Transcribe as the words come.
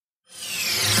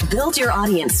Build your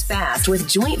audience fast with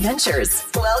Joint Ventures.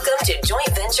 Welcome to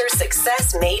Joint Venture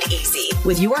Success Made Easy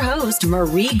with your host,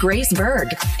 Marie Grace Berg.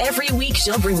 Every week,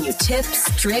 she'll bring you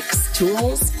tips, tricks,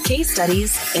 tools, case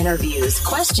studies, interviews,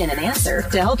 question and answer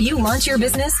to help you launch your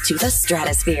business to the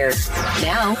stratosphere.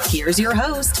 Now, here's your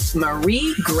host,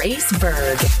 Marie Grace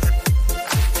Berg.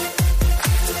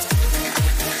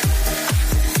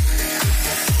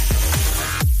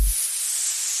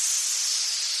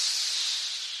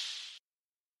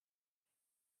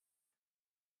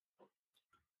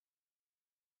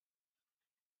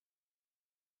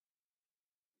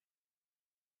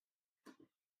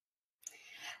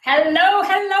 Hello,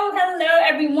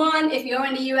 everyone. If you're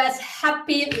in the U.S.,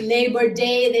 happy Labor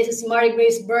Day. This is Marie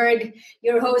Grace Berg,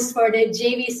 your host for the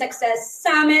JV Success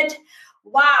Summit.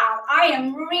 Wow, I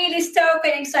am really stoked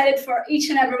and excited for each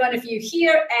and every one of you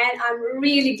here, and I'm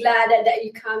really glad that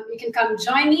you can come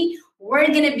join me. We're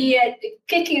going to be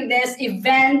kicking this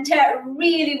event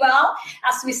really well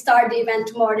as we start the event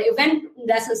tomorrow. The event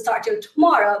doesn't start till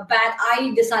tomorrow, but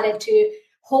I decided to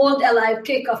hold a live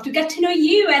kickoff to get to know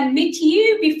you and meet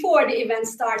you before the event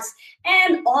starts,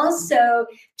 and also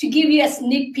to give you a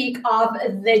sneak peek of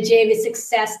the JV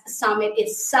Success Summit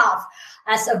itself.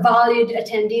 As a valued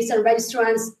attendees and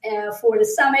registrants for the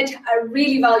summit, I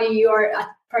really value your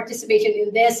participation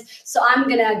in this. So I'm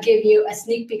going to give you a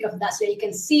sneak peek of that so you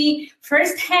can see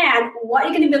firsthand what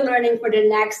you're going to be learning for the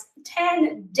next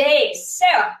 10 days. So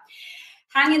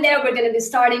hang in there. We're going to be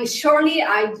starting shortly.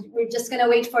 We're just going to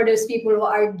wait for those people who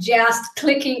are just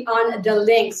clicking on the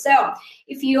link. So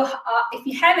if you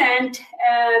haven't,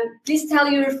 please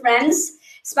tell your friends,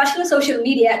 especially on social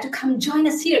media, to come join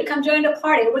us here. Come join the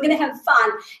party. We're going to have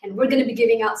fun, and we're going to be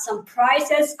giving out some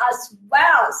prizes as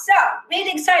well. So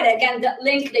really excited. Again, the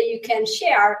link that you can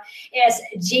share is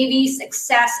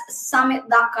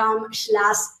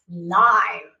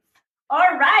jvsuccesssummit.com/live.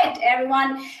 All right,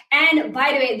 everyone. And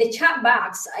by the way, the chat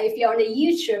box, if you're on the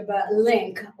YouTube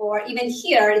link, or even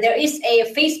here, there is a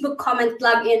Facebook comment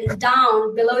plugin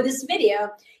down below this video.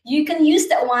 You can use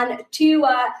that one to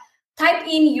type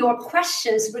in your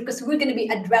questions, because we're going to be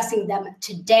addressing them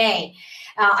today.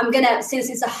 Since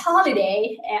it's a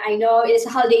holiday, I know it's a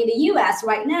holiday in the US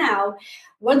right now,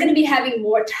 we're going to be having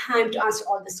more time to answer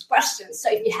all these questions. So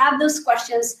if you have those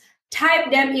questions,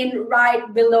 type them in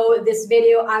right below this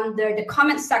video under the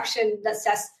comment section that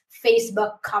says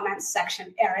Facebook comment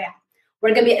section area.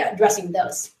 We're going to be addressing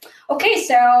those. Okay,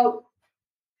 so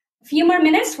a few more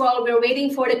minutes while we're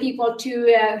waiting for the people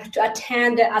to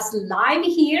attend us live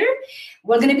here.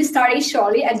 We're going to be starting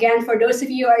shortly. Again, for those of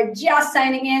you who are just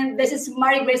signing in, this is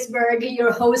Marie Grace Berg,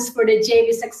 your host for the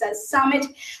JV Success Summit.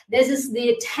 This is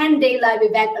the 10-day live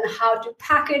event on how to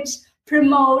package,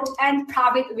 promote, and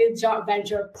profit with joint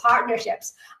venture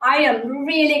partnerships. I am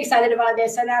really excited about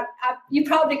this, and you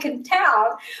probably can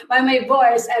tell by my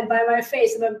voice and by my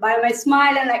face, by my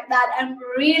smile and like that. I'm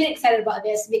really excited about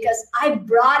this because I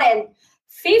brought in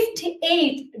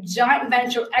 58 joint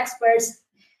venture experts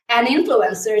and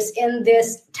influencers in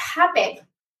this topic.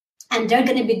 And they're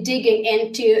going to be digging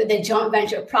into the joint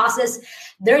venture process.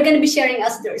 They're going to be sharing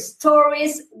us their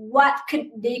stories, what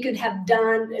they could have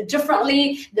done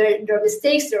differently, their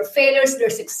mistakes, their failures, their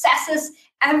successes,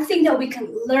 everything that we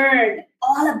can learn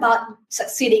all about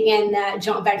succeeding in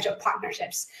joint venture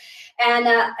partnerships. And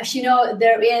as you know,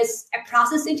 there is a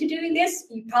process into doing this.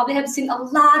 You probably have seen a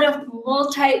lot of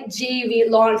multi-JV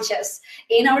launches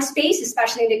in our space,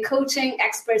 especially in the coaching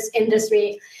experts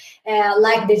industry.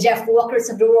 Like the Jeff Walkers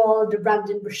of the world, the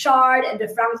Brandon Burchard, and the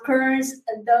Frank Kerns,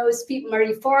 those people,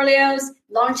 Marie Forleo's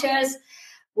launches.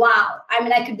 Wow. I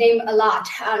mean, I could name a lot.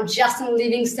 Justin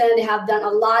Livingston, they have done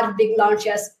a lot of big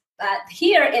launches. But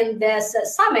here in this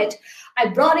summit, I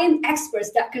brought in experts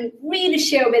that can really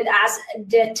share with us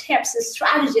the tips and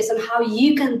strategies on how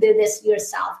you can do this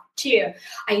yourself too.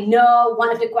 I know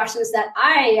one of the questions that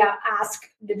I ask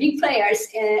the big players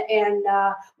in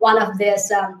one of this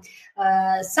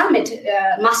summit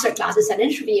masterclasses and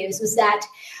interviews was that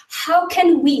how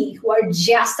can we who are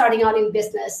just starting out in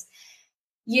business,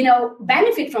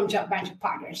 benefit from joint venture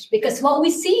partners? Because what we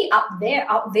see out there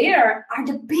are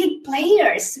the big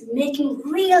players making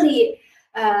really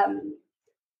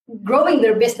growing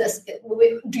their business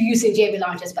using JV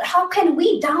launches. But how can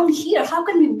we down here, how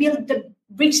can we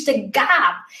bridge the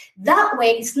gap? That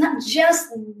way, it's not just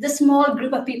the small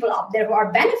group of people out there who are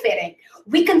benefiting.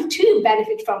 We can too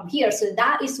benefit from here. So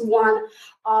that is one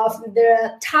of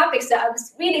the topics that I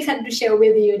was really excited to share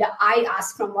with you that I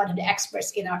asked from one of the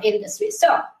experts in our industry.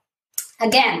 So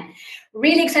again,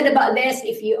 really excited about this.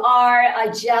 If you are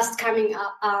just coming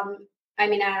up,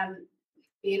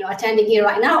 attending here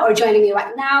right now or joining me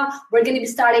right now. We're going to be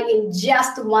starting in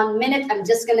just 1 minute. I'm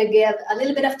just going to give a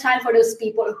little bit of time for those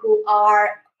people who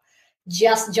are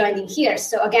just joining here.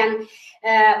 So again,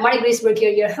 Marie Grace Berg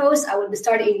here, your host. I will be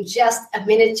starting in just a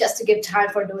minute, just to give time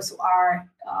for those who are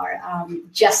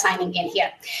just signing in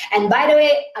here. And by the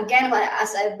way, again,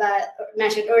 as I've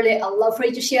mentioned earlier, I'd love for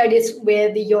you to share this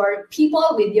with your people,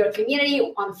 with your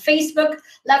community on Facebook.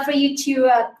 Love for you to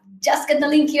just get the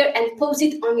link here and post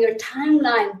it on your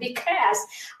timeline, because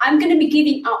I'm going to be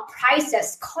giving out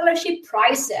prizes, scholarship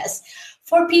prizes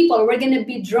for people. We're going to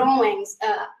be drawing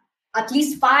at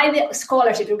least 5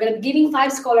 scholarships. We're going to be giving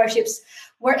 5 scholarships,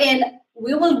 wherein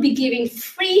we will be giving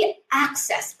free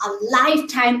access, a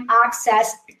lifetime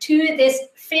access to this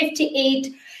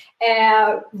 58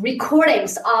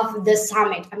 recordings of the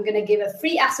summit. I'm going to give a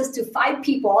free access to 5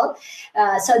 people.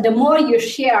 So the more you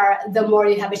share, the more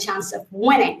you have a chance of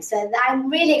winning. So I'm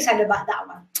really excited about that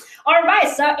one. All right,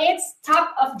 so it's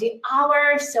top of the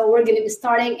hour. So we're going to be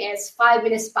starting. It's 5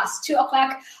 minutes past 2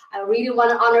 o'clock. I really want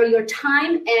to honor your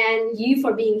time and you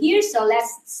for being here. So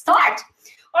let's start.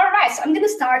 All right, so I'm going to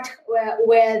start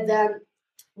with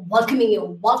welcoming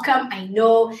you. Welcome. I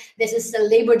know this is the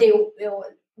Labor Day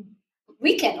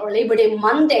weekend or Labor Day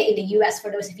Monday in the US, for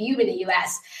those of you in the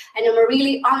US. And I'm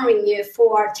really honoring you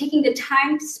for taking the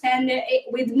time to spend it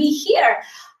with me here.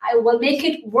 I will make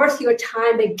it worth your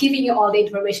time by giving you all the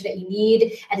information that you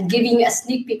need and giving you a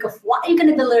sneak peek of what you're going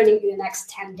to be learning in the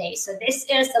next 10 days. So this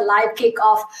is the live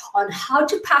kickoff on how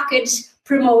to package,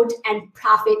 promote, and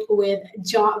profit with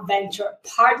joint venture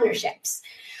partnerships.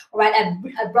 All right,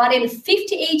 I brought in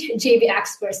 58 JV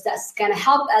experts that's going to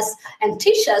help us and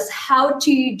teach us how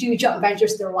to do joint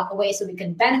ventures the right way so we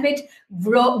can benefit,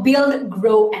 build,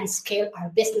 grow, and scale our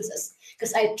businesses.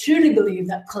 Because I truly believe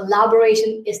that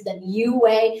collaboration is the new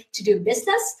way to do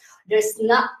business. There's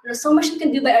so much we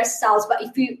can do by ourselves, but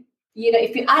if you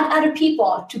add other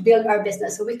people to build our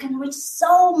business, so we can reach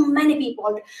so many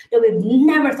people that we've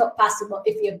never thought possible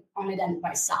if we've only done it by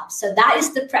ourselves. So that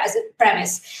is the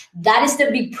premise. That is the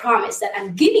big promise that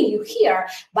I'm giving you here.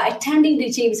 By attending the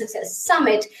JV Success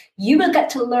Summit, you will get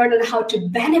to learn on how to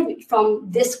benefit from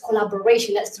this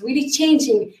collaboration that's really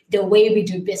changing the way we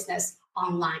do business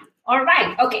online. All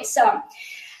right. Okay. So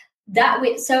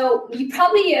you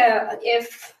probably,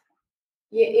 if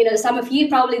some of you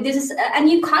probably, this is a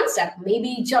new concept,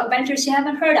 maybe joint ventures you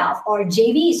haven't heard of, or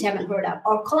JVs you haven't heard of,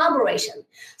 or collaboration.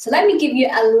 So let me give you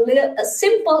a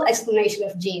simple explanation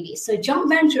of JV. So joint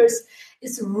ventures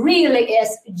is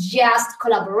just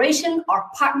collaboration or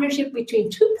partnership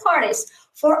between 2 parties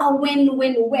for a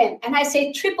win-win-win. And I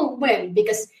say triple win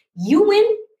because you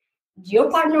win,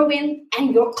 your partner win,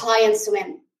 and your clients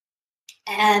win.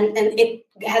 And it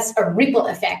has a ripple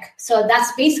effect. So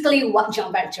that's basically what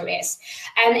joint venture is.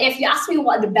 And if you ask me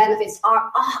what the benefits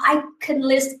are, I can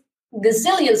list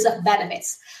gazillions of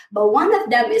benefits. But one of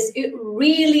them is it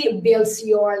really builds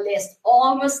your list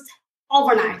almost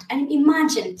overnight. And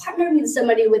imagine partnering with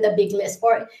somebody with a big list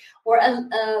or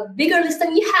a bigger list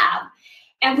than you have.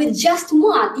 And with just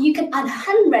one, you can add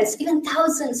hundreds, even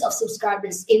thousands of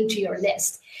subscribers into your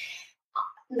list.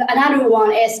 Another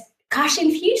one is cash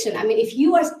infusion. I mean, if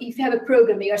you have a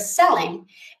program that you're selling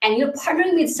and you're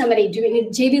partnering with somebody doing a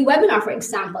JV webinar, for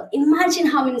example, imagine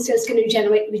how many sales can you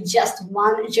generate with just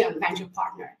one joint venture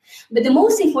partner. But the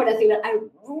most important thing that I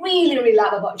really, really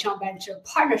love about joint venture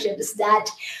partnership is that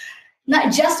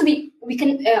not just we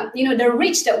can, the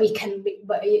reach that we can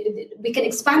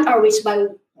expand our reach by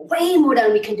way more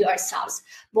than we can do ourselves.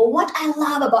 But what I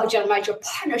love about joint venture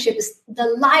partnership is the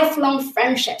lifelong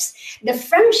friendships,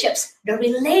 the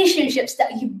relationships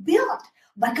that you build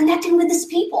by connecting with these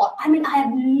people. I mean, I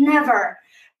have never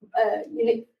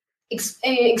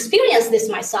experienced this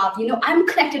myself. I'm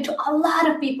connected to a lot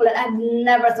of people that I've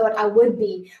never thought I would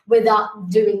be without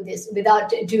doing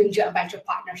joint venture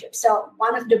partnerships. So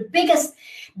one of the biggest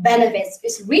benefits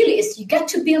is you get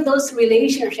to build those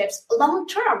relationships long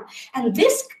term. And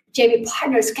this JV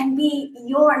partners can be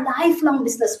your lifelong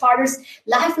business partners,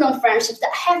 lifelong friendships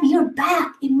that have your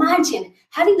back. Imagine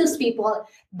having those people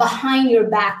behind your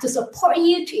back to support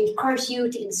you, to encourage you,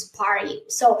 to inspire you.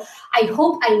 So I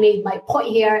hope I made my point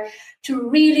here to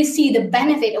really see the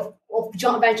benefit of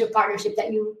joint venture partnership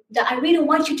that I really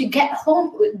want you to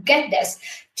get this,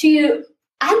 to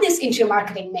add this into your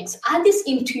marketing mix, add this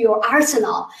into your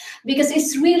arsenal, because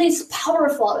it's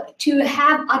powerful to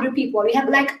have other people. You have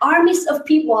like armies of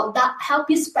people that help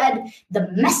you spread the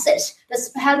message, that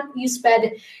help you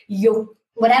spread your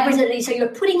whatever it is that you're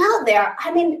putting out there,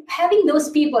 I mean, having those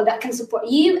people that can support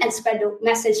you and spread the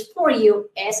message for you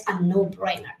is a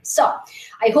no-brainer. So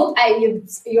I hope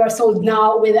you are sold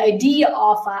now with the idea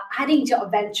of adding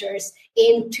joint ventures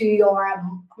into your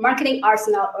marketing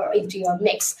arsenal or into your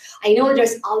mix. I know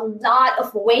there's a lot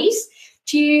of ways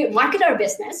to market our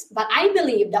business, but I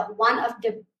believe that one of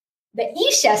the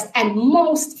easiest and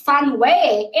most fun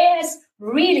way is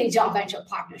really joint venture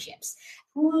partnerships.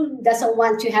 Who doesn't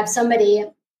want to have somebody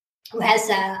who has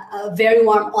a very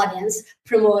warm audience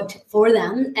promote for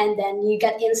them, and then you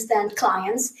get instant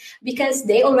clients because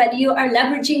they already are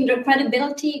leveraging their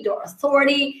credibility, their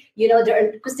authority,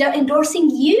 because they're endorsing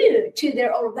you to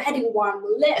their already warm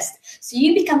list. So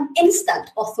you become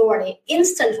instant authority,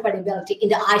 instant credibility in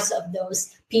the eyes of those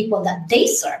people that they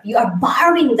serve. You are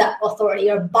borrowing that authority,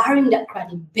 you're borrowing that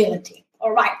credibility.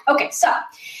 All right. Okay. So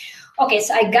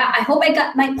I hope I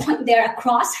got my point there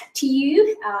across to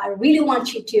you. I really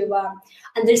want you to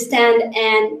understand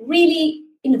and really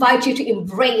invite you to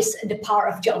embrace the power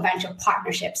of joint venture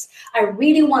partnerships.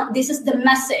 This is the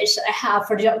message that I have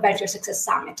for the Joint Venture Success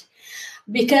Summit.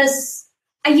 Because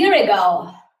a year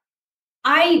ago,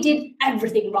 I did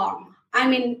everything wrong. I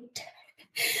mean,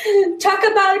 talk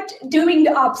about doing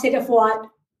the opposite of what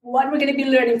we're going to be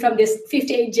learning from this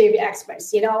 58 JV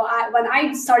experts. When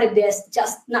I started this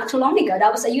just not too long ago,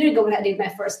 that was a year ago when I did my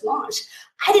first launch,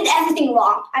 I did everything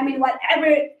wrong. I mean,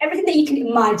 everything that you can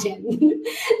imagine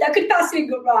that could possibly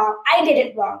go wrong, I did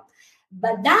it wrong.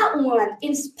 But that one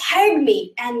inspired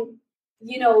me and,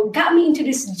 got me into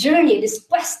this journey, this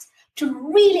quest to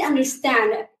really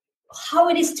understand how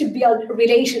it is to build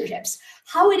relationships,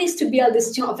 how it is to build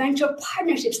these joint venture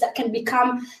partnerships that can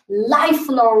become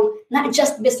lifelong, not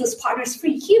just business partners for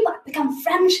you, but become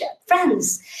friends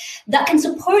that can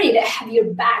support you, that have your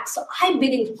back. So I've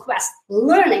been in quest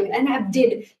learning, and I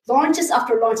did launches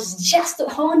after launches just to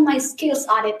hone my skills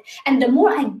at it. And the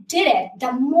more I did it,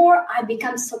 the more I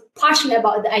became so passionate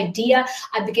about the idea.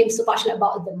 I became so passionate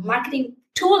about the marketing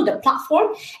tool, the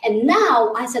platform. And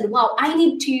now I said, wow, I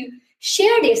need to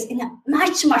share this in a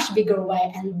much, much bigger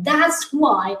way. And that's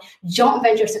why Joint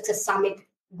Venture Success Summit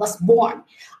was born.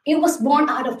 It was born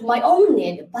out of my own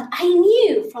need, but I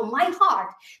knew from my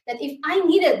heart that if I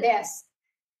needed this,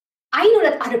 I know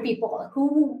that other people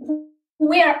who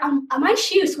were on my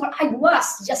shoes where I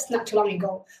was just not too long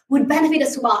ago would benefit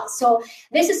as well. So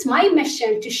this is my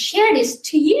mission, to share this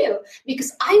to you,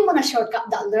 because I want to shortcut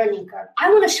that learning curve. I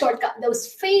want to shortcut those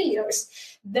failures,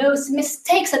 those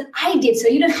mistakes that I did, so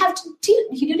you don't have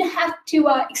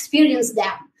to experience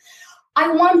them. I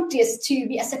want this to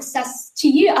be a success to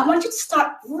you. I want you to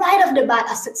start right off the bat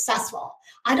as successful.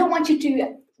 I don't want you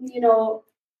to,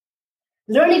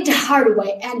 learn it the hard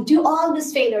way and do all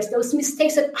these failures, those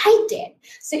mistakes that I did.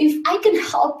 So if I can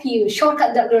help you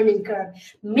shortcut that learning curve,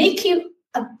 make you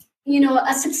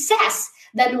a success,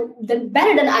 then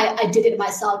better than I did it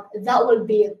myself, that will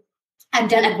be, I've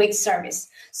done a great service.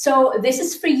 So this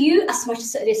is for you as much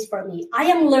as it is for me. I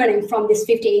am learning from these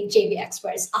 58 JV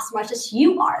experts as much as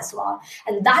you are as well.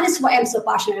 And that is why I'm so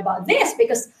passionate about this,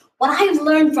 because what I've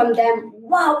learned from them,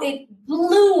 wow, it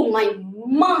blew my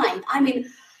mind. I mean,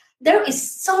 there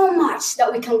is so much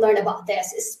that we can learn about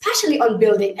this, especially on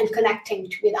building and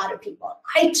connecting with other people.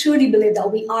 I truly believe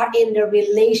that we are in the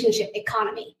relationship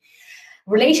economy.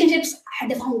 Relationships are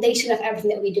the foundation of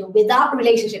everything that we do. Without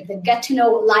relationship, the get to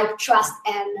know, like, trust,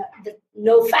 and the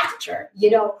know factor,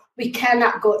 we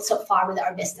cannot go so far with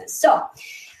our business. So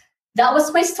that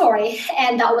was my story,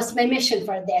 and that was my mission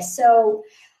for this.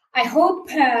 I hope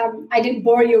I didn't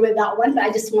bore you with that one, but I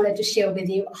just wanted to share with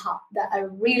you that I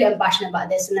really am passionate about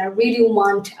this, and I really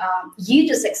want you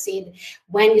to succeed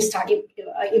when you start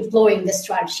employing this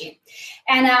strategy.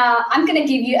 And I'm going to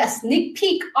give you a sneak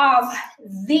peek of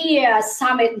the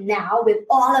summit now with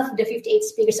all of the 58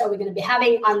 speakers that we're going to be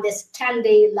having on this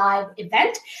 10-day live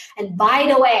event. And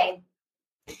by the way,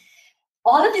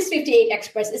 all of these 58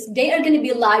 experts, they are going to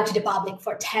be live to the public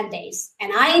for 10 days.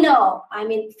 And I know,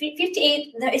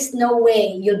 58, there is no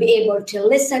way you'll be able to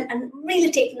listen and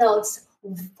really take notes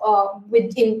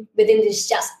within this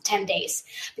just 10 days,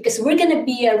 because we're going to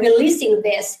be releasing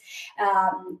this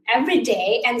every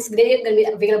day, and it's going to be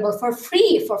available for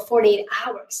free for 48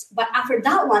 hours. But after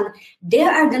that one, they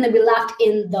are going to be left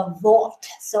in the vault.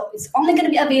 So it's only going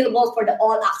to be available for the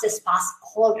all access pass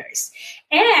holders.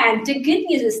 And the good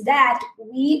news is that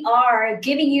we are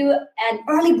giving you an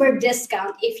early bird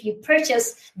discount if you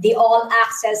purchase the all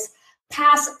access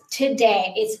pass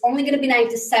today. It's only going to be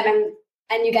 $97,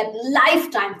 and you get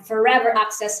lifetime, forever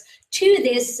access to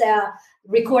this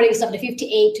recordings of the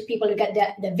 58 people. You get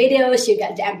the videos, you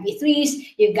get the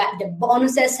MP3s, you got the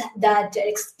bonuses, that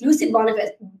exclusive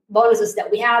bonuses that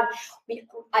we have.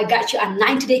 I got you a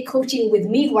 90-day coaching with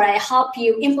me where I help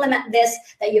you implement this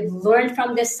that you've learned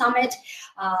from this summit.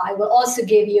 I will also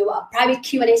give you a private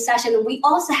Q&A session. We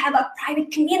also have a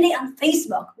private community on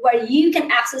Facebook where you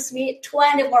can access me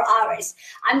 24 hours.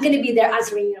 I'm going to be there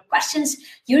answering your questions.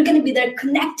 You're going to be there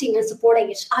connecting and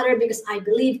supporting each other, because I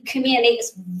believe community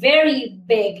is very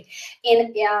big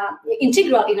in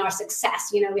integral in our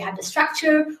success. You know, we have the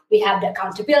structure, we have the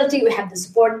accountability, we have the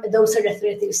support. Those are the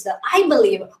three things that I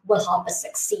believe will help us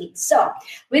succeed. So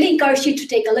really encourage you to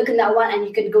take a look at that one, and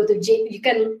you can go to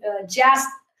just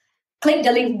click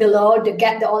the link below to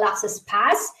get the all access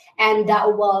pass, and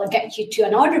that will get you to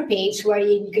an order page where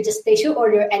you can just place your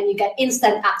order and you get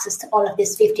instant access to all of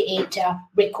these 58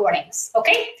 recordings.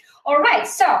 Okay. All right.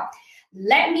 So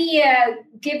let me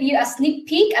give you a sneak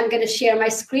peek. I'm going to share my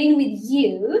screen with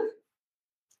you,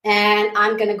 and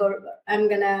I'm going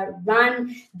to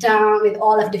run down with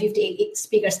all of the 58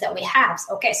 speakers that we have.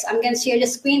 Okay. So I'm going to share the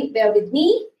screen. Bear with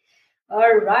me.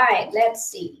 All right. Let's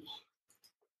see.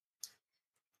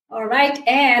 All right,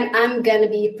 and I'm going to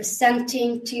be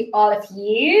presenting to all of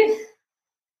you.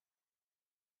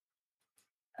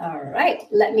 All right,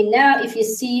 let me know if you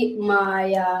see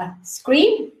my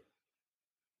screen.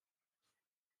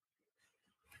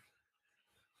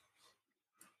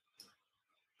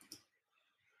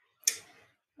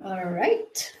 All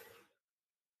right.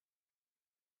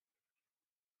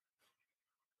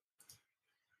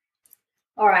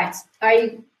 All right,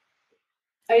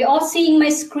 are you all seeing my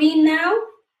screen now?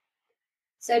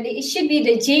 So it should be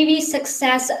the JV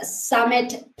Success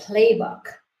Summit Playbook.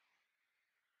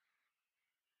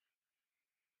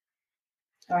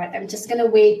 All right, I'm just going to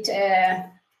wait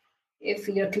if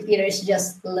your computer is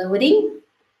just loading.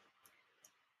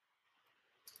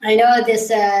 I know this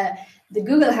the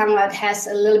Google Hangout has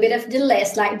a little bit of delay,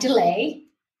 slight delay.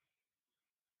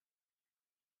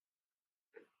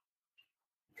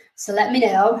 So let me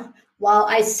know while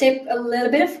I sip a little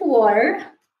bit of water.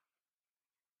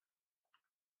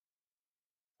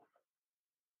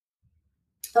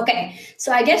 Okay,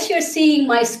 so I guess you're seeing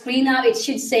my screen now. It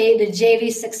should say the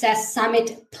JV Success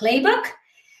Summit Playbook,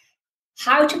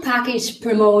 how to package,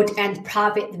 promote, and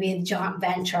profit with joint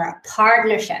venture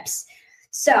partnerships.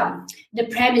 So the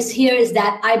premise here is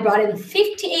that I brought in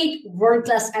 58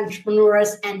 world-class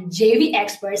entrepreneurs and JV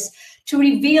experts to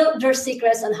reveal their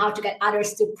secrets on how to get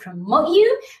others to promote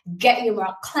you, get you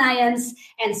more clients,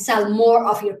 and sell more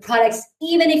of your products,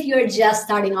 even if you're just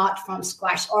starting out from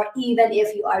scratch, or even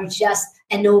if you are just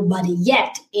a nobody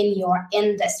yet in your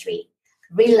industry.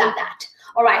 Really love that.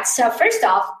 All right, so first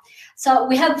off, so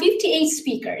we have 58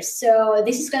 speakers. So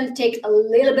this is going to take a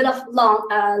little bit of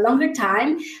longer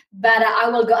time, but I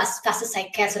will go as fast as I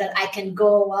can so that I can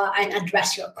go and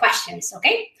address your questions,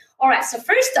 okay? All right, so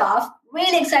first off,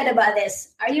 really excited about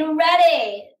this. Are you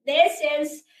ready? This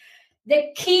is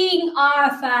the king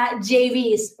of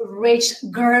JVs, Rich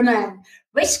German.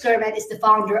 Rich German is the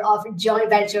founder of Joint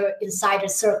Venture Insider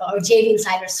Circle, or JV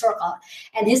Insider Circle.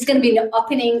 And he's going to be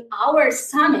opening our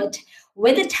summit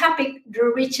with the topic, the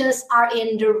riches are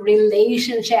in the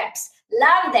relationships.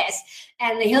 Love this.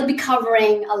 And he'll be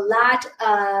covering a lot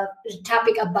of the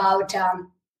topic about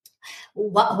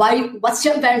what's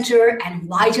joint venture and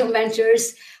why joint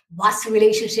ventures, what's the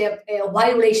relationship,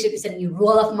 why relationship is a new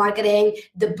role of marketing,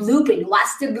 the blueprint,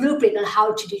 what's the blueprint on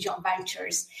how to do joint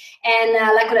ventures. And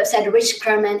like what I've said, Rich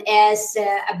German is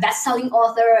a best-selling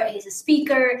author, he's a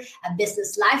speaker, a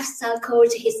business lifestyle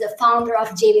coach, he's the founder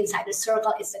of JV Insider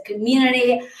Circle. It's a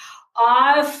community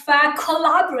of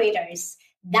collaborators.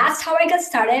 That's how I got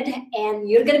started, and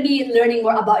you're going to be learning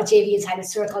more about JV Insider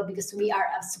Circle because we are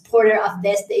a supporter of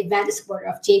this. The event is a supporter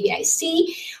of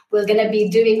JVIC. We're going to be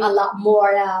doing a lot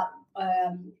more.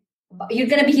 You're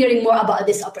going to be hearing more about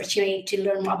this opportunity to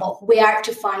learn more about where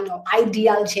to find your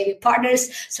ideal JV partners.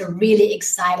 So really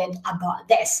excited about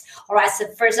this. All right, so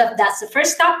first up, that's the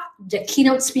first stop, the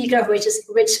keynote speaker, which is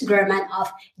Rich German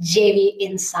of JV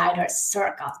Insider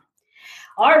Circle.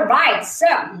 All right, so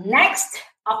next.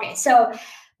 Okay, so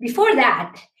before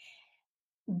that,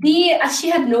 as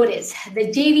you have noticed, the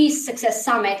JV Success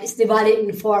Summit is divided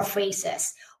in 4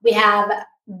 phases. We have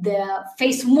the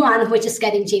phase 1, which is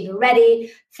getting JV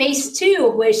ready. Phase 2,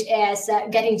 which is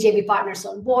getting JV partners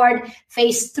on board.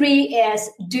 Phase 3 is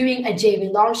doing a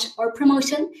JV launch or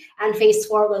promotion. And phase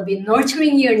 4 will be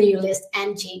nurturing your new list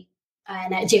and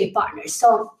JV partners.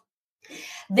 So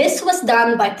this was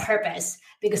done by purpose.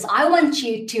 because I want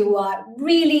you to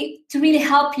really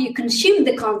help you consume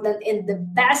the content in the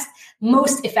best,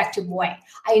 most effective way.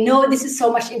 I know this is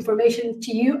so much information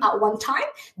to you at one time.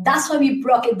 That's why we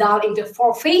broke it down into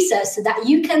 4 phases so that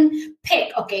you can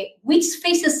pick, okay, which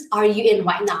phases are you in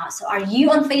right now? So are you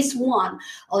on phase 1?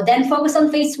 Or then focus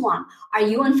on phase 1. Are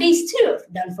you on phase 2?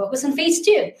 Then focus on phase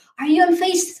 2. Are you on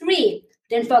phase 3?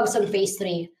 Then focus on phase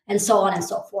 3, and so on and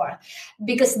so forth.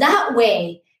 Because that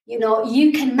way,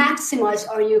 you can maximize,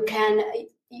 or you can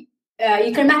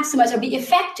maximize or be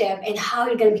effective in how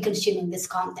you're going to be consuming this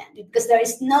content, because there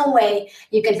is no way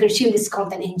you can consume this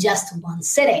content in just one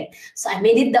sitting. So I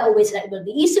made it that way so that it will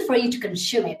be easy for you to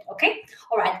consume it. Okay.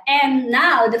 All right. And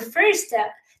now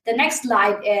the next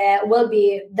slide will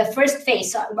be the first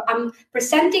phase. So I'm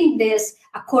presenting this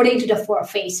according to the 4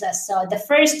 phases. So the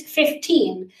first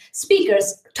 15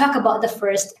 speakers talk about the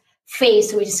first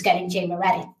phase, which is getting JV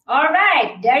ready. All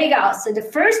right, there you go. So the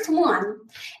first one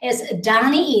is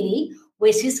Danny Eady,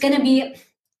 which is going to be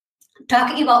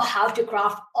talking about how to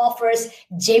craft offers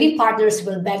JV partners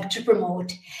will beg to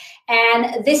promote.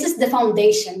 And this is the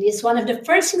foundation. It's one of the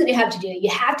first things that you have to do. You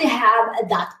have to have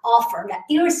that offer, that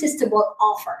irresistible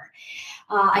offer.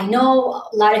 I know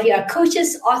a lot of you are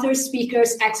coaches, authors,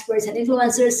 speakers, experts, and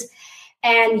influencers,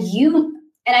 and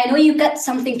I know you've got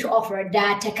something to offer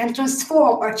that can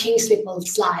transform or change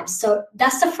people's lives. So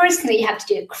that's the first thing that you have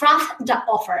to do. Craft the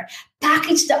offer,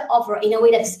 package the offer in a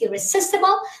way that is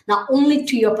irresistible, not only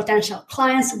to your potential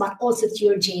clients, but also to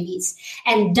your JVs.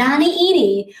 And Danny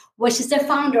Eady, which is the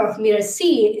founder of Mirror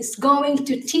Seed, is going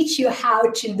to teach you how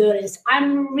to do this.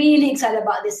 I'm really excited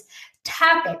about this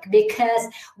topic because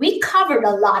we covered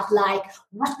a lot, like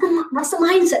what's the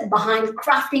mindset behind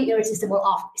crafting irresistible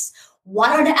offers?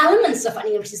 What are the elements of an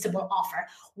irresistible offer?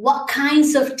 What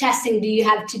kinds of testing do you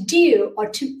have to do or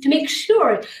to make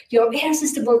sure your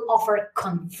irresistible offer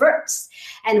converts?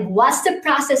 And what's the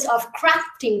process of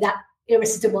crafting that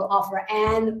irresistible offer?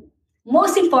 And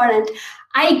most important,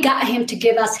 I got him to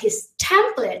give us his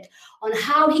template on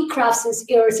how he crafts his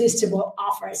irresistible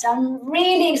offers. I'm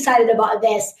really excited about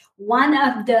this. One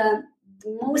of the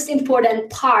most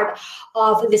important part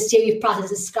of this JV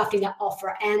process is crafting that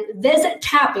offer. And this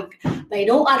topic by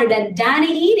no other than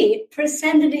Danny Eady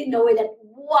presented it in a way that,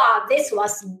 wow, this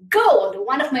was gold.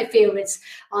 One of my favorites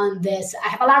on this. I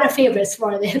have a lot of favorites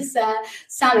for this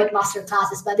Summit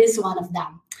Masterclasses, but this is one of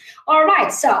them. All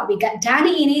right, so we got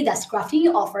Danny Eady, that's crafting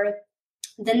your offer.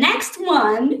 The next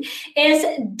one is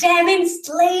Devin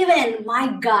Slavin.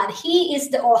 My God, he is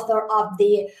the author of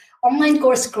the Online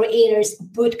Course Creators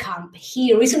Bootcamp.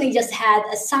 He recently just had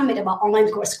a summit about online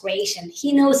course creation.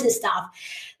 He knows his stuff.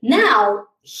 Now,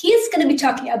 he's going to be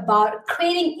talking about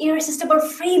creating irresistible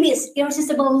freebies,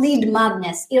 irresistible lead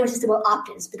magnets, irresistible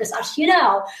opt-ins. Because as you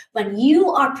know, when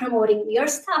you are promoting your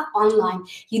stuff online,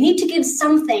 you need to give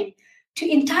something to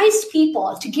entice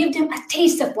people, to give them a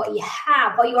taste of what you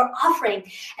have, what you are offering,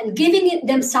 and giving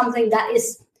them something that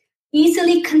is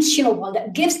easily consumable,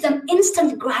 that gives them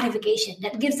instant gratification,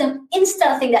 that gives them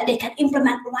instant thing that they can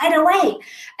implement right away.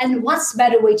 And what's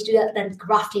better way to do that than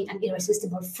crafting an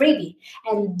irresistible freebie?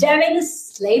 And Devin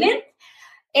Slavin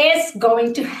is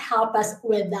going to help us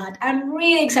with that. I'm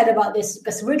really excited about this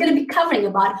because we're going to be covering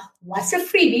about what's a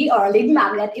freebie or a lead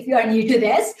magnet if you are new to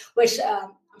this, which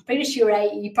I'm pretty sure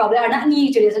you probably are not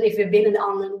new to this if you've been in the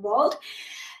online world.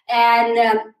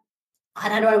 And I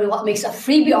don't know what makes a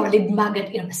freebie or lead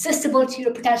magnet irresistible to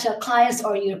your potential clients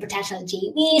or your potential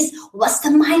JVs. What's the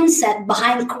mindset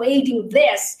behind creating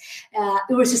this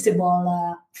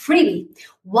irresistible freebie?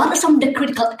 What are some of the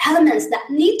critical elements that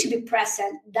need to be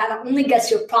present that not only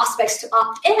gets your prospects to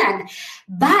opt in,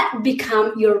 but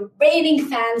become your raving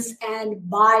fans and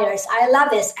buyers? I love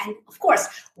this. And of course,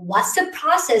 what's the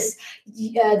process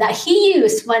that he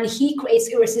used when he creates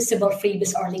irresistible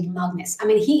freebies or lead magnets? I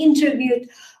mean, he interviewed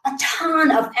a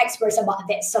ton of experts about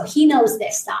this, so he knows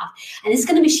this stuff. And he's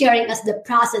going to be sharing us the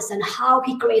process and how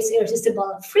he creates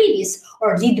irresistible freebies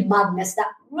or lead magnets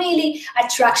that really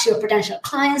attracts your potential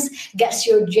clients, gets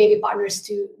your JV partners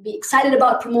to be excited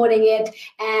about promoting it,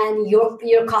 and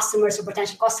your customers or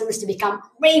potential customers to become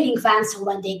raving fans. So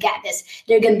when they get this,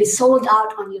 they're going to be sold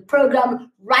out on your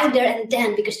program right there and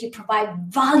then because you provide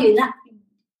value, not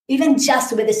even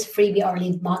just with this freebie or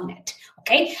lead magnet.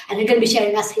 Okay, and you're going to be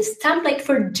sharing us his template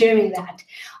for doing that.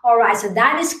 All right, so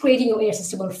that is creating your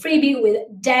irresistible freebie with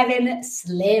Devin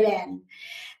Slavin.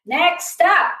 Next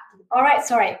up,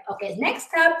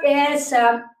 next up is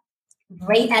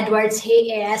Ray Edwards.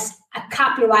 He is a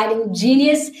copywriting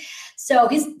genius. So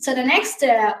the next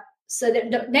So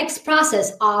the next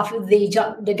process of the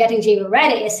getting JV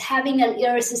ready is having an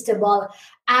irresistible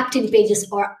opt-in pages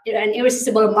or an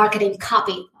irresistible marketing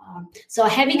copy. So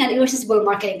having an irresistible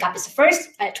marketing copy. So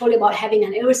first, I told you about having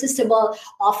an irresistible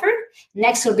offer.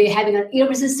 Next will be having an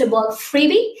irresistible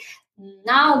freebie.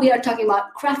 Now we are talking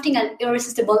about crafting an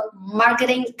irresistible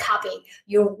marketing copy.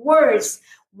 Your words,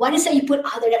 what is that you put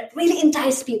out there that really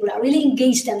entice people, that really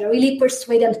engage them, that really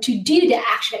persuade them to do the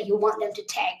action that you want them to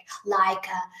take, like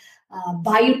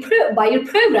buy your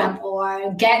program,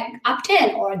 or get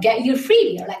opt-in, or get your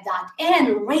freebie, or like that.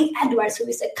 And Ray Edwards, who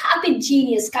is a copywriting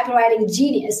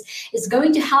genius, is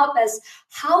going to help us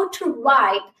how to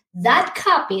write that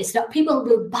copy so that people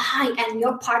will buy and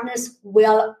your partners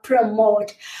will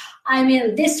promote. I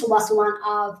mean, this was one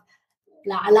of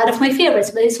a lot of my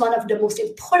favorites, but it's one of the most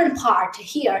important part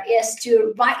here is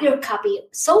to write your copy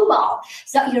so well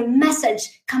so that your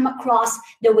message come across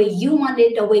the way you want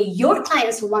it, the way your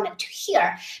clients want it to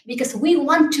hear, because we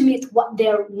want to meet what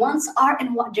their wants are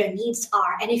and what their needs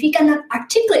are. And if you cannot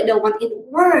articulate the want in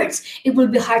words, it will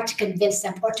be hard to convince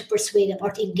them or to persuade them or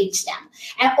to engage them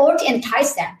or to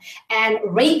entice them. And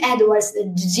Ray Edwards,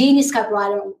 the genius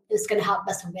copywriter, is going to help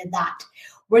us with that.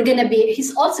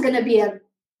 He's also going to be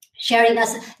sharing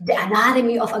us the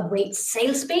anatomy of a great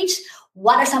sales page.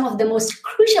 What are some of the most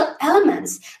crucial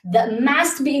elements that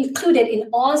must be included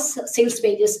in all sales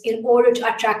pages in order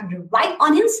to attract the right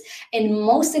audience and,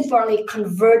 most importantly,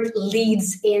 convert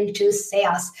leads into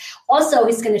sales? Also,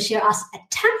 he's going to share us a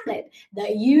template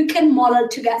that you can model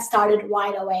to get started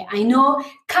right away. I know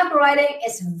copywriting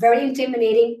is very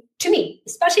intimidating to me,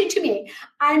 especially to me.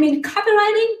 I mean,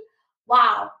 copywriting,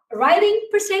 wow, writing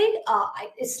per se,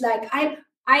 it's like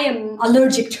I am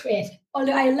allergic to it.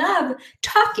 Although I love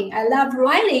talking, I love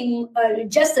writing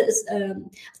just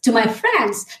to my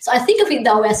friends. So I think of it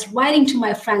though as writing to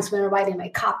my friends when I'm writing my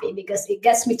copy, because it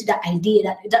gets me to that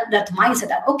idea, that mindset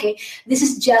that, okay, this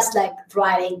is just like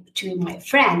writing to my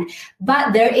friend.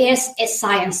 But there is a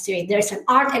science to it. There's an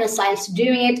art and a science to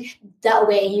doing it. That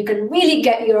way you can really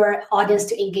get your audience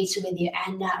to engage with you.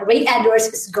 And Ray Edwards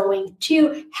is going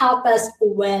to help us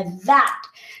with that.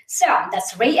 So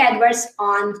that's Ray Edwards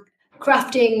on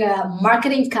crafting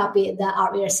marketing copy that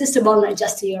are irresistible, not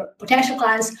just to your potential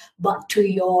clients, but to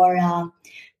your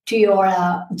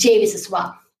JVs as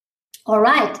well. All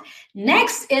right.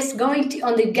 Next is going to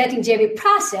on the getting JV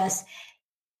process.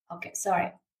 Okay,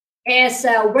 sorry.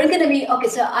 We're going to be, okay,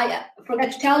 so I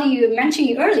forgot to mention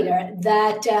you earlier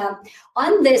that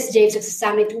on this JV Success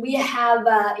Summit, we have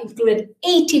included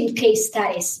 18 case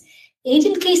studies.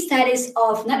 18 case studies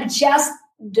of not just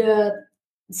the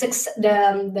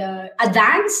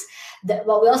advanced, but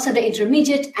we also the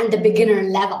intermediate and the beginner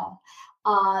level.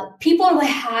 People who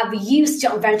have used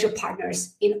joint venture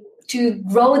partners to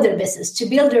grow their business, to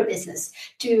build their business,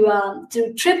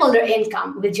 to triple their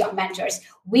income with joint ventures.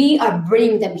 We are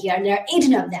bringing them here, and there are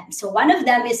 18 of them. So one of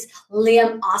them is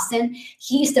Liam Austin.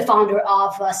 He is the founder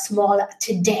of Small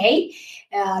Today,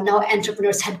 now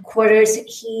Entrepreneurs Headquarters.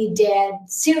 He did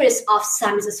series of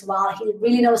summits as well. He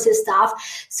really knows his stuff.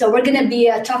 So we're going to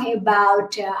be talking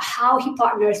about how he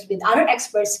partners with other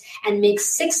experts and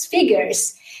makes 6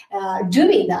 figures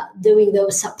doing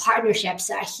those partnerships.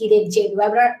 He did JV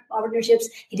webinar partnerships.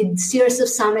 He did series of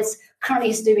summits. Currently,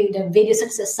 he's doing the Video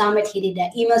Success Summit. He did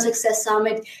the Email Success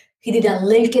Summit. He did a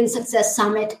LinkedIn Success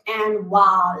Summit. And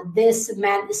wow, this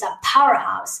man is a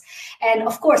powerhouse. And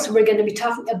of course, we're going to be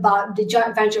talking about the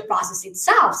joint venture process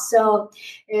itself. So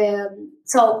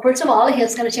first of all,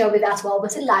 he's going to share with us,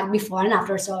 what's it like before and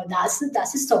after. So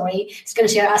that's his story. He's going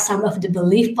to share us some of the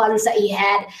belief patterns that he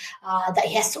had, that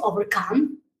he has to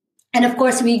overcome. And of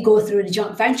course, we go through the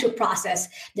joint venture process,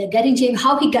 the getting JV,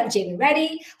 how he got JV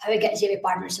ready, how we get JV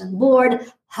partners on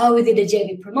board, how we did the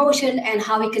JV promotion, and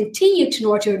how we continue to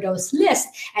nurture those lists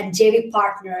and JV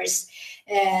partners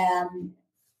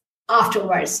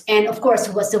afterwards. And of course,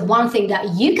 what's the one thing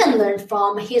that you can learn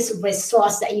from his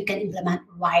resource that you can implement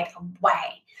right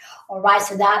away. All right,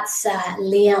 so that's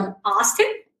Liam Austin.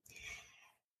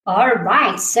 All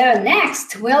right, so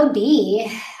next will be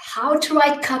how to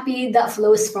write copy that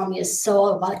flows from your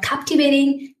soul while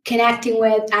captivating, connecting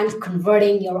with, and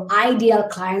converting your ideal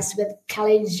clients with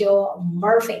Kelly Jo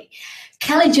Murphy.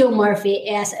 Kelly Jo Murphy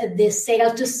is the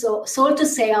soul to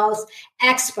sales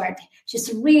expert.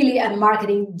 She's really a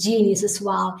marketing genius as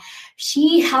well.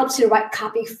 She helps you write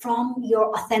copy from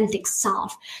your authentic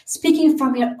self, speaking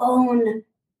from your own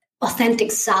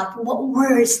authentic self, what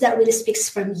words that really speaks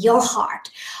from your heart.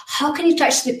 How can you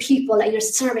touch the people that you're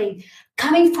serving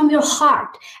coming from your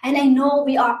heart. And I know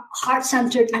we are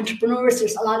heart-centered entrepreneurs.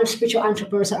 There's a lot of spiritual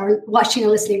entrepreneurs that are watching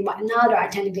and listening right now. They're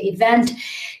attending the event.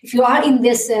 If you are in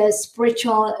this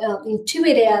spiritual,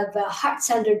 intuitive,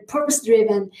 heart-centered,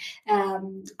 purpose-driven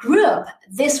group,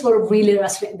 this will really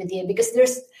resonate with you, because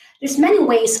there's many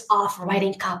ways of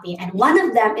writing copy. And one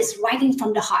of them is writing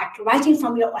from the heart, writing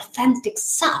from your authentic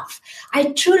self.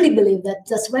 I truly believe that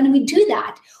just when we do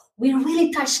that, we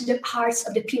really touch the hearts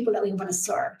of the people that we want to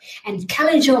serve. And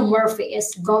Kelly Jo Murphy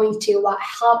is going to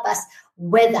help us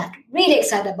with that. Really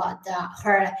excited about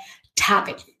her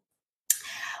topic.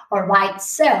 All right,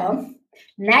 so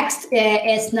next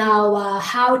is now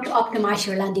how to optimize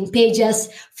your landing pages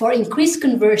for increased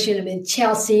conversion with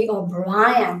Chelsea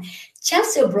O'Brien.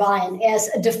 Chelsea O'Brien is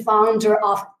the founder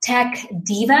of Tech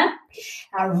Diva.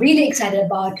 I'm really excited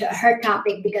about her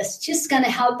topic, because she's going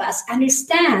to help us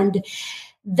understand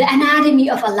the anatomy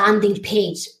of a landing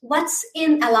page. What's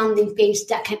in a landing page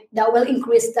that can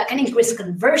increase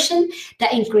conversion,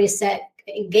 that increase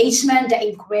engagement,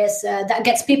 that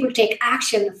gets people to take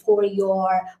action for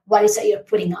what is that you're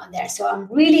putting on there. So I'm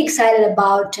really excited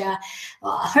about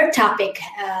her topic,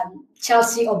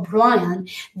 Chelsea O'Brien,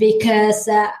 because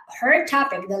her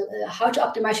topic, how to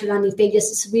optimize your landing pages,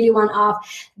 is really one of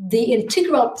the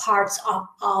integral parts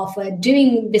of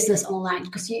doing business online.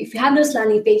 Because if you have those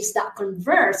landing pages that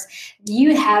converts,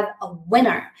 you have a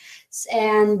winner.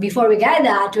 And before we get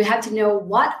that, we have to know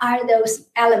what are those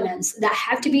elements that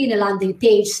have to be in a landing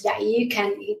page so that you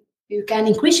can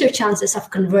increase your chances of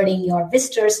converting your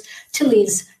visitors to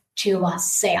leads to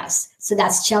sales. So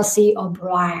that's Chelsea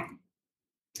O'Brien.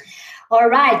 All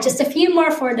right, just a few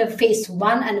more for the phase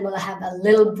one, and we'll have a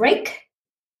little break.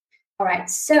 All right,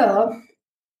 so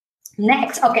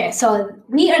next, okay, so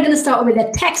we are going to start with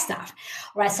the tech stuff.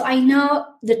 All right, so I know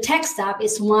the tech stuff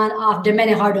is one of the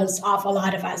many hurdles of a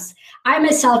lot of us. I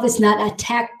myself is not a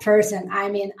tech person. I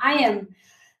mean, I am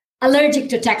allergic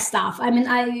to tech stuff. I mean,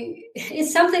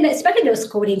 it's something that, especially those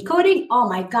coding, oh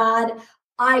my God,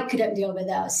 I couldn't deal with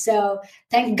those. So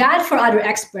thank God for other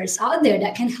experts out there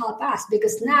that can help us,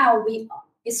 because now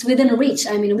it's within reach.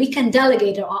 I mean, we can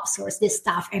delegate or outsource this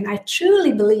stuff. And I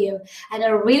truly believe, and I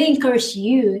really encourage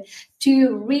you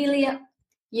to really,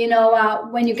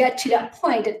 when you get to that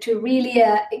point, to really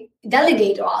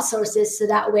delegate or outsource this, so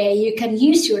that way you can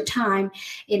use your time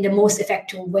in the most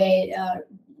effective way,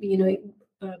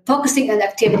 focusing on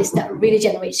activities that really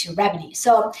generates your revenue.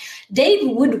 So Dave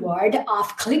Woodward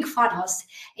of ClickFunnels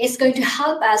is going to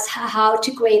help us how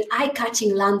to create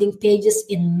eye-catching landing pages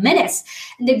in minutes.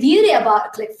 And the beauty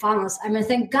about ClickFunnels, I mean,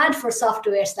 thank God for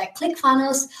softwares like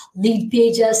ClickFunnels, Lead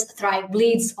Pages, Thrive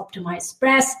Leads, Optimize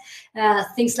Press,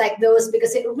 things like those,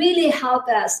 because it really helped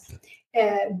us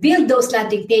build those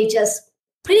landing pages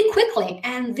pretty quickly.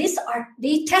 And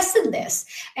they tested this.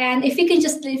 And if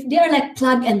they are like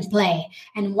plug and play.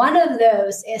 And one of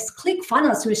those is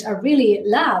ClickFunnels, which I really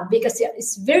love because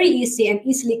it's very easy and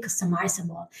easily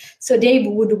customizable. So Dave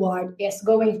Woodward is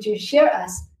going to share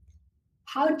us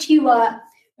how to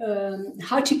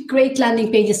create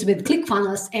landing pages with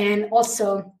ClickFunnels, and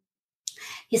also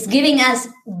he's giving us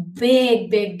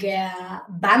big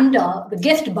bundle, the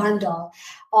gift bundle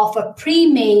of a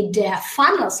pre-made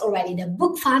funnels already. The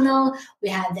book funnel, we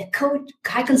have the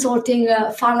high consulting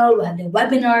funnel, we have the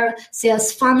webinar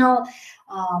sales funnel,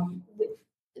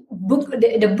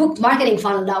 the book marketing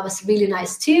funnel, that was really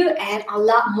nice too, and a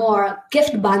lot more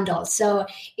gift bundles. So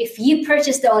if you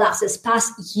purchase the All Access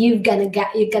Pass, you're gonna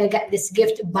get this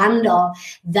gift bundle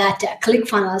that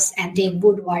ClickFunnels and Dave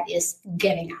Woodward is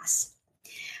giving us.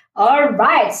 All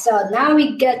right, so now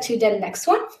we get to the next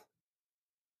one.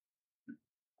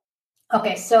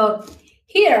 Okay, so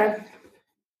here,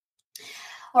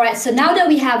 all right, so now that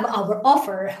we have our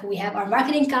offer, we have our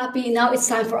marketing copy, now it's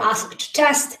time for us to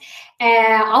test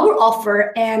our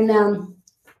offer. And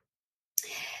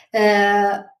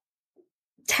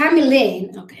Tammy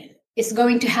Lane, okay, is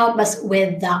going to help us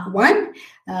with that one.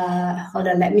 Hold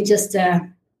on, let me just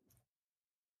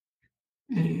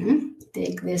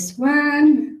take this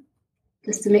one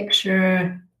just to make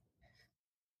sure.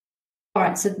 All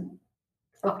right, so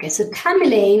Tammy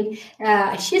Lane,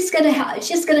 she's gonna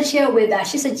share with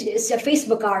us. She's a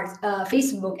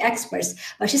Facebook expert,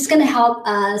 but she's gonna help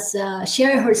us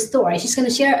share her story. She's gonna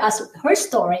share us her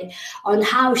story on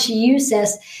how she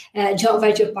uses joint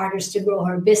venture partners to grow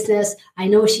her business. I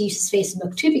know she uses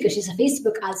Facebook too because she's a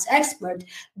Facebook ads expert,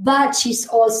 but she's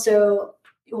also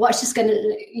what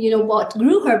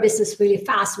grew her business really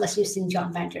fast was using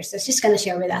joint ventures. So she's gonna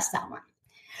share with us that one.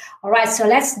 All right, so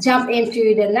let's jump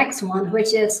into the next one,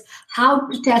 which is how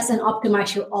to test and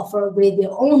optimize your offer with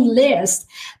your own list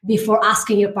before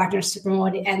asking your partners to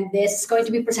promote it. And this is going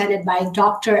to be presented by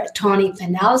Dr. Tony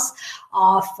Penels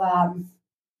of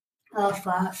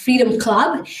Freedom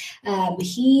Club.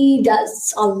 He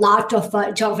does a lot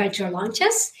of joint venture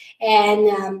launches,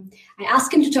 and I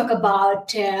asked him to talk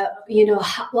about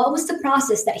what was the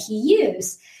process that he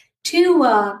used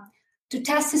to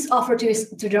test his offer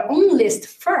to their own list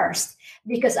first,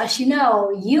 because as you know,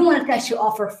 you want to test your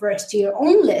offer first to your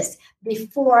own list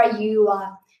before you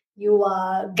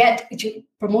get your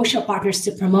promotional partners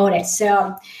to promote it.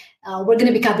 So we're going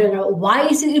to be covering why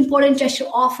is it important to test your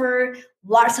offer,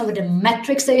 what are some of the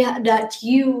metrics that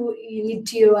you need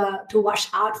to watch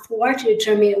out for to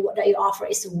determine that your offer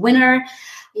is a winner.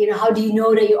 How do you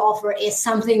know that your offer is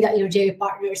something that your JV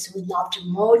partners would love to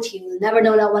promote? You will never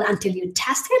know that one until you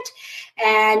test it.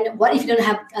 And what if you don't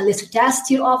have a list to test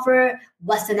your offer?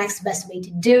 What's the next best way to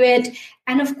do it?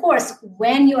 And of course,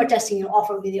 when you are testing your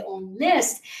offer with your own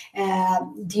list,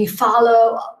 do you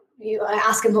follow? I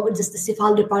ask him, does he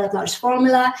follow the product launch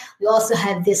formula? We also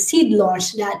have this seed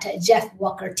launch that Jeff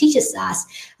Walker teaches us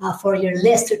for your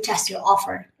list to test your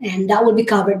offer. And that will be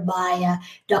covered by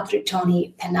Dr.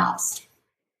 Tony Penels.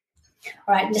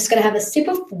 All right, I'm just going to have a sip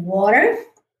of water.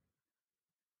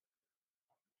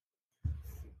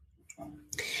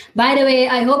 By the way,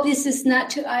 I hope this is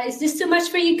not too, is this too much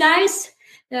for you guys?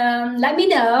 Let me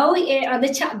know on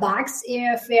the chat box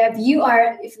if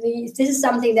this is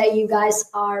something that you guys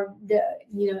are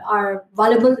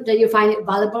valuable, that you find it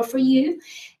valuable for you,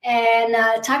 and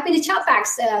type in the chat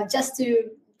box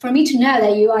for me to know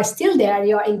that you are still there,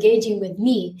 you are engaging with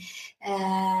me.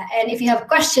 And if you have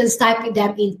questions, type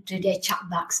them into the chat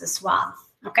box as well.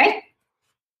 Okay.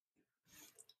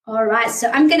 All right, so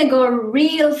I'm going to go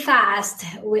real fast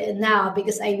now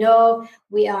because I know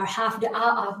we are half the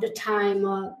hour of the time.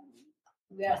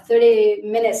 We are 30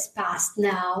 minutes past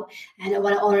now, and I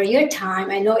want to honor your time.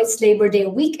 I know it's Labor Day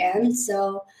weekend,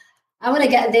 so I want to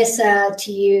get this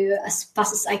to you as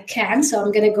fast as I can. So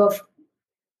I'm going to go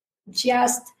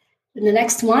just in the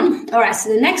next one. All right,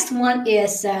 so the next one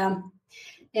is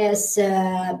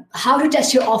how to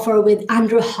test your offer with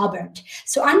Andrew Hubbard.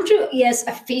 So Andrew is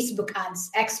a Facebook ads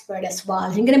expert as well.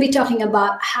 I'm going to be talking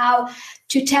about how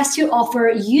to test your offer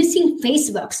using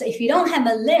Facebook. So if you don't have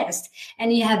a list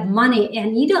and you have money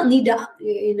and you don't need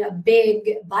a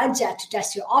big budget to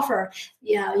test your offer,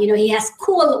 he has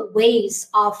cool ways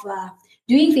of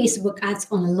doing Facebook ads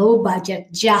on a low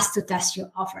budget just to test your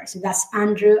offer. So that's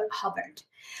Andrew Hubbard.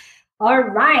 All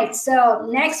right, so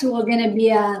next we're going to be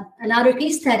another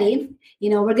case study.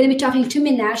 We're going to be talking to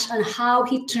Minesh on how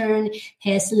he turned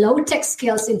his low-tech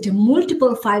skills into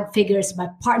multiple 5 figures by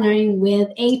partnering with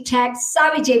a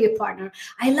tech-savvy JV partner.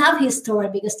 I love his story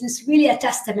because it's really a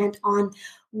testament on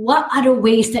what other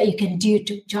ways that you can do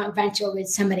to joint venture with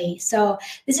somebody. So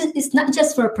it's not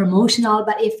just for promotional,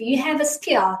 but if you have a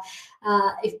skill,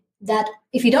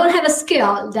 if you don't have a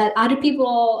skill that other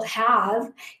people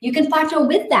have, you can partner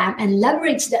with them and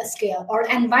leverage that skill,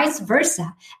 and vice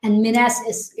versa. And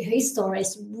his story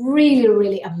is really,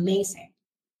 really amazing.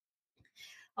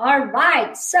 All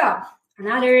right, so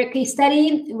another case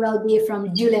study will be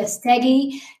from Julia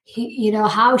Steggy.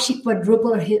 How she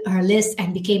quadrupled her list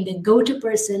and became the go-to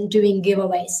person doing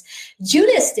giveaways.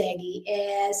 Julia Steggy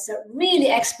is really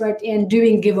expert in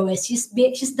doing giveaways. She's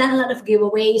done a lot of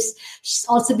giveaways. She's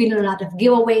also been on a lot of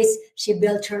giveaways. She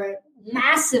built her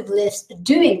massive list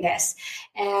doing this,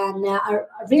 and I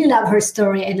really love her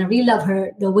story, and I really love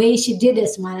the way she did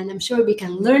this one, and I'm sure we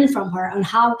can learn from her on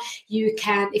how you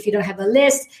can, if you don't have a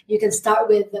list, you can start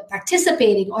with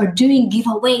participating or doing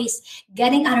giveaways,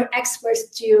 getting other experts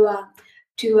to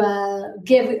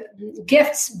give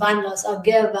gifts bundles or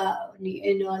give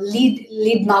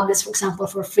lead magnets, for example,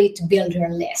 for free to build your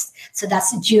list. So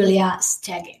that's Julia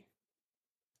Steggy.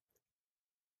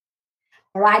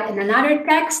 All right, and another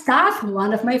tech stuff,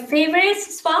 one of my favorites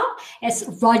as well, is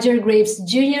Roger Graves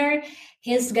Jr.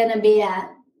 He's going to be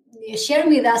sharing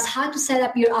with us how to set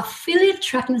up your affiliate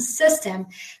tracking system,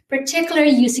 particularly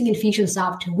using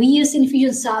Infusionsoft. We use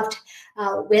Infusionsoft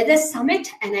with the summit,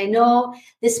 and I know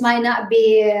this might not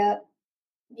be,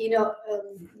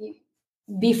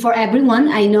 be for everyone.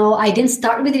 I know I didn't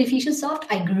start with Infusionsoft.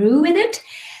 I grew with it.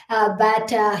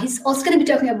 But he's also going to be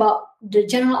talking about the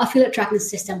general affiliate tracking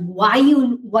system, why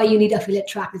you need affiliate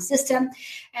tracking system.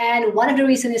 And one of the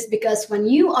reasons is because when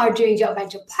you are doing joint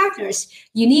venture partners,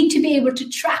 you need to be able to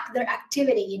track their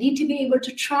activity. You need to be able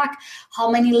to track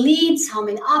how many leads, how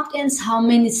many opt-ins, how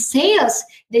many sales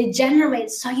they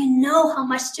generate, so you know how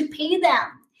much to pay them.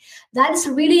 That is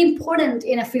really important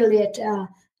in affiliate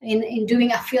in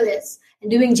doing affiliates and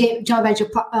doing joint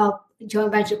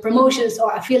venture promotions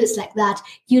or affiliates like that,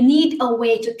 you need a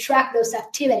way to track those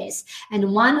activities.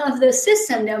 And one of the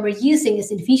systems that we're using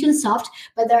is Infusionsoft,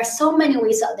 but there are so many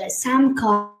ways out there.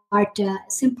 Samcart,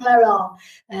 Simplero,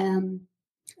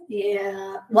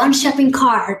 One Shopping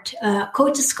Cart,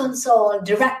 Coaches Console,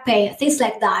 Direct Pay, things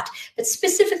like that. But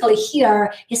specifically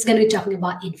here, he's going to be talking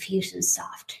about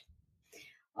Infusionsoft.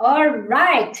 All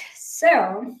right.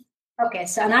 So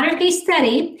another case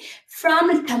study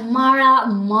from Tamara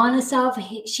Monosov.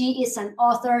 She is an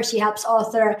author. She helps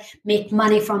authors make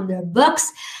money from their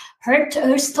books.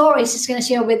 Her story, she's going to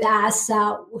share with us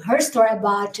her story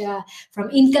about from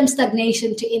income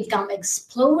stagnation to income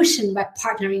explosion by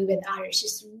partnering with others.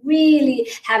 She's really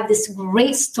have this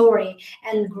great story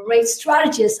and great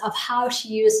strategies of how she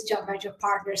used joint venture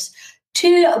partners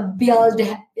to build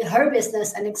her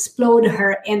business and explode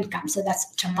her income. So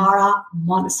that's Tamara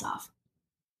Monosov.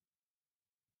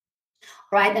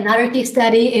 Right, another case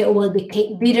study, it will be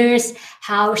Kate Bieders,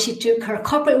 how she took her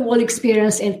corporate world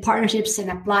experience in partnerships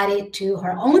and applied it to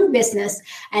her own business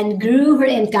and grew her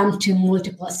income to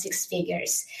multiple six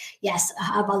figures. Yes, I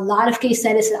have a lot of case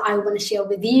studies that I want to share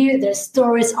with you. Their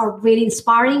stories are really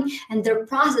inspiring, and their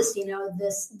process,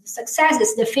 the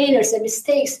successes, the failures, the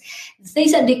mistakes, the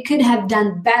things that they could have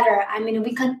done better. I mean,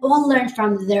 we can all learn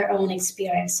from their own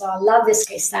experience. So I love these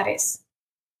case studies.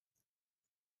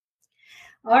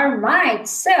 All right.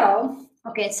 So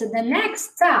the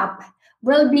next step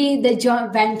will be the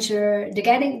joint venture,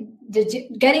 getting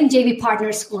JV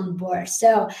partners on board.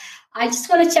 So I just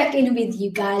want to check in with you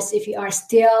guys if you are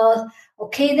still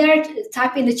okay there.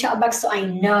 Type in the chat box so I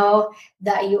know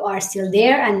that you are still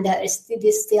there and that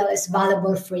this still is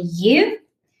valuable for you.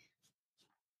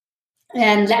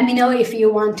 And let me know if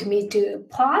you want me to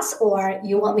pause or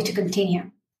you want me to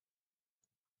continue.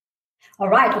 All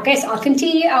right. Okay. So I'll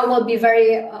continue. I will be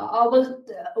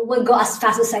will go as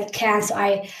fast as I can. So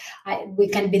we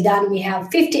can be done. We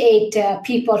have 58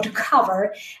 people to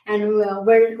cover, and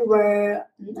we're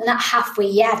not halfway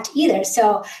yet either.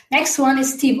 So next one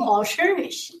is Steve Olsher.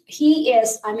 He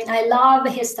is. I mean, I love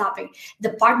his topic,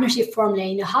 the partnership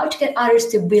formula. How to get others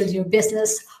to build your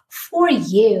business for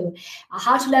you,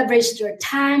 how to leverage their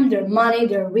time, their money,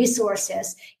 their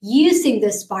resources using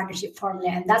this partnership formula.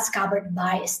 And that's covered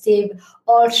by Steve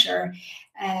Olsher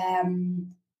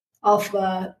of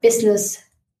Business.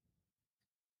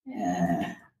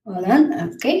 Hold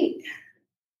on. Okay.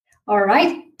 All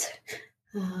right.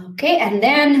 Okay, and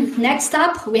then next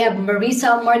up, we have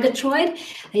Marisa Murgatroyd.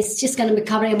 It's just going to be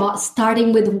covering about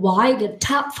starting with why, the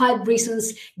top 5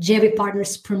 reasons JV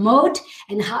partners promote,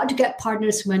 and how to get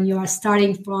partners when you are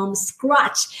starting from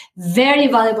scratch. Very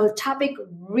valuable topic.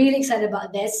 Really excited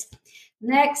about this.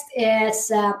 Next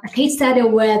is a case study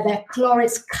with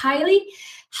Cloris Kylie.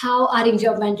 How adding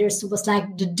joint ventures was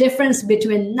like the difference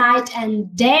between night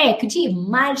and day. Could you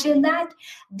imagine that?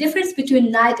 Difference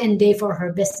between night and day for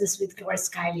her business with Cloris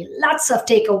Kylie. Lots of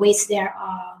takeaways there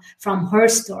from her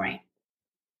story.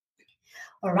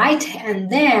 All right. And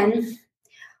then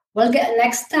we'll get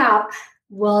next up.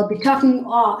 We'll be talking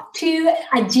to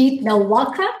Ajit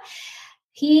Nawalkar.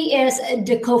 He is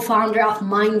the co-founder of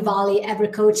Mindvalley,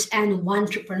 EveryCoach, and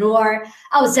Entrepreneur.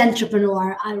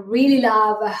 Zentrepreneur. I really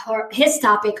love his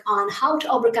topic on how to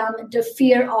overcome the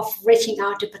fear of reaching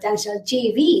out to potential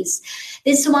JVs.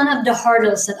 This is one of the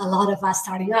hurdles that a lot of us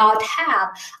starting out have.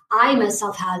 I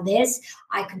myself have this.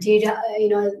 I continue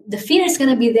to, the fear is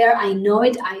going to be there. I know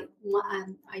it. I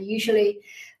usually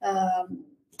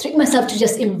trick myself to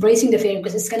just embracing the fear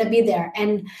because it's going to be there.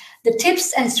 And the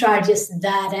tips and strategies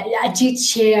that Ajit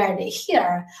shared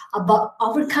here about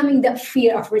overcoming the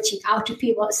fear of reaching out to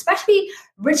people, especially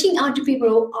reaching out to people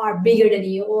who are bigger than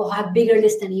you or have bigger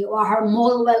lists than you or are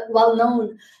more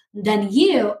well-known than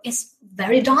you, is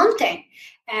very daunting.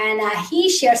 And he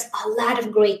shares a lot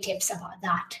of great tips about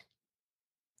that.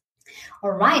 All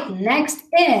right, next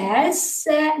is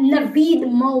Naveed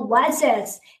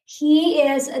Mowazzez. He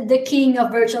is the king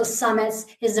of virtual summits.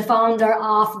 He's the founder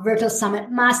of Virtual Summit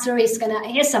Master. He's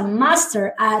a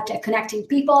master at connecting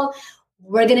people.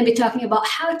 We're going to be talking about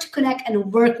how to connect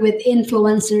and work with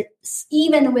influencers,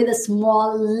 even with a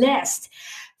small list.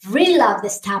 Really love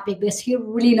this topic because he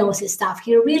really knows his stuff.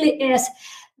 He really is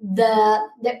the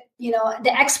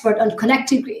expert on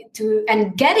connecting to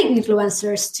and getting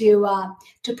influencers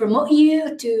to promote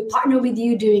you, to partner with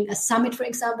you doing a summit, for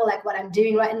example, like what I'm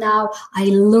doing right now. I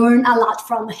learn a lot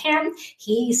from him.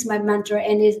 He's my mentor,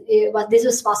 and this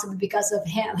was possible because of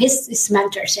him, his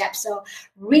mentorship. So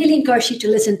really encourage you to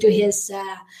listen to his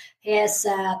his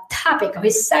topic or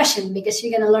his session, because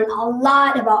you're going to learn a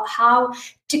lot about how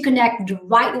to connect the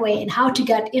right way and how to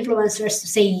get influencers to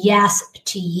say yes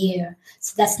to you.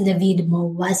 So that's Navid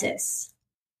Mowazes.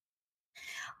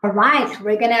 All right,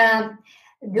 we're going to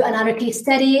do another case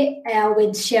study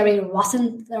with Sherry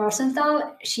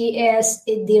Rosenthal. She is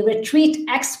the retreat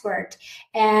expert,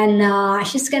 and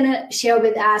she's going to share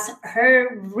with us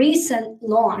her recent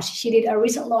launch. She did a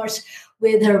recent launch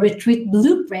with her retreat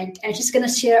blueprint, and she's going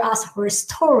to share us her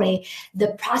story, the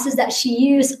process that she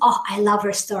used. Oh, I love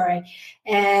her story.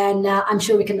 And I'm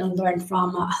sure we can learn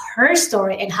from her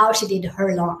story and how she did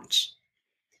her launch.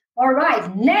 All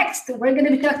right, next, we're going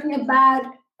to be talking about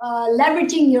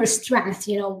leveraging your strengths.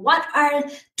 What are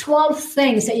 12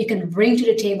 things that you can bring to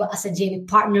the table as a JV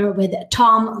partner with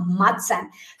Tom Madsen?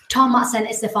 Tom Madsen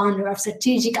is the founder of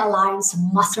Strategic Alliance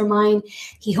Mastermind.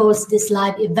 He hosts these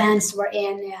live events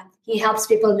wherein he helps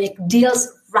people make deals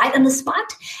right on the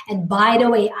spot. And by the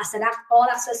way, as an All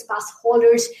Access Pass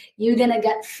holders, you're going to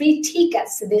get free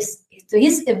tickets to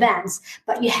his events,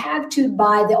 but you have to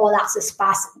buy the All Access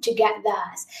Pass to get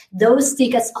those. Those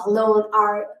tickets alone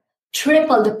are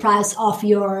triple the price of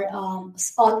your All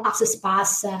Access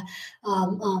Pass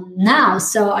now.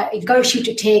 So I encourage you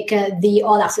to take the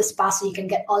All Access Pass so you can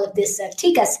get all of these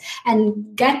tickets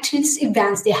and get to these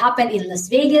events. They happen in Las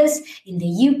Vegas, in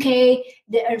the UK.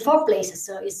 There are 4 places.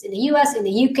 So it's in the US, in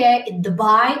the UK, in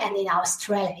Dubai, and in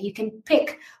Australia. You can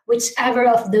pick whichever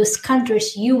of those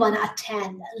countries you want to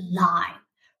attend live.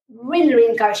 Really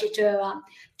encourage you to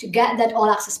get that All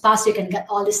Access Pass. You can get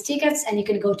all these tickets, and you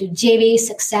can go to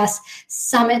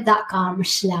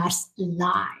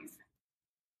jvsuccesssummit.com/live.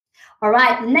 All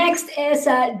right, next is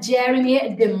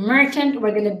Jeremy the Merchant.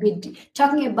 We're going to be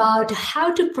talking about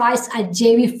how to price a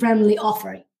JV-friendly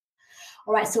offering.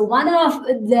 All right, so one of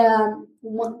the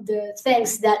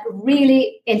things that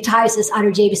really entices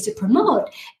other JVs to promote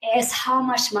is how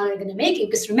much money they're going to make.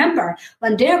 Because remember,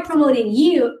 when they're promoting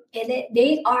you,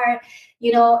 they are,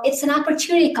 it's an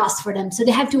opportunity cost for them. So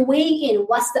they have to weigh in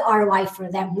what's the ROI for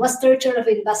them, what's the return of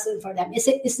investment for them. Is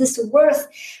this worth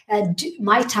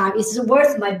my time? Is this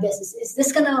worth my business? Is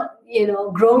this going to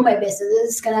grow my business? Is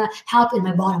this going to help in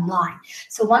my bottom line?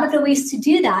 So one of the ways to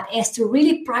do that is to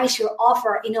really price your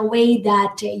offer in a way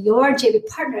that your JV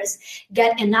partners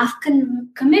get enough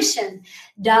commission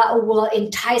that will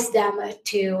entice them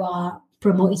to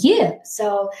promote you.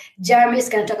 So Jeremy is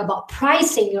going to talk about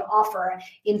pricing your offer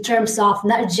in terms of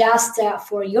not just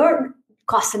for your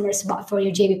customers, but for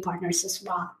your JV partners as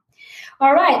well.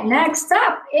 All right, next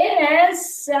up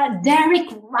is Derek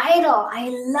Rydell. I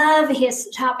love his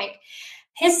topic.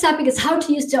 His topic is how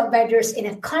to use joint ventures in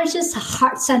a conscious,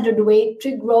 heart-centered way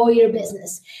to grow your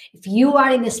business. If you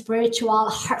are in a spiritual,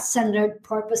 heart-centered,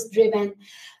 purpose-driven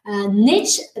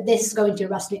niche, this is going to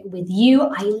resonate with you.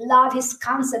 I love his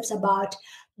concepts about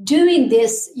doing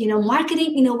this,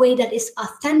 marketing in a way that is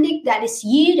authentic, that is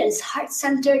you, that is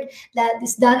heart-centered, that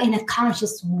is done in a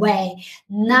conscious way,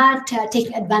 not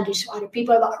taking advantage of other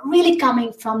people, but really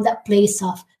coming from that place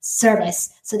of service.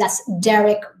 So that's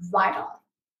Derek Rydell.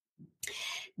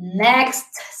 Next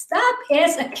stop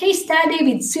is a case study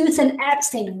with Susan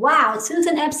Epstein. Wow,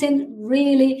 Susan Epstein,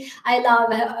 really, I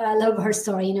love her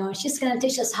story. She's going to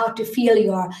teach us how to fill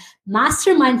your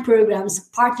mastermind programs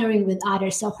partnering with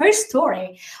others. So her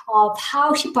story of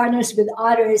how she partners with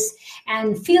others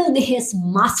and filled his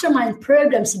mastermind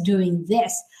programs doing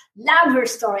this. Love her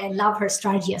story and love her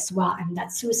strategy as well. And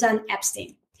that's Susan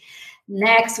Epstein.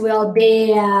 Next will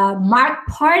be Mark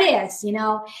Porteous.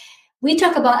 We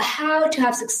talk about how to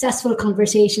have successful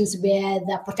conversations with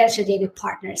potential JV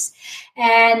partners.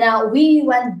 And we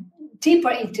went deeper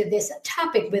into this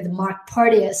topic with Mark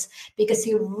Porteous because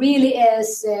he really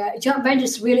is, joint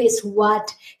ventures really is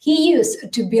what he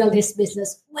used to build his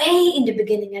business way in the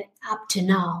beginning and up to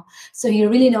now. So he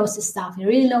really knows his stuff. He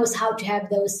really knows how to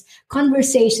have those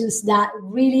conversations that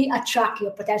really attract your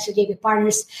potential JV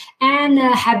partners and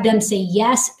have them say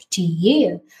yes to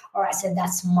you. All right, so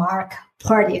that's Mark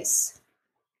Porteous.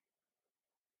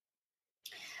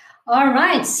 All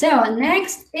right, so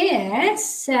next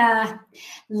is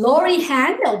Lori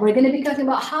Handel. We're going to be talking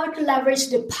about how to leverage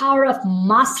the power of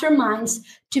masterminds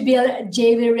to build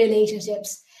JV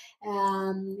relationships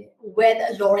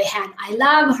with Lori Handel. I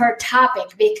love her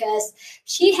topic because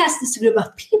she has this group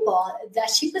of people that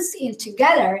she puts in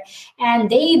together and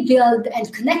they build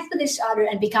and connect with each other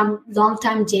and become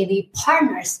longtime JV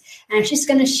partners. And she's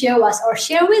going to show us or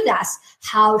share with us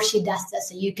how she does that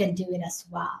so you can do it as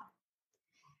well.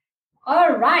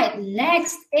 All right,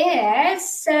 next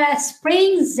is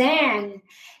Spring Zen.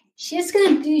 She's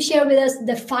going to share with us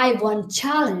the 5-1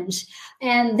 challenge.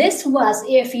 And this was,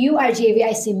 if you are a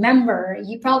JVIC member,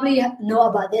 you probably know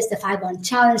about this, the 5-1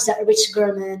 challenge that Rich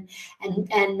German and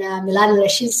Milana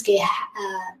Leshinsky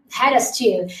had us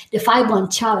to, the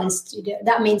 5-1 challenge.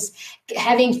 That means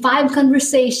having 5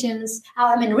 conversations,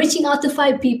 reaching out to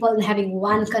 5 people and having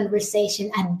 1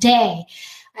 conversation a day.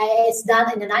 It's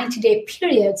done in a 90-day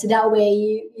period, so that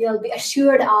way you'll be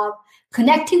assured of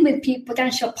connecting with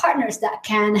potential partners that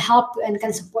can help and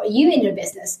can support you in your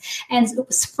business. And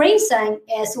Springsang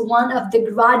is one of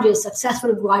the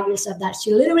successful graduates of that.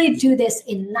 She literally do this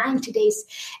in 90 days,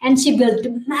 and she built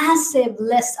a massive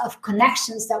list of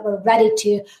connections that were ready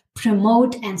to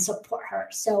promote and support her.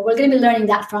 So we're going to be learning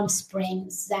that from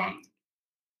Springsang.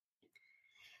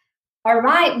 All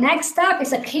right, next up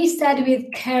is a case study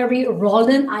with Carrie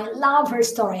Roldan. I love her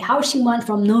story, how she went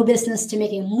from no business to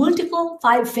making multiple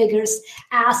 5 figures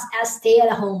as a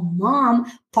stay-at-home mom,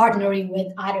 partnering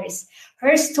with others.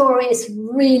 Her story is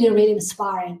really, really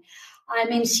inspiring.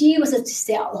 She was a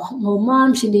stay-at-home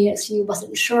mom. She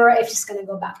wasn't sure if she's going to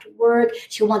go back to work.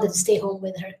 She wanted to stay home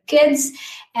with her kids.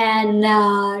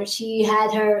 And she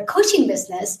had her coaching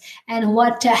business. And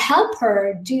what helped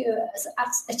her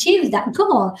achieve that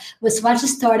goal was when she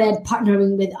started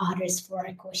partnering with others for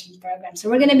a coaching program. So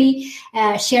we're going to be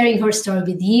sharing her story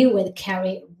with you with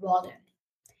Carrie Roldan.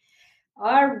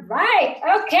 All right.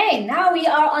 Okay. Now we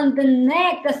are on the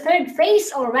 3rd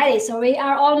phase already. So we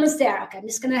are almost there. Okay. I'm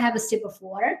just going to have a sip of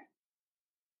water.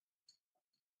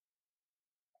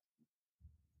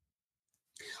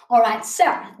 All right.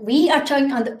 So we are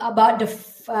talking about the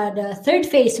 3rd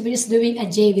phase, which is doing a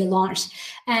JV launch.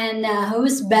 And who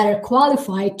is better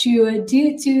qualified to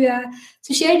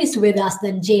share this with us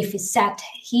than Jay Fissette?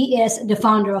 He is the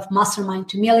founder of Mastermind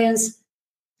to Millions.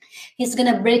 He's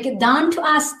going to break it down to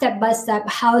us step by step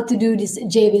how to do this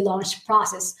JV launch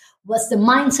process. What's the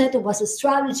mindset? What's the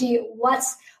strategy?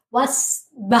 What's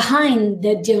behind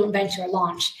the joint venture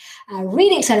launch?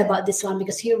 Really excited about this one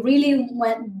because he really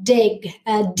went deep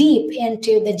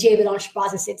into the JV launch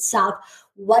process itself.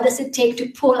 What does it take to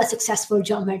pull a successful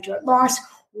joint venture launch?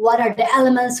 What are the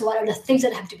elements? What are the things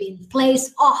that have to be in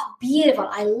place? Oh, beautiful.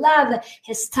 I love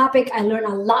his topic. I learned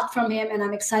a lot from him, and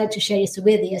I'm excited to share this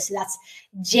with you. So that's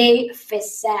Jay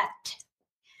Fissette.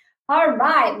 All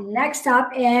right. Next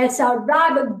up is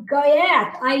Rob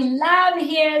Goyette. I love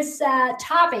his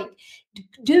topic,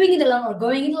 doing it alone or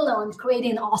going it alone,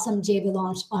 creating an awesome JV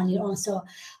launch on your own. So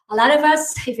a lot of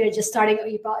us, if you're just starting,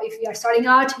 if you are starting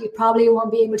out, you probably won't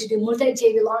be able to do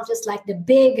multi-JV launches like the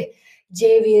big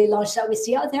JV launch that we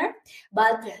see out there.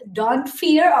 But don't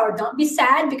fear or don't be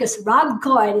sad because Rob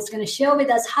Goyette is going to share with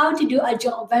us how to do a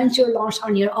joint venture launch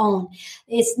on your own.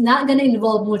 It's not going to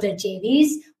involve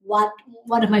multi-JVs.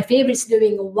 One of my favorites,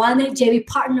 doing 1 JV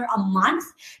partner a month,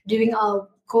 doing a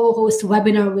co-host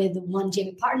webinar with 1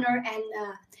 JV partner, and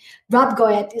Rob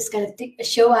Goyette is going to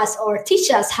show us or teach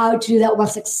us how to do that one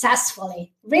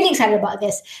successfully. Really excited about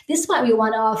this. This might be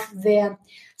one of the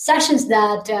sessions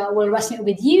that will resonate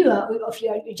with you if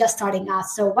you're just starting out.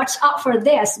 So watch out for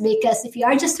this, because if you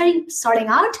are just starting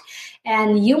out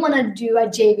and you want to do a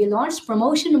JV launch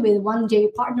promotion with 1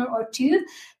 JV partner or 2,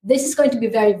 this is going to be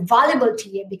very valuable to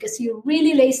you because you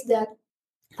really lays the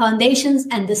foundations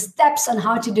and the steps on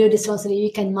how to do this so that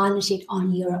you can manage it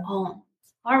on your own.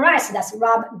 All right, so that's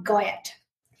Rob Goyette.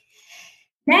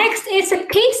 Next is a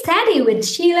case study with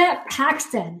Sheila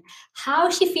Paxton, how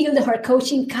she filled her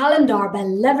coaching calendar by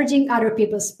leveraging other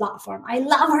people's platform. I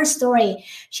love her story.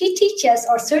 She teaches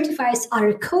or certifies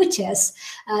other coaches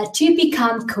to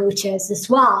become coaches as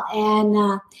well.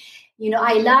 And,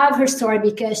 I love her story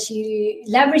because she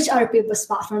leveraged other people's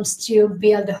platforms to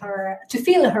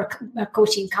fill her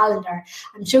coaching calendar.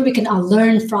 I'm sure we can all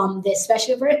learn from this,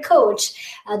 especially for a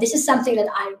coach. This is something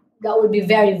that would be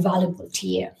very valuable to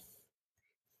you.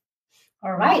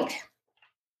 All right.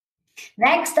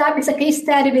 Next up is a case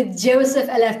study with Joseph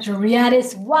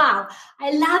Eleftheriadis. Wow,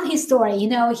 I love his story.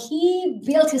 He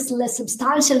built his list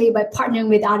substantially by partnering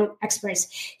with other experts.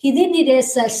 He did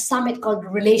this summit called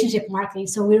Relationship Marketing.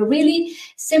 So we're really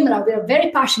similar. We're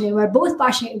very passionate. We're both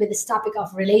passionate with this topic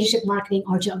of relationship marketing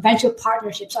or joint venture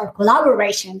partnerships or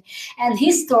collaboration. And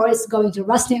his story is going to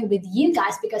resonate with you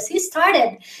guys because he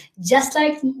started just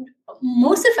like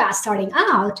most of us starting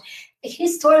out.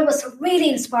 His story was really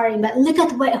inspiring, but look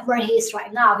at where he is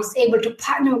right now. He's able to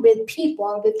partner with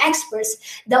people, with experts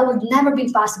that would never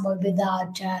be possible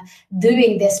without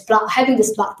having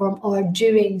this platform or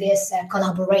doing this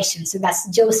collaboration. So that's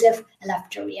Joseph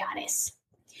Eleftheriadis.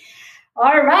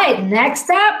 All right, next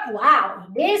up. Wow,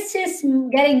 this is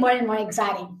getting more and more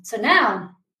exciting. So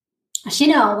now as you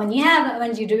know, when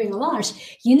you're doing a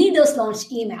launch, you need those launch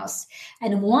emails.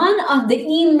 And one of the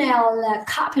email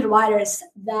copywriters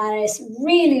that is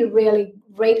really, really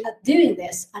great at doing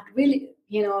this,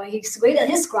 he's great at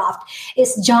his craft,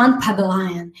 is John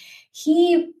Pagulayan.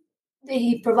 He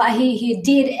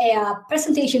did a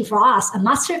presentation for us, a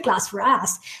masterclass for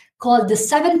us, called The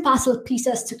 7 Puzzle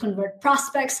Pieces to Convert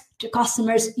Prospects to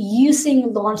Customers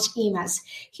Using Launch Emails.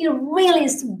 He really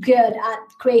is good at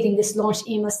creating these launch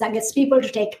emails that gets people to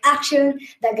take action,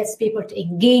 that gets people to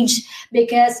engage.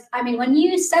 Because, when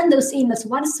you send those emails,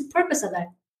 what is the purpose of that?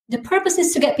 The purpose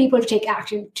is to get people to take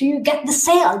action, to get the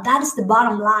sale. That is the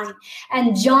bottom line.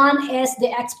 And John is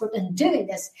the expert in doing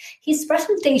this. His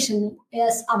presentation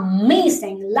is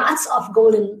amazing. Lots of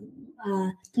golden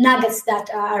nuggets that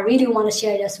I really want to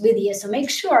share this with you. So make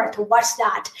sure to watch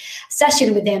that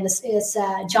session with him. This is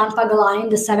John Pagulayan,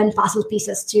 The 7 Puzzle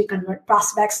Pieces to Convert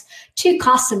Prospects to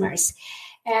Customers.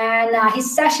 And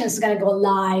his session is going to go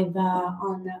live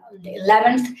on the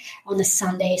 11th, on the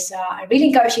Sunday. So I really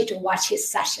encourage you to watch his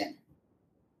session.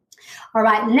 All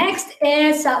right, next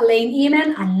is Lane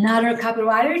Eman, another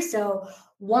copywriter. So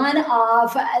one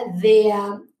of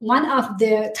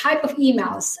the type of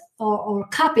emails or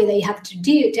copy that you have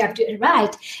to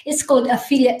write is called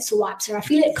affiliate swaps or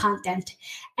affiliate content.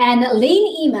 And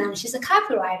Lane Eman, she's a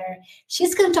copywriter.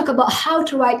 She's going to talk about how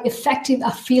to write effective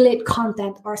affiliate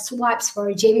content or swaps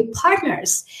for JV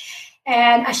partners.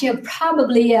 And as you have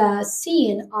probably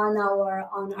seen on our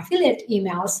affiliate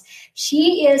emails,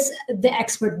 she is the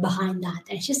expert behind that.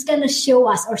 And she's going to show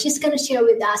us, or she's going to share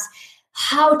with us,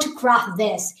 how to craft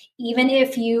this, even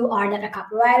if you are not a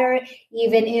copywriter,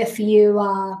 even if you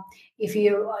are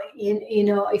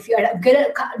good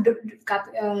at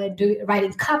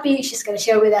writing copy. She's going to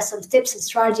share with us some tips and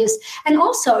strategies, and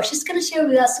also she's going to share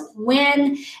with us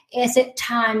when is it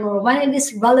time, or when it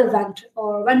is relevant,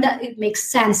 or when that it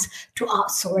makes sense to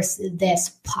outsource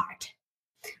this part.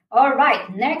 All right,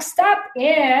 next up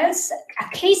is a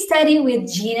case study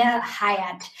with Gina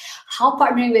Hyatt. How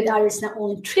partnering with others not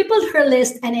only tripled her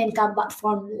list and income, but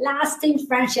formed lasting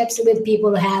friendships with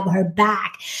people who have her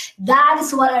back. That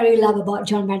is what I really love about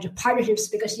joint venture partnerships,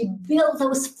 because you build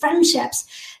those friendships,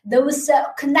 those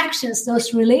connections,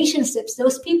 those relationships,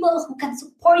 those people who can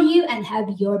support you and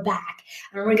have your back.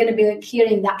 And we're going to be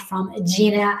hearing that from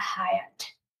Gina Hyatt.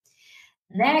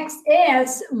 Next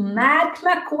is Matt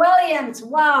McWilliams.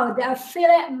 Wow, the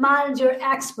affiliate manager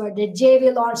expert, the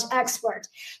JV launch expert.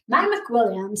 Matt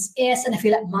McWilliams is an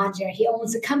affiliate manager. He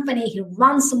owns a company. He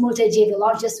runs multi-JV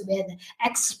launches with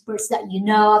experts that you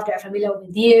know of, that are familiar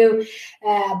with you.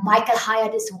 Michael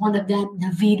Hyatt is one of them.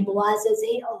 Naveed Muazzez.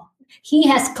 He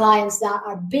has clients that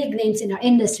are big names in our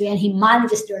industry, and he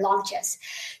manages their launches.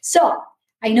 So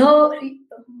I know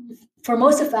for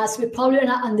most of us, we probably are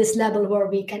not on this level where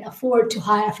we can afford to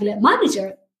hire an affiliate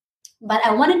manager. But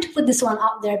I wanted to put this one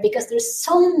out there because there's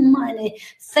so many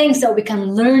things that we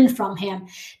can learn from him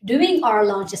doing our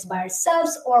launches by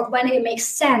ourselves, or when it makes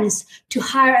sense to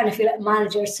hire an affiliate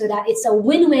manager so that it's a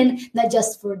win-win, not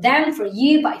just for them, for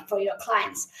you, but for your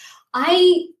clients.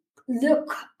 I'm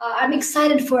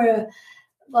excited for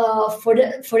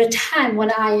the time when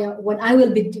I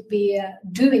will be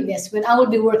doing this, when I will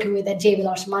be working with a JV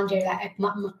launch manager like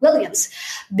Matt McWilliams,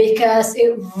 because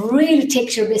it really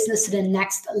takes your business to the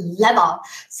next level.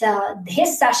 So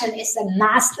his session is a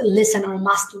must listen or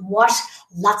must watch.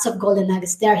 Lots of golden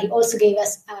nuggets there. He also gave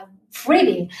us a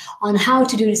freebie on how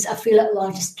to do this affiliate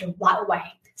launches the right way.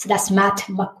 So that's Matt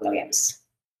McWilliams.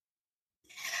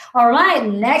 All right,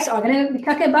 next we're going to be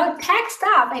talking about tech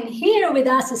stuff. And here with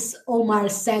us is Omar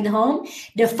Senhom,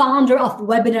 the founder of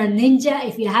Webinar Ninja.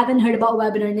 If you haven't heard about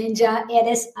Webinar Ninja, it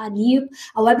is a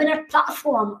webinar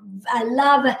platform. I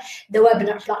love the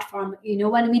webinar platform. You know,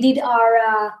 when we did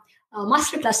our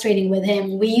masterclass training with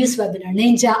him, we use Webinar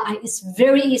Ninja. It's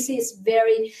very easy. It's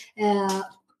very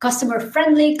customer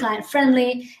friendly, client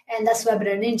friendly, and that's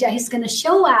Webinar Ninja. He's going to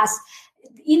show us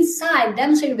inside,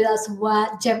 demonstrate with us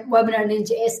what Webinar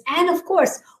Ninja is, and of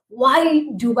course, why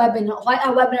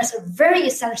our webinars are very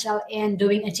essential in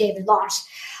doing a JV launch.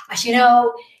 As you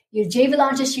know, your JV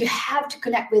launches, you have to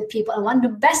connect with people, and one of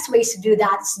the best ways to do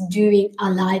that is doing a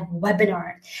live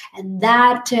webinar. And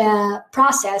that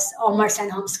process, Omar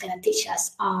Senhom is going to teach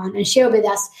us on and share with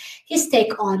us his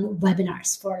take on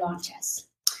webinars for launches.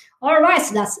 All right,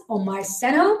 so that's Omar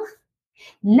Senhom.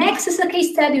 Next is a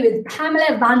case study with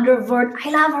Pamela Vandervoort. I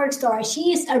love her story.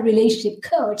 She is a relationship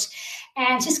coach,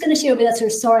 and she's going to share with us her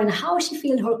story and how she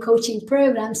filled her coaching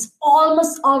programs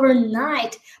almost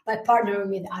overnight by partnering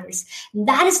with others.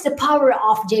 That is the power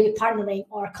of JV partnering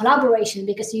or collaboration,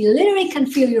 because you literally can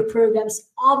fill your programs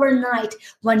overnight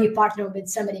when you partner with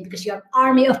somebody, because you have an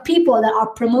army of people that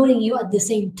are promoting you at the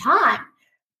same time.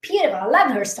 Beautiful. I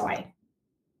love her story.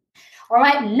 All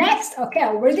right, next,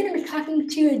 we're going to be talking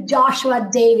to Joshua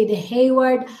David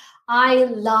Hayward. I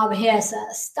love his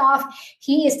stuff.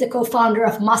 He is the co-founder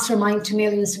of Mastermind to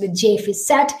Millions with Jay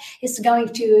Fiset. He's going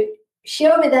to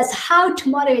share with us how to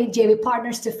motivate JV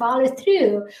partners to follow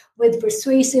through with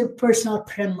persuasive personal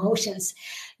promotions.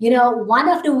 One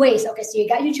of the ways, so you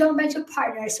got your joint venture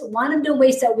partners. One of the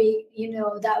ways that we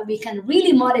can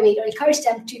really motivate or encourage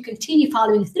them to continue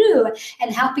following through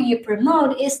and helping you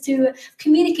promote is to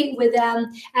communicate with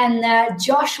them. And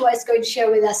Joshua is going to share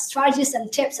with us strategies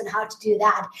and tips on how to do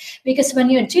that. Because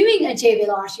when you're doing a JV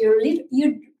launch, you're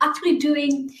actually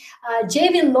doing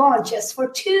JV launches for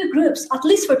two groups, at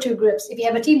least for two groups. If you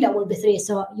have a team, that will be three.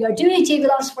 So you're doing a JV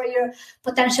launch for your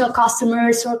potential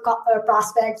customers or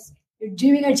prospects. You're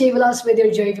doing a JV launch with your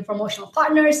JV promotional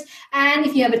partners. And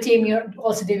if you have a team, you're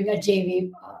also doing a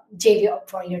JV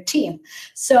for your team.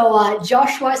 So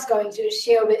Joshua is going to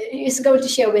share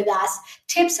with us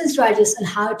tips and strategies on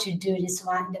how to do this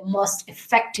one in the most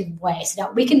effective way, so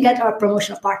that we can get our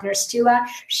promotional partners to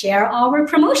share our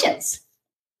promotions.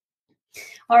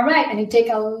 All right, and you take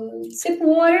a sip of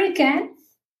water again.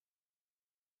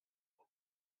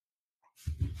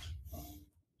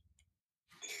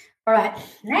 All right,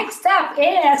 next up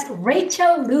is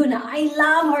Rachel Luna. I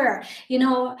love her.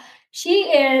 She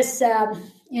is,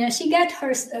 she got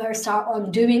her start on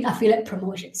doing affiliate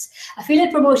promotions.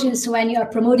 Affiliate promotions when you are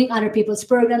promoting other people's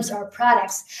programs or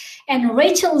products. And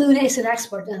Rachel Luna is an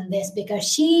expert on this because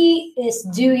she is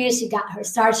doing it. She got her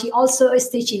start. She also is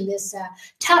teaching this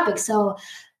topic. So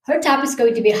her topic is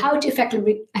going to be how to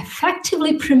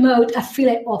effectively promote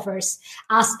affiliate offers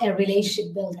as a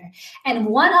relationship builder. And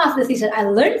one of the things that I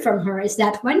learned from her is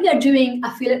that when you're doing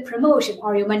affiliate promotion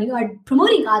or when you are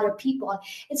promoting other people,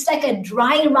 it's like a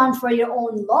dry run for your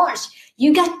own launch.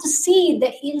 You get to see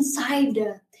the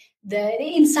insider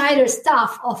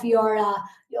stuff of the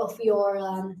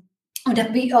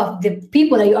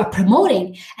people that you are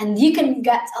promoting, and you can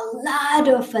get a lot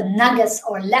of nuggets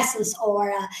or lessons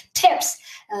or tips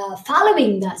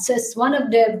following that. So it's one of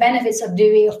the benefits of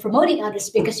promoting others,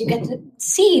 because you get to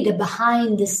see the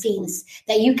behind the scenes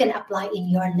that you can apply in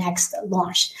your next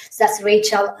launch. So that's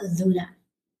Rachel Luna.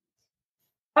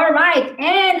 All right,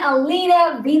 and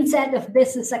Alina Vincent of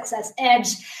Business Success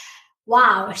Edge.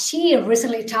 Wow, she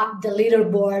recently topped the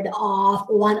leaderboard of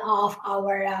one of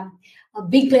our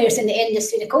big players in the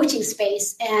industry, the coaching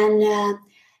space, and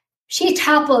she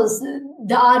topples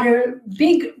the other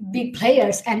big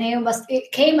players, and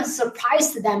it came as a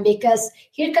surprise to them, because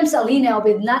here comes Alina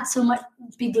with not so much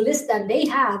big list than they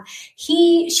have.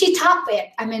 She topped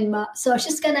it. So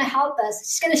she's gonna help us.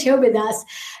 She's gonna share with us,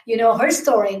 her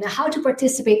story and how to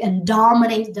participate and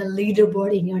dominate the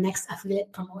leaderboard in your next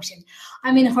affiliate promotion.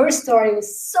 Her story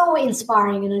was so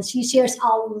inspiring, and she shares a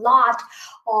lot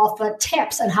of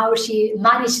tips on how she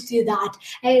managed to do that.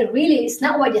 And it's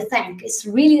not what you think. It's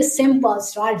really a simple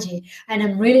strategy, and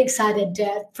I'm really excited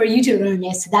for you to learn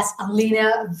this. That's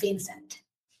Alina Vincent.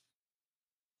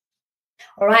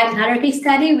 All right, another case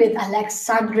study with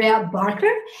Alexandria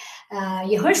Barker.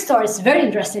 Her story is very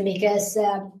interesting because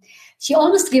she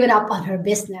almost given up on her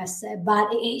business, but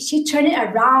she turned it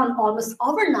around almost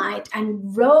overnight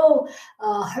and grew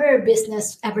her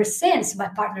business ever since by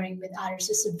partnering with others.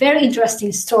 It's a very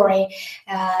interesting story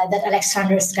that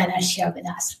Alexandra is going to share with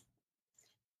us.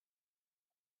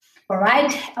 All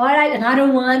right.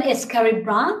 Another one is Carrie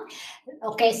Brown.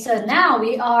 Okay, so now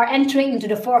we are entering into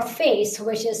the fourth phase,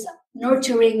 which is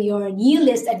nurturing your new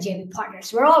list and JV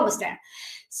partners. We're almost there.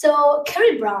 So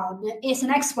Carrie Brown is an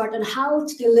expert on how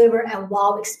to deliver a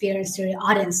wow experience to your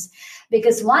audience,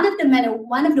 because one of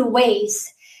the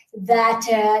ways that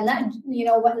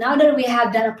now that we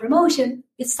have done a promotion,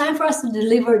 it's time for us to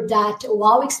deliver that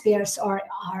wow experience or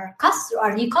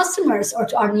our new customers or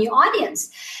to our new audience.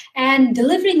 And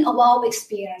delivering a wow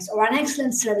experience or an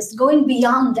excellent service, going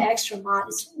beyond the extra mile,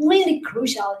 is really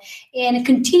crucial in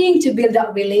continuing to build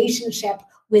that relationship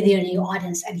with your new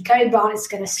audience. And Carrie Brown is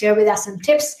going to share with us some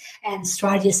tips and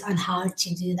strategies on how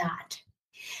to do that.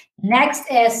 Next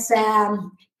is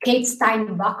Kate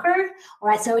Steinbacher. All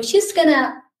right, so she's going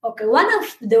to Okay, one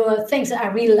of the things that I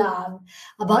really love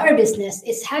about our business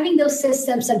is having those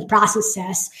systems and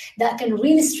processes that can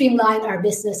really streamline our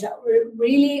business, that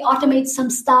really automate some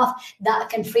stuff that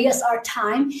can free us our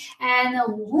time. And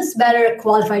who's better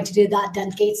qualified to do that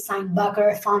than Kate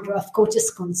Steinbucker, founder of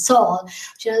Coaches Console?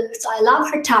 So I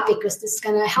love her topic because it's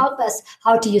going to help us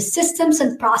how to use systems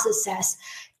and processes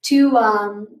to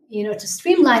to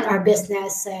streamline our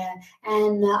business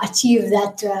and achieve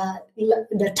that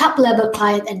the top level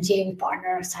client and JV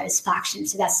partner satisfaction.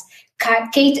 So that's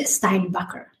Kate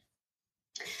Steinbucker.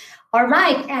 All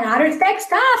right, and other tech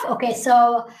stuff. Okay,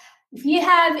 so if you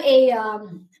have a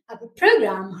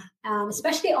program,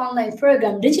 especially online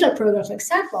program, digital program, for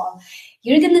example,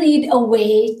 you're going to need a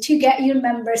way to get your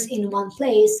members in one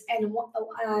place. And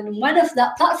one of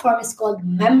the platform is called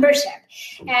Membership.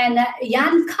 And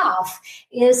Jan Koff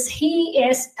is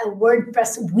a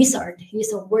WordPress wizard.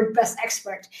 He's a WordPress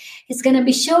expert. He's going to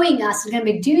be showing us, he's going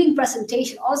to be doing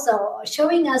presentation also,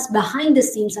 showing us behind the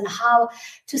scenes on how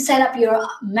to set up your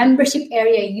membership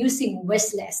area using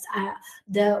Wishlist.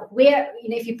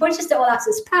 If you purchase the All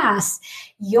Access Pass,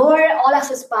 your All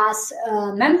Access Pass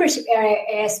membership area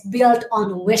is built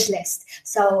on Wishlist.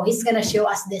 So he's going to show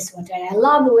us this one. And I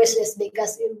love Wishlist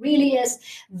because it really is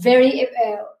very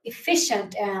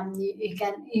efficient.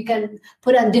 You can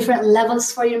put on different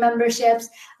levels for your memberships.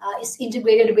 It's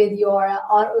integrated with your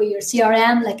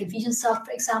CRM, like Infusionsoft,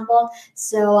 for example.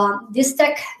 So this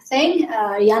tech thing,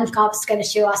 Jan Kopp is going to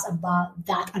show us about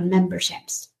that on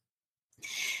memberships.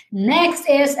 Next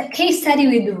is a case study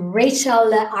with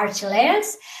Rachel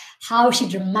Archelaus, how she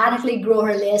dramatically grew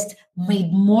her list, made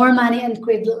more money, and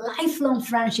created lifelong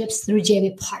friendships through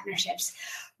JV partnerships.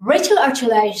 Rachel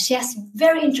Archelaus, she has a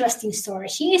very interesting story.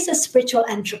 She is a spiritual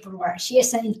entrepreneur. She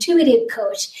is an intuitive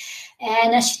coach.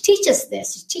 And she teaches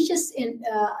this. She teaches in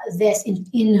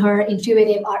her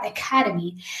Intuitive Art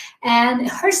Academy. And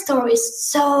her story is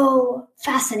so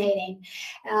fascinating.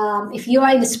 If you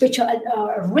are in the spiritual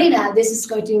arena, this is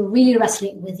going to really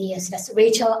resonate with you. So that's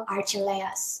Rachel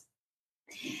Archelaus.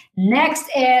 Next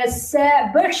is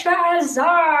Bushra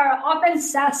Azar, Open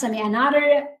Sesame,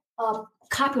 another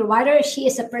copywriter. She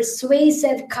is a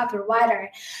persuasive copywriter.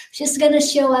 She's going to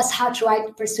show us how to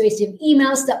write persuasive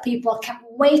emails that people can't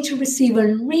wait to receive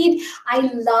and read. I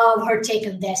love her take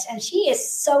on this. And she is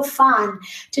so fun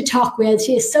to talk with.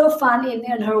 She is so fun in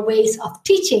her ways of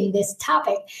teaching this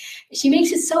topic. She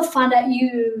makes it so fun that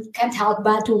you can't help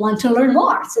but to want to learn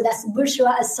more. So that's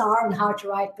Bushra Azar on how to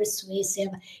write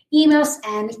persuasive emails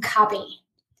and copy.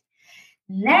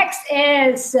 Next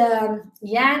is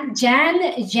Jan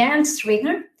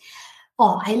Stringer.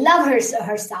 Oh, I love her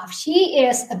stuff. She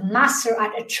is a master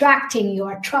at attracting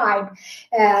your tribe,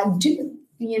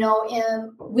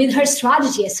 with her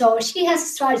strategy. So she has a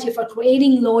strategy for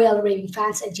creating loyal raving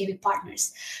fans and JV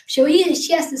partners. So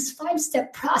she has this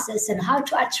 5-step process on how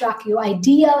to attract your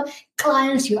ideal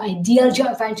clients, your ideal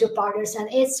joint venture partners, and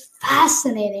it's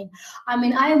fascinating. I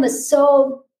mean, I was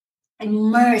so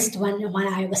immersed when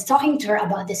I was talking to her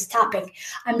about this topic.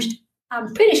 I'm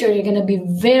pretty sure you're going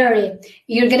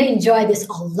to enjoy this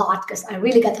a lot because I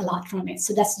really got a lot from it.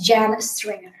 So that's Jan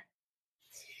Stringer.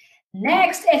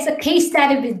 Next is a case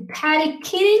study with Patty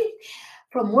Keating.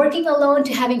 From working alone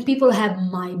to having people have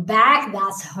my back.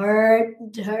 That's her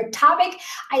topic.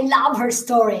 I love her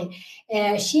story.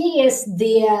 She is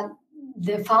the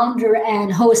founder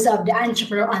and host of the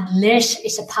Entrepreneur Unleashed.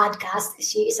 It's a podcast.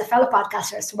 She is a fellow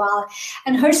podcaster as well.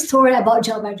 And her story about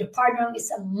joint venture partnering is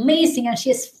amazing. And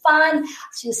she's fun.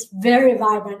 She's very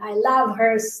vibrant. I love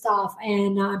her stuff.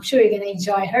 And I'm sure you're going to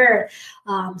enjoy her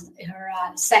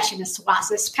session as well.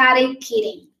 So it's Patty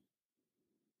Keating.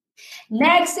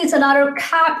 Next is another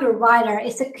copywriter.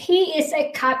 He is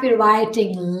a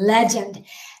copywriting legend,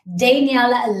 Daniel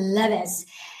Levis.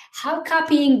 How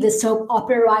copying the soap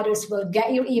opera writers will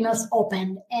get your emails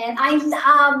opened. And I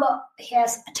love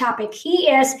his topic. He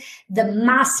is the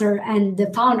master and the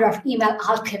founder of Email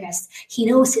Alchemist. He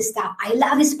knows his stuff. I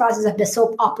love his process of the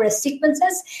soap opera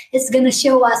sequences. It's going to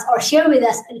show us or share with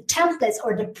us templates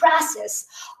or the process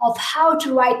of how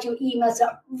to write your emails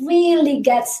that really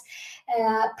gets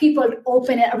people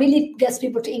open it, really gets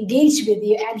people to engage with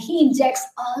you, and he injects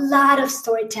a lot of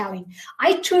storytelling.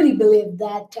 I truly believe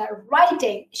that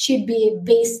writing should be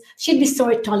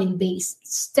storytelling based,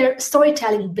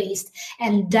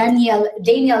 and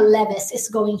Daniel Levis is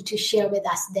going to share with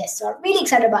us this. So I'm really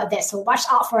excited about this. So watch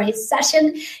out for his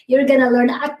session. You're gonna learn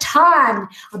a ton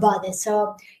about this.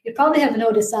 So you probably have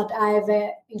noticed that I've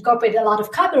incorporated a lot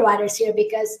of copywriters here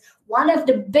because one of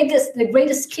the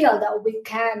greatest skill that we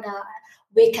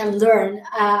can learn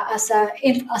as a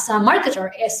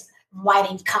marketer is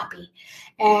writing copy.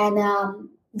 And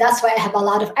that's why I have a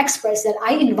lot of experts that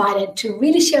I invited to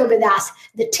really share with us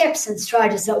the tips and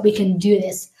strategies that we can do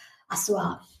this as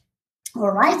well.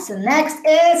 All right, so next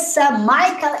is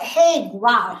Michael Hauge.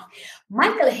 Wow,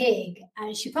 Michael Hauge,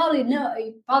 and you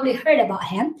probably heard about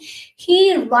him.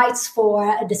 He writes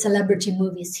for the celebrity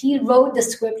movies. He wrote the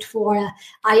script for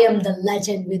I Am the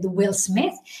Legend with Will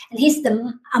Smith, and he's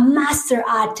a master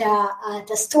at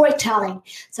storytelling.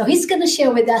 So he's going to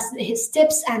share with us his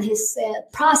tips and his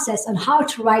process on how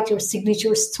to write your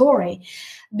signature story,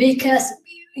 because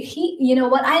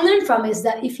what I learned from is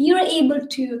that if you're able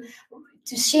to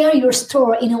share your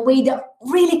story in a way that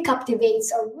really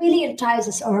captivates or really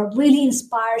entices or really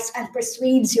inspires and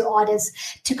persuades your audience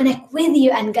to connect with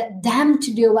you and get them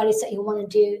to do what it is that you want to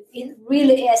do, it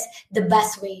really is the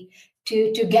best way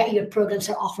to get your programs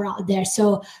or offer out there.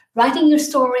 So writing your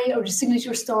story or the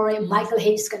signature story, Michael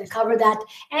Hauge is going to cover that.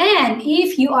 And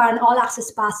if you are an All Access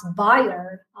Pass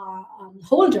buyer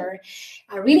holder,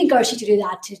 I really encourage you to do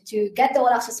that. To get the All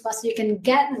Access Pass, so you can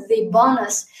get the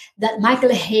bonus that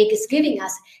Michael Hauge is giving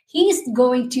us. He's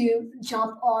going to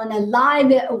jump on a live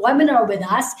webinar with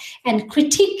us and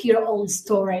critique your own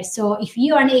story. So if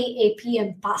you are an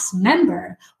AAPM Pass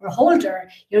member or holder,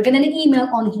 you're going to get an email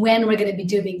on when we're going to be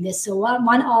doing this. So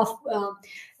one of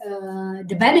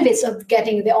the benefits of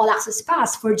getting the All Access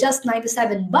Pass for just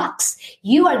 $97,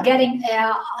 you are getting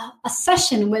a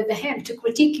session with him to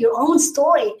critique your own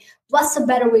story. What's a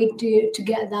better way to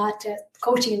get that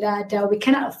coaching that we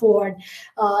cannot afford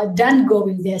than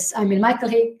going this? I mean, Michael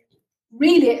Hauge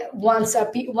really wants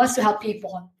to help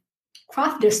people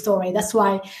craft their story. That's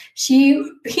why he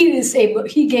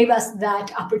gave us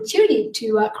that opportunity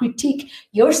to critique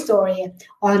your story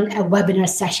on a webinar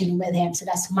session with him. So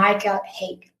that's Michael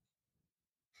Hauge.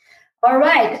 All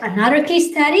right, another case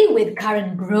study with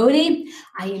Karen Brody.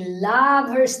 I love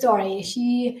her story.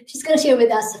 She's going to share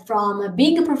with us from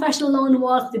being a professional lone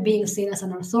wolf to being seen as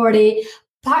an authority,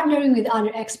 partnering with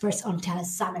other experts on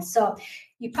telesummits. So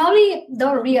you probably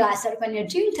don't realize that when you're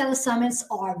doing telesummits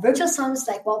or virtual summits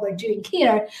like what we're doing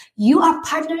here, you are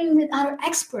partnering with other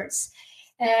experts.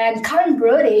 And Karen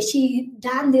Brody, she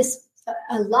done this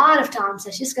a lot of times,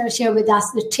 and she's going to share with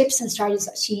us the tips and strategies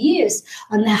that she used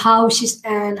on how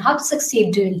to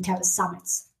succeed doing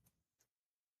telesummits.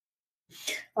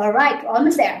 All right,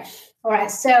 almost there. All right,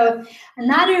 so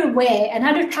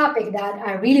another topic that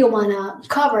I really want to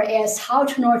cover is how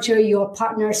to nurture your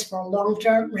partners for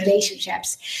long-term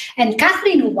relationships. And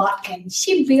Kathleen Watkins,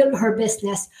 she built her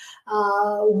business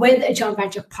with joint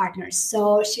venture partners.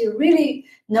 So she really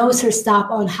knows her stuff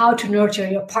on how to nurture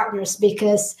your partners,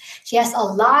 because she has a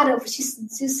lot of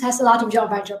joint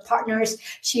venture partners.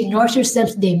 She nurtures them.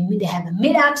 They have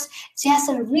meetups. She has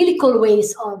a really cool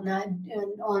ways on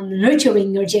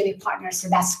nurturing your JV partners. So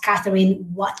that's Kathleen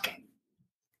Watkins.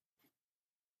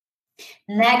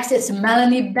 Next is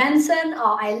Melanie Benson.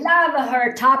 Oh, I love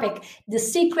her topic. The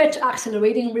secret to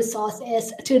accelerating results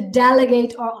is to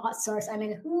delegate or outsource. I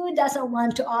mean, who doesn't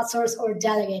want to outsource or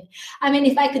delegate? I mean,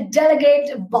 if I could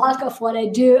delegate the bulk of what I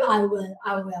do, I will.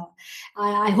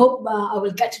 I hope I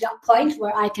will get to that point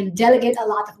where I can delegate a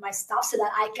lot of my stuff so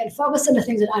that I can focus on the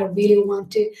things that I really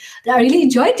that I really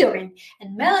enjoy doing.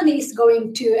 And Melanie is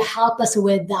going to help us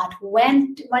with that.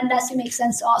 When does it make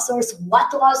sense to outsource?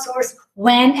 What to outsource?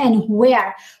 When and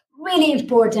where? Really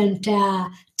important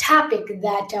topic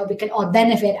that we can all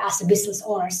benefit as a business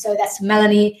owner. So that's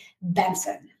Melanie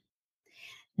Benson.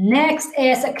 Next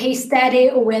is a case study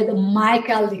with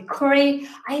Michael LeCurry.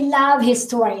 I love his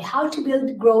story, how to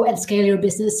build, grow, and scale your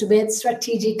business with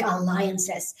strategic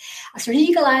alliances.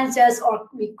 Strategic alliances, or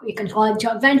we can call it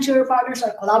joint venture partners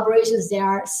or collaborations,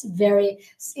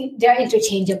 they're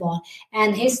interchangeable.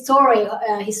 And his story,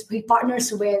 he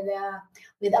partners with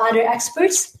other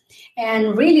experts,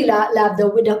 and really love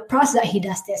the process that he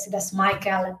does this. So that's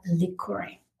Michael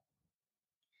LeCurry.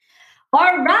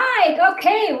 All right.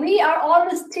 Okay. We are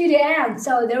almost to the end.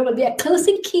 So there will be a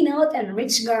closing keynote, and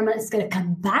Rich Garman is going to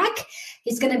come back.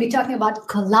 He's going to be talking about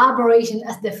collaboration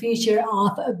as the future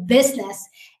of business.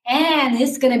 And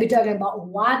he's going to be talking about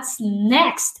what's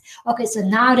next. Okay. So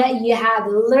now that you have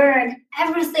learned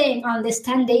everything on this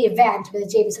 10-day event with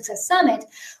the JV Success Summit,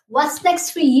 what's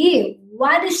next for you?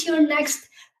 What is your next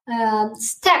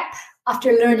step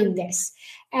after learning this?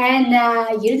 And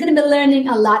you're going to be learning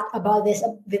a lot about this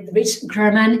with Rich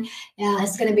German.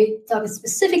 He's going to be talking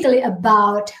specifically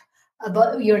about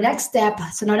about your next step.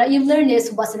 So now that you've learned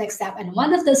this, what's the next step? And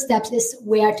one of those steps is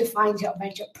where to find joint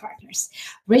venture partners.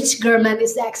 Rich German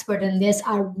is the expert in this.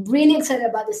 I'm really excited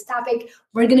about this topic.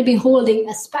 We're going to be holding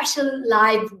a special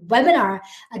live webinar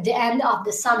at the end of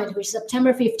the summit, which is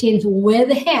September 15th,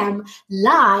 with him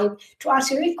live to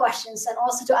answer your questions and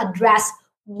also to address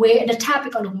the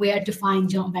topic on where to find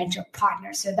joint venture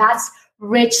partners. So that's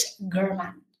Rich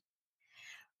German.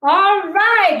 All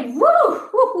right.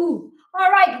 Woo! All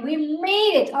right, we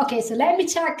made it. Okay, so let me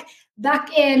check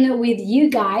back in with you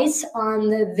guys on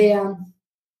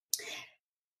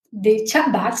the chat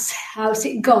box. How's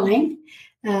it going?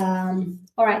 All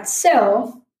right,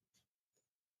 so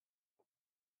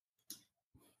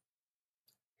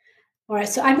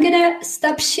I'm gonna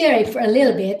stop sharing for a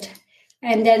little bit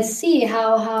and then see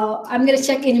how I'm gonna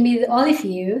check in with all of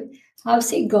you.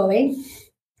 How's it going?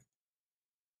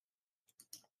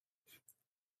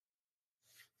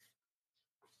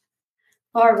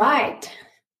 All right.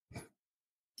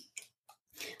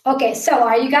 Okay, so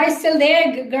are you guys still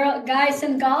there, guys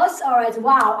and girls? All right.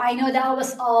 Wow, I know that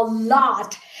was a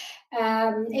lot.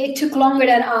 It took longer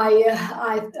than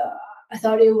I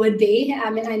thought it would be. I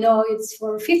mean, I know it's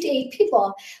for 58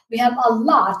 people. We have a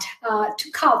lot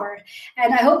to cover,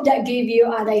 and I hope that gave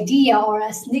you an idea or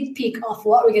a sneak peek of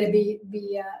what we're going to be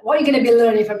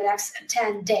learning from the next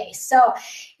 10 days. So,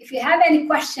 if you have any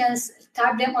questions,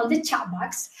 type them on the chat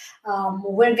box. I'm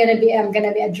going to be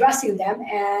addressing them,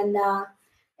 and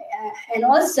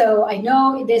also I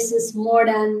know this is more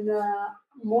than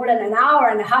an hour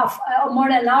and a half, more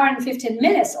than an hour and 15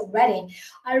 minutes already.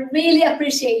 I really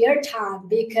appreciate your time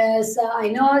because I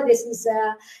know this is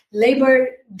a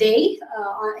Labor Day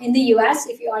in the U.S.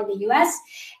 if you are in the U.S.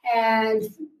 and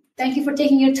thank you for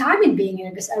taking your time in being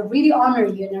here because I really honor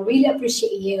you and I really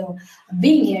appreciate you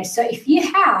being here. So if you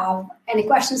have any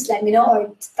questions, let me know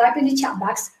or type in the chat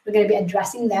box. We're going to be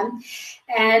addressing them.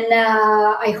 And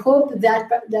I hope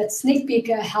that sneak peek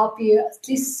help you at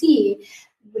least see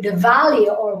the value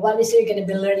or what is you're going to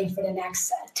be learning for the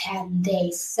next 10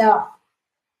 days. So,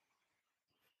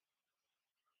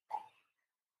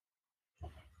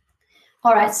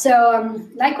 all right. So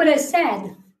like what I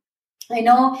said, I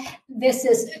know this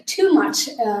is too much.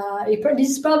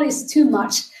 This probably is too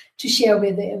much to share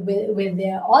with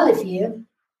all of you.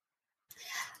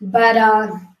 But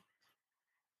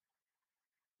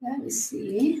let me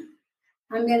see.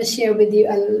 I'm going to share with you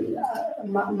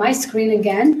my screen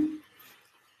again.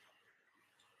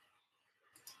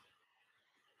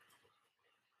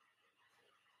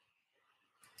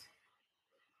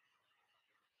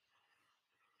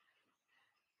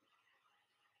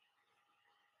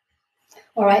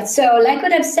 All right. So like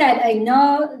what I've said, I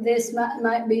know this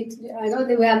might be, I know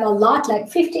that we have a lot, like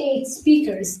 58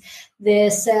 speakers.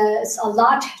 This is a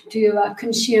lot to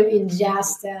consume in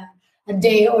just a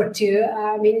day or two.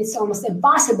 I mean, it's almost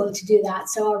impossible to do that.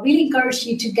 So I really encourage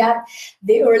you to get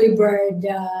the early bird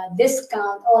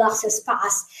discount, all access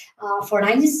pass for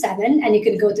 $97. And you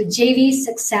can go to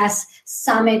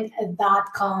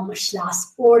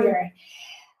jvsuccesssummit.com/order.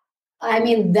 I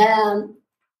mean,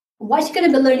 what you're going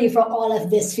to be learning from all of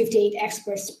these 58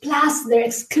 experts, plus their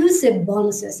exclusive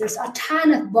bonuses. There's a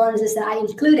ton of bonuses that I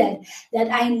included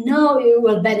that I know it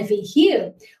will benefit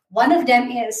you. One of them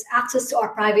is access to our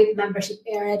private membership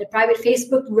area, the private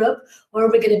Facebook group, where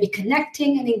we're going to be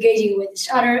connecting and engaging with each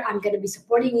other. I'm going to be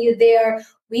supporting you there.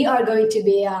 We are going to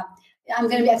be, I'm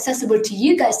going to be accessible to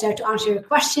you guys there to answer your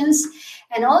questions.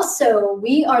 And also,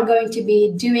 we are going to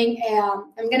be doing,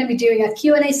 I'm going to be doing a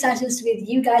Q&A sessions with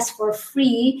you guys for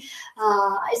free.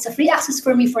 It's a free access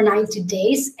for me for 90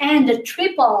 days. And the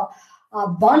triple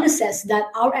bonuses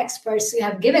that our experts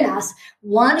have given us.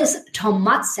 One is Tom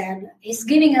Madsen. He's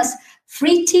giving us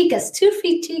free tickets, 2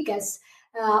 free tickets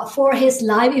for his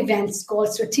live events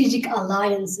called Strategic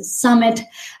Alliances Summit.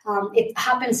 It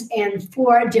happens in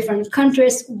 4 different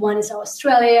countries. One is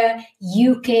Australia,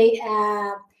 UK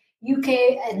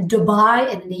and Dubai,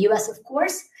 and in the US, of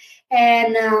course.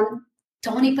 And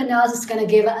Tony Panels is going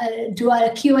to do a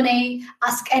Q&A,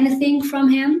 ask anything from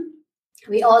him.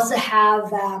 We also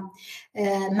have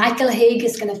Michael Haig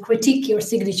is going to critique your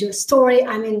signature story.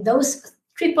 I mean, those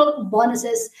triple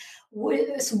bonuses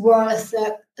is worth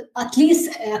at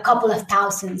least a couple of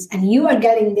thousands, and you are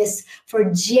getting this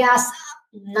for just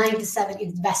 97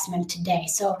 investment today.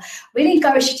 So really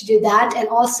encourage you to do that. And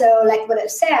also, like what I've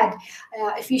said,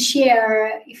 if you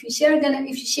share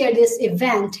this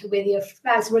event with your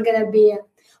friends, we're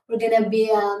we're going to be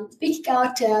picking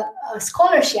out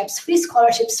scholarships, free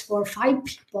scholarships for 5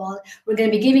 people. We're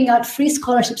going to be giving out free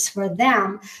scholarships for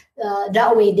them.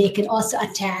 That way they can also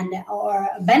attend or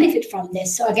benefit from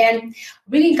this. So again,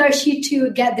 really encourage you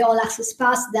to get the All Access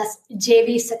Pass. That's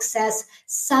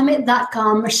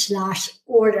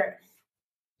jvsuccesssummit.com/order.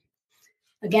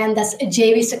 Again, that's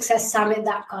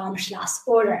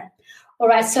jvsuccesssummit.com/order. All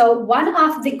right, so one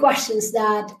of the questions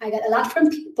that I get a lot from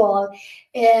people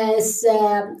is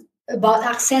about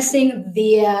accessing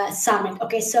the summit.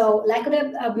 Okay, so like what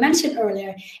I've mentioned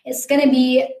earlier, it's going to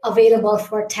be available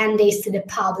for 10 days to the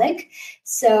public.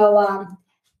 So,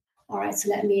 all right, so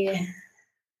let me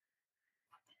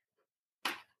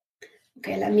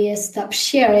stop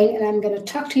sharing, and I'm going to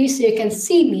talk to you so you can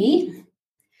see me.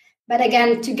 But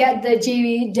again, to get the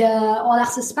All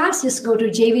Access Pass, just go to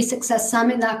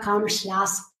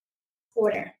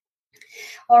jvsuccesssummit.com/order.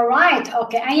 All right.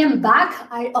 Okay, I am back.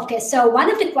 So one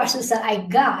of the questions that I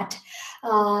got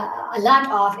a lot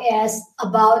of is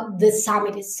about the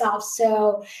summit itself.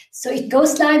 So it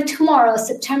goes live tomorrow,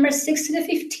 September 6th to the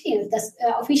 15th. That's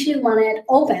officially when it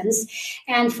opens.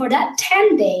 And for that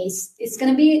 10 days, it's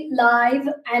going to be live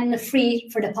and free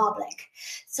for the public.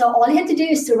 So all you have to do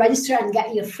is to register and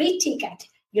get your free ticket.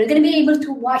 You're going to be able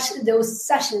to watch those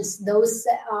sessions, those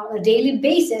on a daily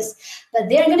basis, but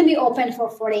they're going to be open for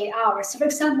 48 hours. So for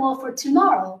example, for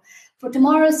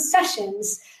tomorrow's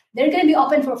sessions, they're going to be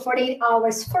open for 48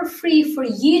 hours for free for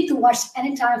you to watch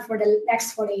anytime for the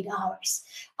next 48 hours.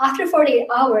 After 48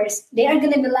 hours, they are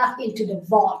going to be locked into the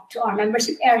vault, to our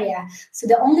membership area. So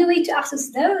the only way to access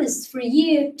those is for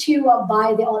you to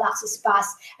buy the All Access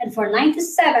Pass. And for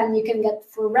 $97, you can get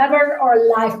forever or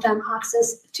lifetime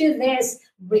access to these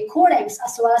recordings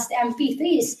as well as the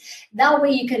MP3s. That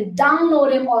way you can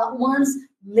download them all at once,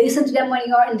 listen to them when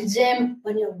you are in the gym,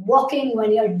 when you're walking,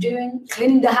 when you're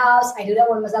cleaning the house. I do that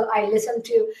one myself. I listen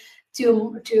to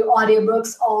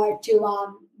audiobooks or to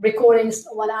recordings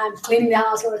when I'm cleaning the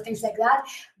house or things like that.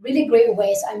 Really great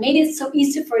ways. I made it so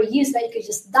easy for you so that you could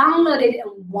just download it in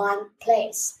one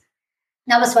place.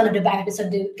 That was one of the benefits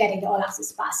of getting the All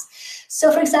Access Pass.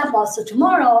 So for example,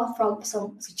 tomorrow from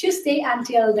Tuesday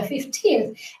until the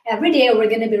 15th, every day we're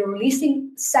going to be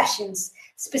releasing sessions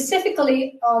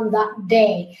specifically on that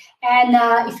day. And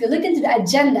if you look into the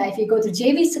agenda, if you go to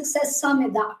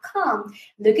jvsuccesssummit.com,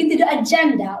 look into the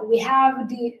agenda, we have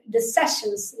the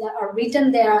sessions that are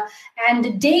written there and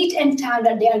the date and time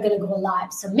that they are going to go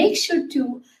live. So make sure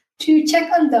to check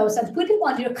on those and put them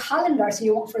on your calendar so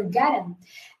you won't forget them.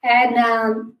 And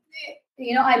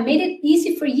I made it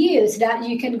easy for you so that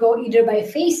you can go either by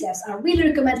phases. I really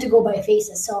recommend to go by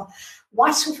phases. So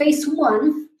watch phase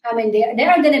 1. I mean, they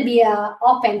are going to be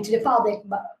open to the public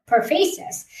per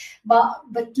phases. But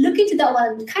look into that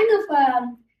one, kind of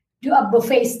do a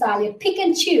buffet style. You pick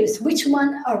and choose which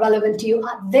one are relevant to you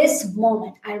at this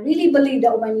moment. I really believe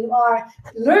that when you are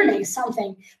learning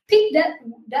something, pick that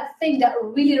thing that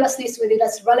really resonates with you,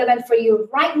 that's relevant for you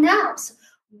right now. So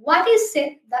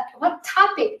what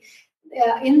topic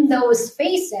in those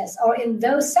phases or in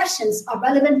those sessions are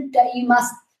relevant that you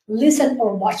must listen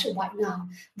or watch it right now?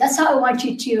 That's how I want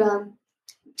you to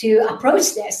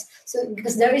approach this. So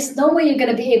because there is no way you're going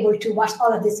to be able to watch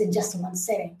all of this in just one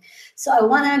sitting. So I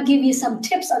want to give you some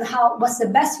tips on what's the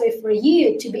best way for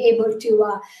you to be able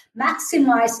to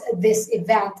maximize this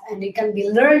event, and you can be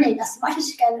learning as much as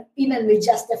you can, even with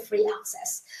just the free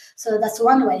access. So that's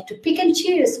one way to pick and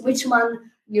choose which one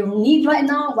you need right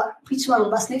now, which one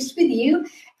resonates with you,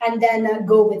 and then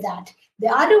go with that. The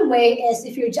other way is,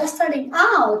 if you're just starting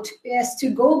out, is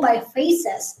to go by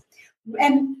phases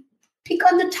and pick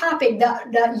on the topic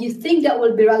that you think that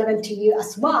will be relevant to you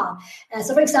as well. And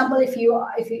so, for example, if you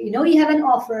know you have an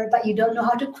offer but you don't know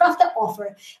how to craft the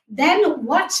offer, then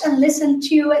watch and listen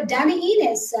to Danny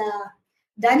Enos'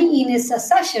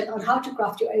 session on how to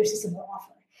craft your irresistible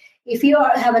offer. If you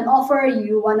have an offer,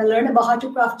 you want to learn about how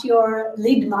to craft your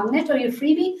lead magnet or your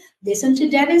freebie, listen to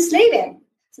Devin Slavin.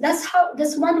 So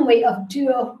that's one way of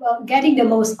getting the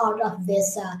most out of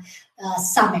this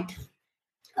summit.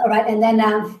 All right, and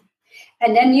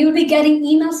then you'll be getting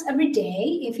emails every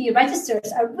day if you register.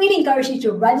 So I really encourage you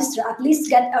to register, at least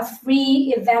get a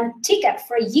free event ticket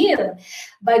for you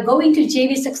by going to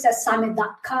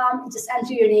jvsuccesssummit.com. Just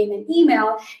enter your name and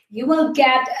email. You will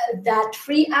get that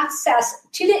free access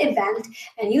to the event,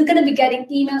 and you're going to be getting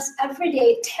emails every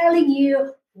day telling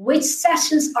you which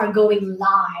sessions are going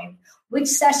live, which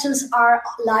sessions are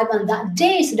live on that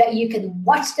day so that you can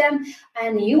watch them,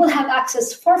 and you will have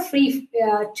access for free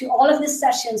to all of these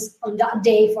sessions on that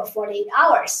day for 48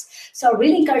 hours. So I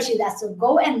really encourage you that. So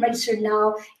go and register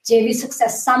now,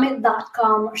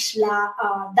 jvsuccesssummit.com, just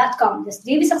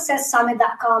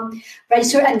jvsuccesssummit.com.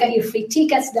 Register and get your free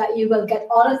tickets that you will get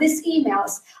all of these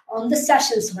emails on the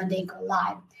sessions when they go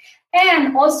live.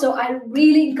 And also, I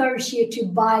really encourage you to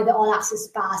buy the All Access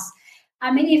Pass. I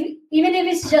mean, even if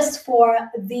it's just for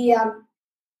the,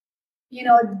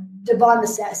 the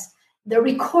bonuses, the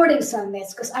recordings on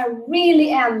this, because I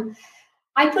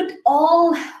put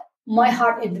all my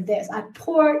heart into this. I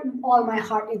poured all my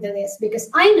heart into this because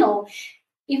I know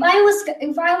if I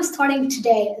was starting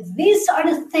today, these are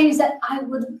the things that I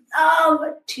would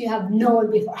love to have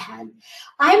known beforehand.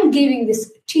 I'm giving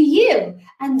this to you,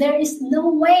 and there is no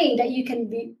way that you can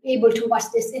be able to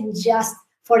watch this in just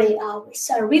 48 hours.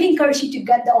 So I really encourage you to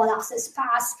get the All Access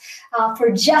Pass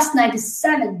for just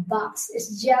 $97.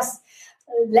 It's just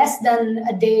less than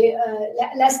a day,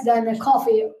 less than a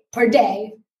coffee per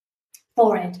day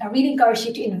for it. I really encourage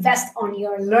you to invest on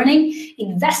your learning,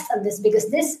 invest on this, because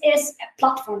this is a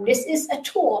platform, this is a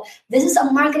tool, this is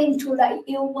a marketing tool that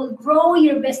you will grow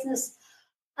your business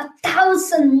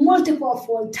 1,000 multiple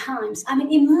fold times. I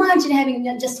mean, imagine having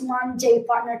just one JV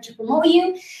partner to promote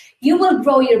you. You will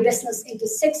grow your business into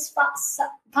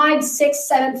 5, 6,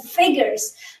 7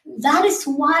 figures. That is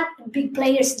what big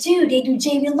players do. They do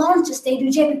JV launches. They do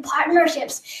JV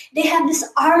partnerships. They have these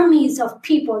armies of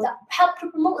people that help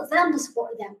to promote them, to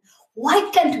support them. Why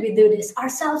can't we do this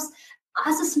ourselves?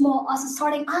 As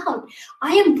starting out,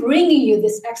 I am bringing you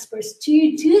these experts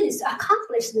to do this,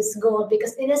 accomplish this goal,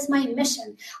 because it is my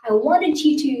mission. I wanted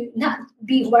you to not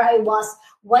be where I was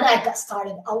when I got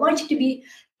started. I want you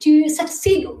to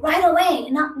succeed right away,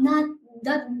 and not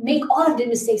make all of the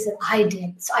mistakes that I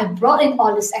did. So I brought in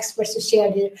all these experts to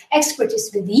share their expertise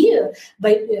with you,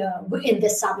 in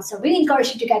this summit. So I really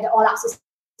encourage you to get the All Access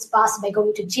Pass by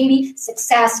going to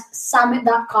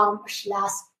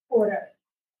jvsuccesssummit.com/order.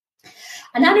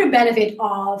 Another benefit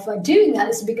of doing that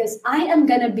is because I am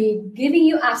going to be giving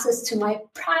you access to my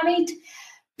private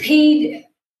paid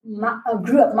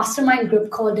mastermind group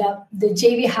called the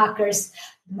JV Hackers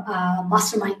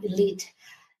Mastermind Elite.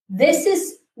 This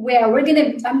is where I'm going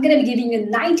to be giving you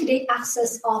 90-day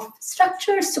access of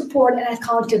structure, support, and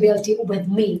accountability with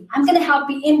me. I'm going to help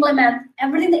you implement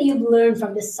everything that you've learned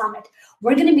from this summit.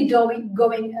 We're going to be going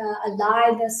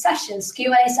live sessions,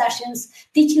 Q&A sessions,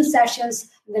 teaching sessions.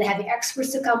 I'm going to have the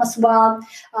experts to come as well,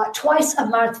 twice a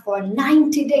month for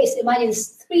 90 days. Imagine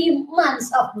it's 3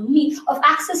 months of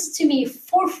access to me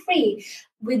for free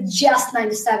with just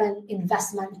 $97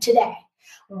 investment today.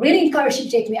 Really encourage you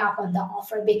to take me up on the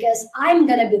offer, because I'm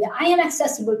going to be there. I am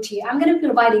accessible to you. I'm going to be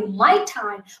providing my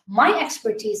time, my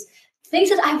expertise, things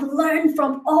that I've learned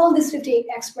from all these 58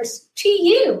 experts to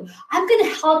you. I'm going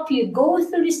to help you go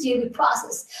through this JV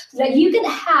process so that you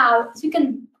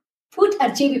can put a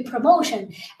JV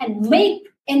promotion and make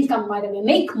income right away,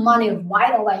 make money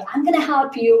right away. I'm going to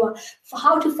help you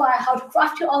how to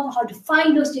craft your offer, how to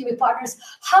find those JV partners,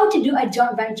 how to do a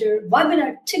joint venture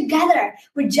webinar together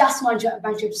with just one joint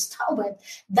venture to start with.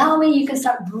 That way you can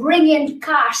start bringing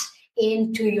cash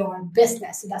into your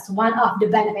business. So that's one of the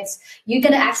benefits. You're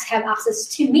going to have access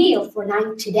to me for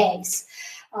 90 days.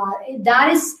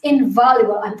 That is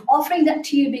invaluable. I'm offering that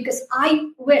to you because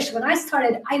I wish when I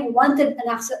started, I wanted an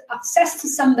access to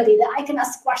somebody that I can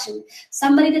ask questions,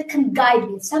 somebody that can guide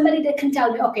me, somebody that can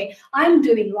tell me, okay, I'm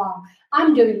doing wrong,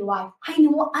 I'm doing right. I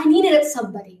know I needed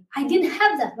somebody. I didn't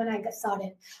have that when I got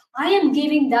started. I am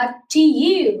giving that to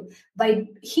you by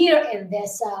here in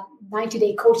this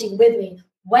 90-day coaching with me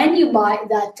when you buy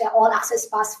that All Access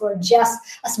Pass for just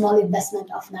a small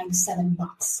investment of $97.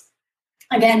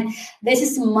 Again, this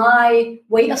is my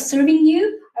way of serving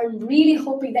you. I'm really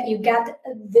hoping that you get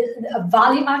a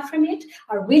value out from it.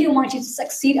 I really want you to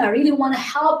succeed. I really want to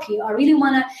help you. I really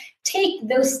want to take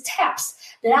those steps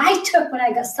that I took when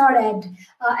I got started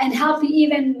and help you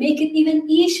even make it even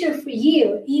easier for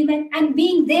you, and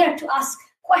being there to ask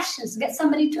questions, get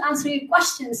somebody to answer your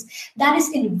questions. That is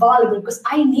invaluable because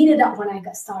I needed that when I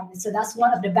got started. So that's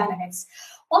one of the benefits.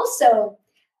 Also,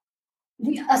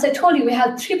 as I told you, we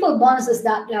have triple bonuses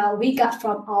that we got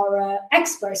from our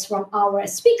experts, from our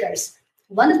speakers.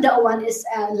 One of the one is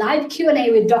a live Q&A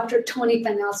with Dr. Tony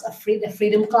Penels of the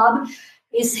Freedom Club.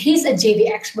 He's a JV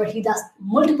expert. He does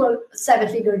multiple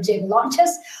 7-figure JV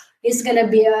launches. He's going to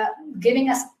be giving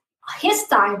us his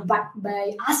time by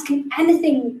asking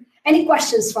any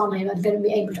questions from him. I'm going to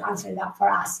be able to answer that for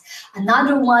us.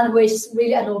 Another one, which is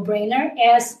really a no-brainer,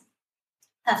 is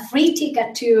a free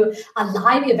ticket to a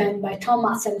live event by Tom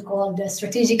Matson called the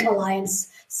Strategic Alliance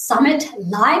Summit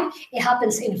Live. It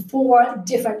happens in 4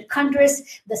 different countries.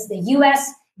 That's the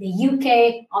US, the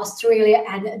UK, Australia,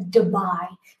 and Dubai.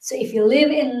 So if you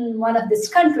live in one of these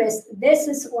countries, this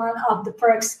is one of the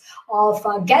perks of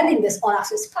getting this all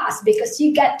access pass, because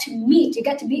you get to meet, you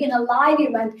get to be in a live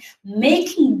event,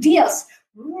 making deals,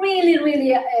 really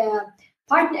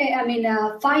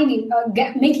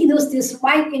making those deals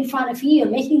right in front of you,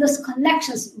 making those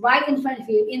connections right in front of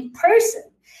you in person.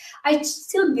 I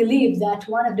still believe that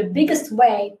one of the biggest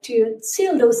way to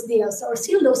seal those deals or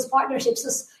seal those partnerships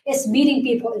is meeting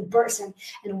people in person.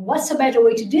 And what's a better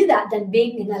way to do that than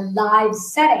being in a live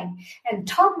setting? And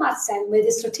Tom Matson with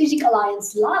the Strategic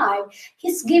Alliance Live,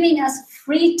 he's giving us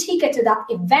free ticket to that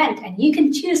event. And you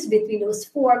can choose between those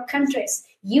 4 countries,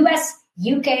 US,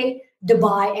 UK,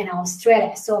 Dubai, and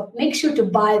Australia. So make sure to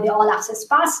buy the All Access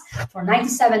Pass for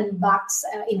 $97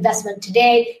 investment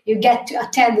today. You get to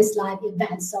attend this live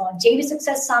event. So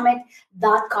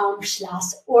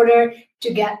jvsuccesssummit.com/order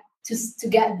to get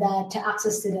that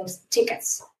access to those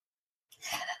tickets.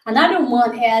 Another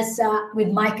one is with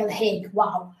Michael Hague.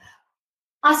 Wow.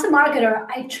 As a marketer,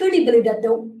 I truly believe that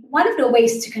one of the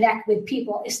ways to connect with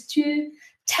people is to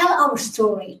tell our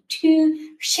story,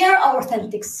 to share our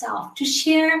authentic self, to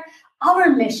share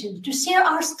our mission, to share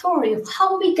our story of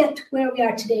how we get to where we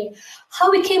are today,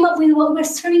 how we came up with what we're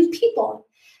serving people.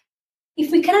 If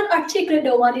we cannot articulate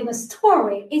the one in a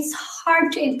story, it's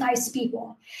hard to entice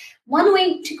people. One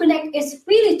way to connect is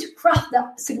really to craft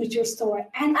the signature story.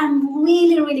 And I'm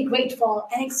really grateful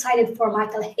and excited for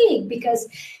Michael Hague, because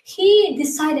he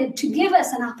decided to give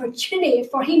us an opportunity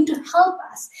for him to help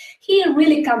us. He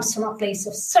really comes from a place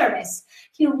of service.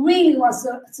 He really wants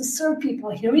to serve people.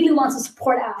 He really wants to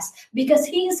support us because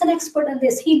he is an expert on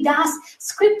this. He does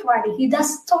script writing. He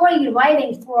does story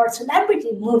writing for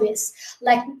celebrity movies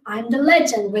like I'm the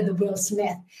Legend with Will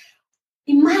Smith.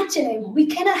 Imagine him. We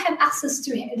cannot have access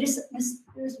to him. There's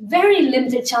very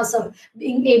limited chance of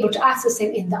being able to access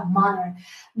him in that manner.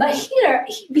 But here,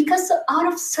 because out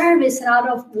of service and out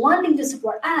of wanting to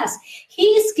support us, he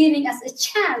is giving us a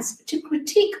chance to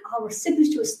critique our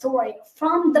signature story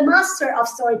from the master of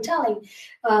storytelling,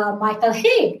 Michael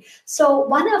Hague. So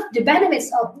one of the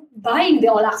benefits of buying the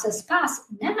All Access Pass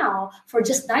now for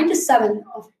just $97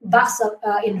 of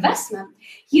investment,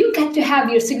 you get to have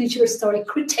your signature story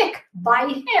critique by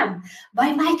him,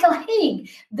 by Michael Hague,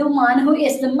 the one who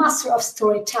is the master of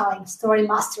storytelling, story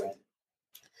mastering.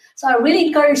 So I really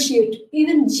encourage you to,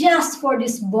 even just for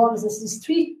these bonuses, these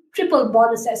triple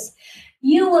bonuses,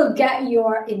 you will get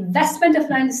your investment of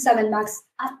 $97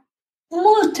 a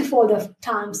multiple of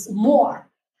times more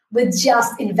with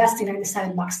just investing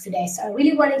 $97 today. So I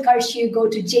really want to encourage you, go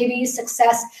to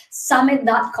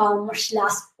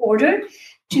jvsuccesssummit.com/order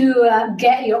to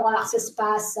get your All Access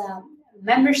Pass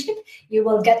membership. You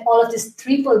will get all of these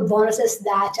triple bonuses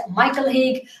that Michael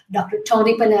Hague, Dr.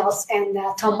 Tony Panels, and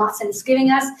Tom Matson is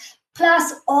giving us,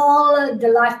 plus all the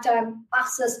lifetime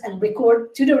access and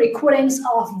to the recordings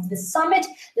of the summit.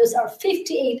 Those are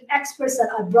 58 experts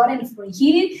that I brought in for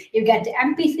you. You get the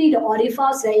MP3, the audio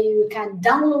files that you can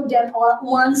download them all at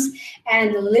once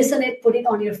and listen it, put it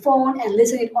on your phone and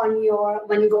listen it on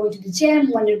when you're going to the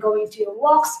gym, when you're going to your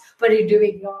walks, when you're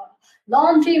doing your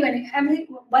laundry,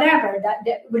 whatever,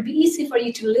 that would be easy for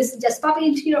you to listen. Just pop it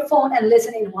into your phone and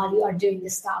listen in while you are doing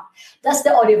this stuff. That's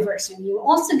the audio version. You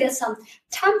also get some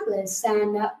templates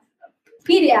and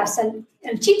PDFs and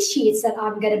cheat sheets that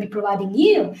I'm going to be providing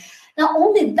you. Not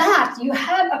only that, you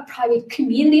have a private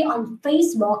community on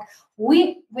Facebook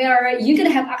where you're going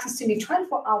to have access to me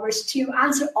 24 hours to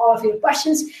answer all of your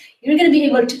questions. You're going to be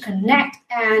able to connect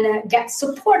and get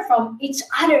support from each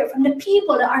other, from the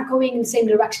people that are going in the same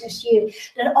direction as you,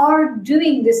 that are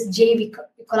doing this JV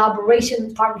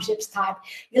collaboration partnerships type.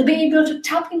 You'll be able to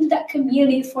tap into that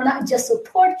community for not just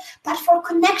support, but for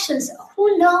connections.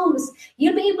 Who knows?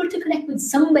 You'll be able to connect with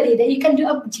somebody that you can do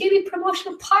a JV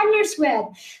promotional partners with.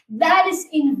 That is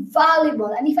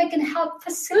invaluable. And if I can help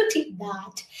facilitate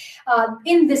that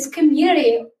in this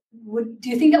community, do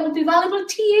you think that would be valuable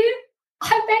to you?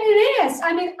 I bet it is.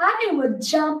 I mean, I would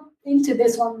jump into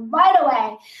this one right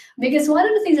away, because one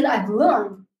of the things that I've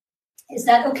learned is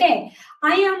that, okay,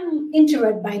 I am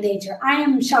introvert by nature. I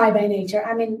am shy by nature.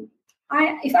 I mean,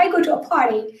 if I go to a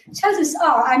party, chances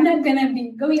are I'm not going to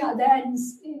be going out there and,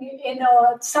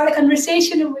 start a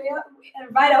conversation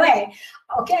right away.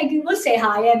 Okay, I will say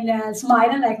hi and smile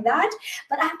and like that.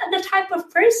 But I'm not the type of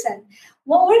person.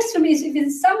 What works for me is if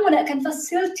it's someone that can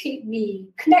facilitate me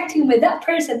connecting with that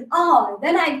person.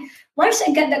 Then once I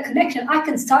get that connection, I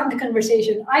can start the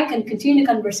conversation. I can continue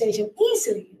the conversation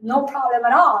easily, no problem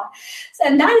at all.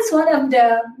 And that is one of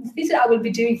the things that I will be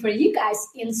doing for you guys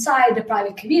inside the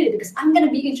private community, because I'm going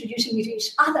to be introducing you to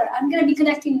each other. I'm going to be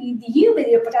connecting you with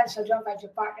your potential joint venture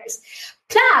partners.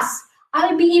 Plus,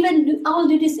 I will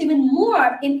do this even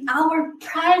more in our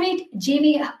private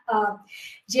JV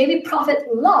Profit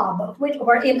Lab,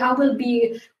 wherein I will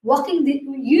be walking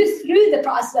you through the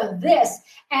process of this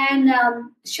and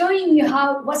showing you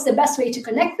what's the best way to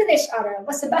connect with each other,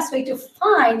 what's the best way to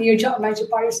find your joint venture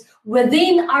partners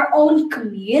within our own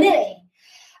community.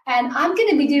 And I'm going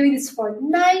to be doing this for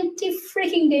 90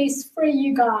 freaking days for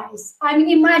you guys. I mean,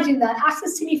 imagine that,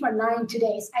 access to me for 90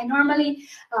 days.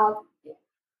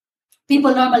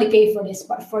 People normally pay for this,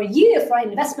 but for you, for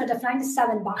an investment of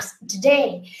 $97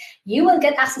 today, you will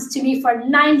get access to me for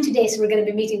 90 days. We're going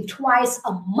to be meeting twice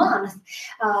a month,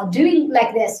 doing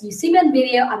like this. You see me on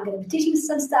video. I'm going to be teaching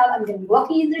some stuff. I'm going to be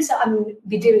walking you through. So I'm going to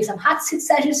be doing some hot seat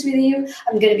sessions with you.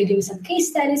 I'm going to be doing some case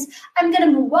studies. I'm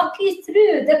going to walk you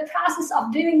through the process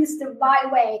of doing this the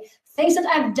right way. Things that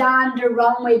I've done the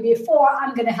wrong way before,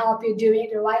 I'm going to help you do it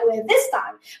the right way this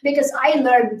time, because I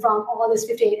learned from all these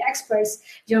 58 experts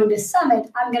during this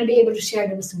summit. I'm going to be able to share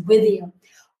those with you.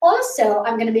 Also,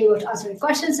 I'm going to be able to answer your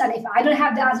questions. And if I don't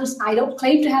have the answers, I don't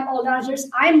claim to have all the answers.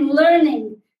 I'm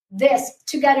learning this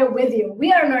together with you.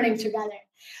 We are learning together.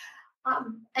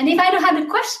 And if I don't have the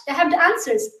question, I have the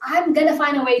answers, I'm going to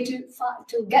find a way to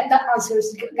get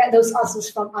those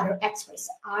answers from other experts.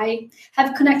 I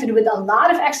have connected with a lot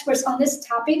of experts on this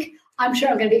topic. I'm sure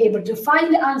I'm going to be able to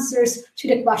find the answers to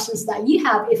the questions that you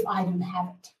have if I don't have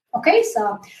it. Okay,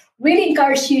 so really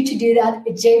encourage you to do that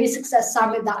at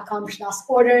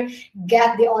jvsuccesssummit.com/order.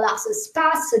 Get the All Access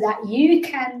Pass so that you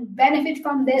can benefit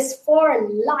from this for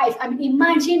life. I mean,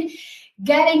 imagine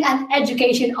getting an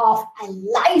education of a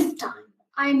lifetime.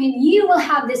 I mean, you will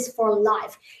have this for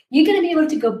life. You're going to be able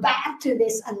to go back to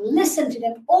this and listen to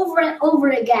them over and over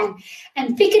again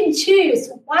and pick and choose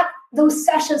what those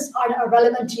sessions are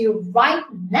relevant to you right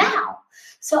now.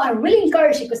 So I really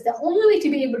encourage you, because the only way to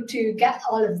be able to get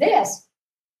all of this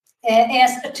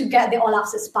is to get the All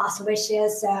Access Pass, which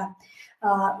is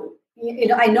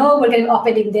I know we're going to be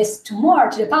opening this tomorrow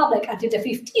to the public until the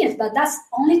 15th, but that's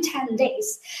only 10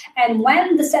 days. And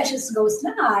when the sessions go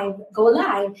live,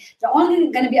 they're only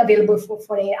going to be available for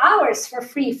 48 hours for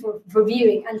free for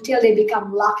viewing until they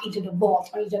become locked into the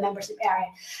vault or into the membership area.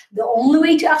 The only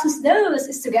way to access those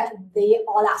is to get the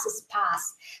All Access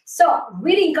Pass. So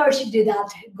really encourage you to do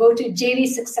that. Go to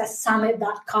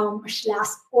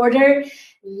jvsuccesssummit.com/order.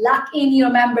 Lock in your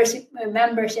membership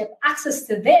access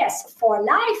to this for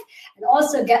life, and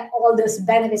also get all those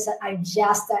benefits that I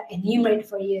just enumerated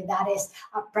for you. That is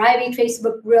a private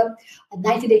Facebook group, a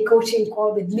 90-day coaching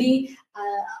call with me,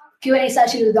 Q&A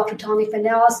session with Dr. Tony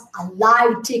Pinellas, a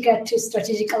live ticket to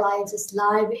Strategic Alliances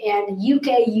live in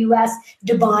UK, US,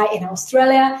 Dubai, and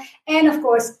Australia, and of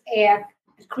course a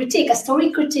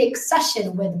story critique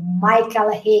session with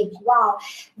Michael Haig. Wow,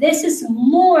 this is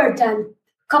more than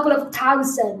couple of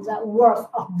thousands worth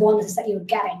of bonuses that you're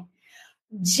getting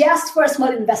just for a small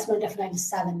investment of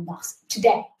 $97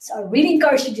 today. So I really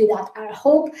encourage you to do that. I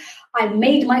hope I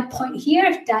made my point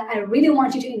here that I really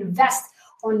want you to invest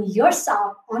on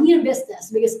yourself, on your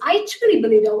business, because I truly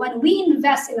believe that when we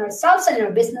invest in ourselves and in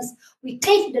our business, we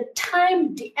take the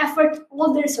time, the effort,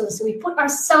 all the resources, we put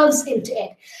ourselves into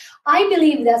it. I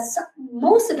believe that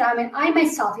most of the time, and I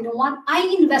myself, I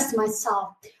invest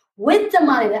myself with the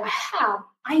money that I have.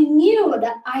 I knew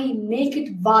that I make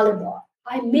it valuable.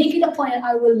 I make it a point that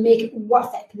I will make it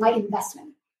worth it, my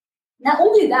investment. Not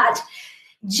only that,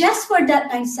 just for that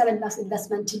 $97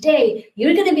 investment today,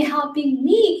 you're going to be helping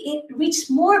me reach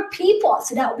more people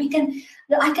so that I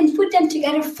can put them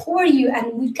together for you,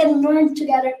 and we can learn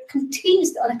together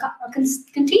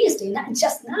continuously, not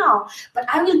just now, but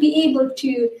I will be able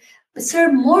to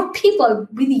serve more people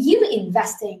with you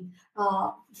investing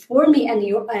for me and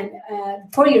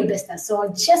for your business. So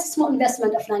just a small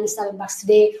investment of $97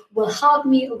 today will help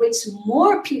me reach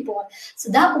more people. So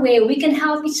that way we can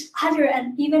help each other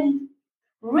and even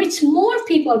reach more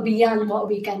people beyond what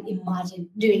we can imagine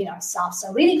doing it ourselves. So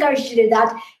I really encourage you to do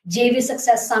that.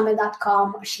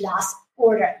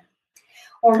 jvsuccesssummit.com/order.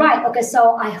 All right. Okay.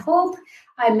 So I hope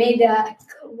I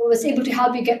was able to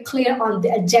help you get clear on the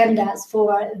agendas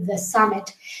for the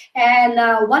summit. And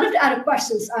one of the other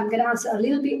questions, I'm going to answer a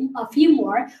few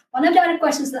more. One of the other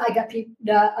questions that I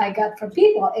got from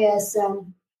people is,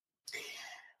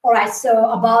 All right,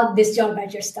 so about this joint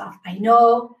venture stuff, I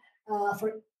know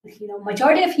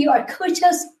majority of you are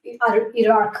coaches,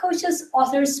 either are coaches,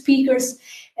 authors, speakers,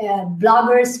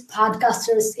 bloggers,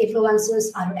 podcasters, influencers,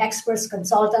 other experts,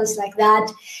 consultants like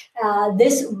that.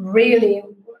 This really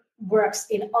works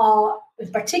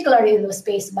particularly in the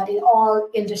space, but in all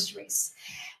industries.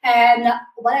 And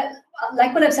what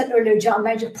I've said earlier, joint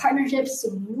venture partnerships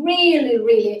really,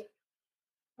 really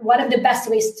one of the best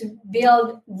ways to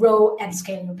build, grow, and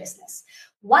scale your business.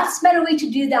 What's better way to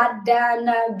do that than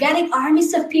getting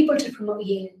armies of people to promote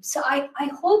you? So I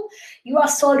hope you are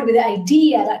sold with the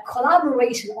idea that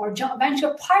collaboration or joint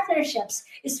venture partnerships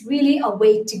is really a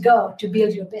way to go to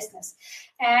build your business.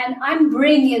 And I'm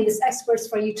bringing in these experts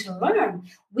for you to learn.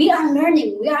 We are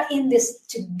learning. We are in this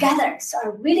together. So I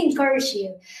really encourage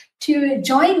you to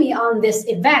join me on this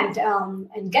event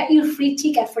and get your free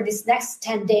ticket for this next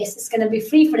 10 days. It's going to be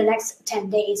free for the next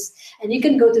 10 days. And you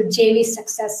can go to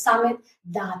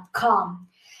jvsuccesssummit.com.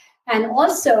 And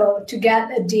also to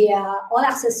get the All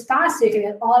Access Pass, you can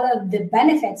get all of the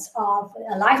benefits of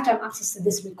a lifetime access to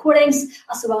these recordings,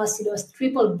 as well as those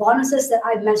triple bonuses that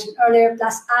I mentioned earlier,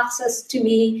 plus access to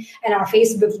me and our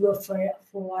Facebook group for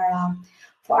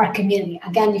our community.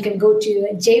 Again, you can go to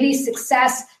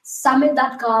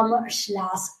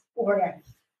jvsuccesssummit.com/order.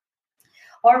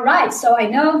 All right, so I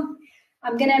know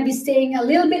I'm going to be staying a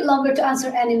little bit longer to answer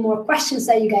any more questions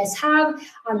that you guys have.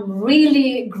 I'm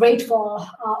really grateful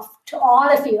to all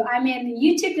of you. I mean,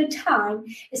 you took the time,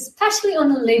 especially on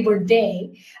a Labor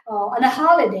Day, on a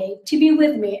holiday, to be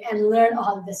with me and learn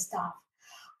all of this stuff.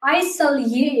 I salute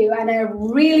you and I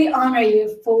really honor you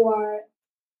for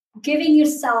giving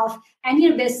yourself and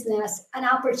your business an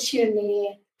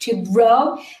opportunity to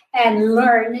grow and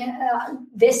learn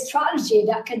this strategy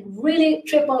that can really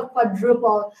triple,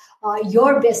 quadruple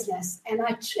your business. And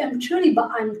I'm truly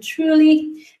want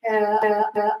you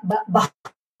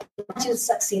to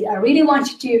succeed. I really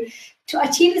want you to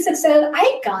achieve the success that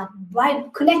I got by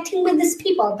connecting with these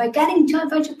people, by getting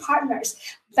joint venture partners,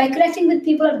 by connecting with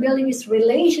people and building these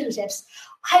relationships.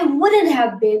 I wouldn't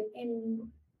have been in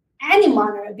any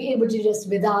manner be able to do this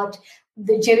without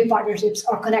the JV partnerships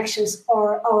or connections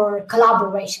or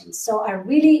collaborations. So I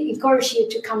really encourage you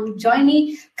to come join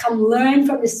me, come learn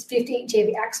from these 50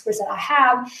 JV experts that I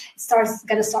have. It's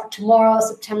going to start tomorrow,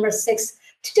 September 6th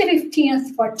to the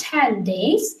 15th for 10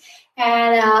 days.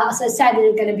 And as I said,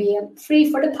 it's going to be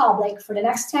free for the public for the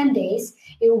next 10 days.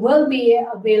 It will be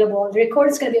available. The record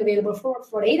is going to be available for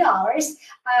 48 hours.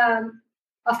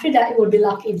 After that, it will be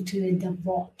locked into the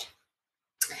vault.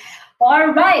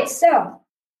 All right. So,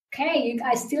 okay,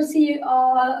 I still see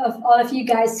all of you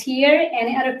guys here.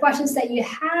 Any other questions that you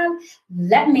have,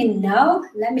 let me know.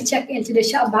 Let me check into the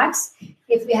chat box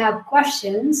if we have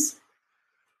questions.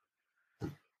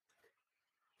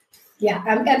 Yeah,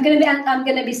 I'm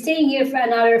gonna be staying here for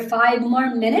another 5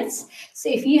 more minutes. So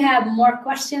if you have more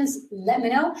questions, let me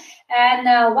know. And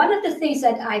one of the things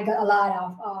that I got a lot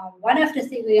of, when I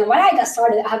got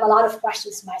started, I have a lot of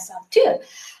questions myself too.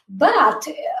 But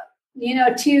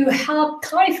to help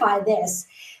clarify this,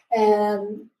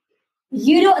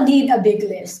 you don't need a big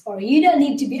list, or you don't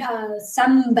need to be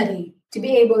somebody to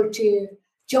be able to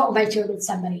joint venture with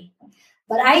somebody.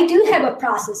 But I do have a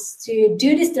process to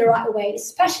do this the right way,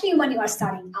 especially when you are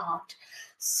starting out.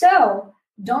 So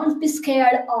don't be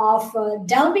scared of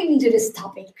delving into this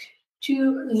topic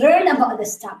to learn about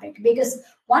this topic, because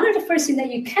one of the first things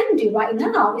that you can do right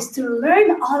now is to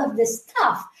learn all of this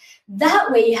stuff. That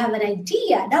way you have an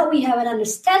idea, that way you have an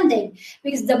understanding,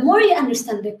 because the more you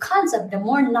understand the concept, the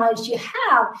more knowledge you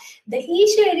have, the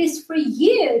easier it is for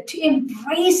you to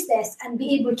embrace this and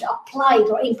be able to apply it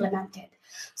or implement it.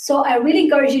 So I really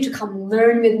encourage you to come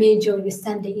learn with me during this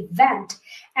 10-day event,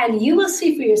 and you will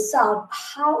see for yourself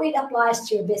how it applies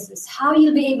to your business, how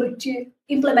you'll be able to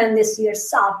implement this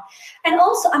yourself. And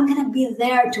also, I'm going to be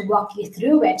there to walk you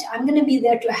through it. I'm going to be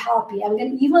there to help you.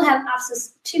 You will have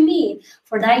access to me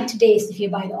for 90 days if you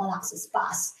buy the All Access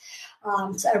Pass.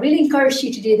 So I really encourage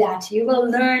you to do that. You will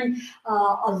learn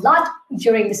a lot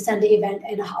during this 10-day event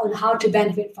and on how to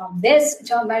benefit from this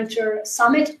joint venture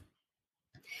summit.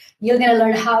 You're going to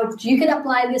learn how you can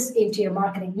apply this into your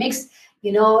marketing mix.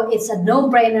 It's a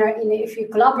no-brainer. If you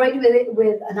collaborate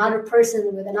with another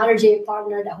person, with another JV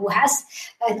partner who has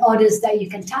an audience that you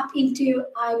can tap into,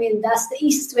 that's the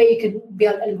easiest way you can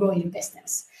build and grow your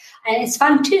business. And it's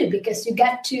fun too, because you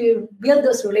get to build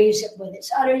those relationships with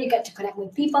each other. You get to connect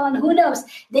with people, and who knows,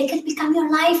 they can become your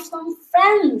lifelong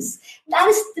friends. That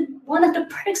is one of the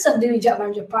perks of doing joint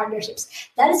venture partnerships.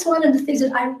 That is one of the things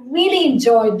that I really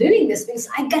enjoy doing this, because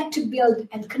I get to build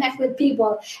and connect with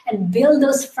people and build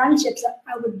those friendships that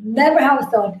I would never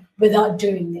have thought without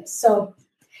doing this. So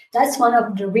that's one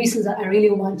of the reasons that I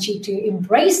really want you to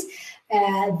embrace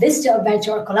this joint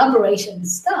venture or collaboration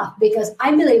stuff, because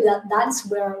I believe that that's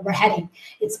where we're heading.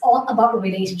 It's all about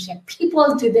relationship.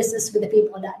 People do business with the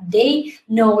people that they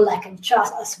know, like, and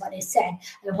trust. That's what they said.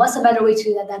 And what's a better way to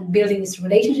do that than building these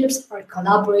relationships or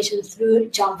collaboration through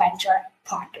joint venture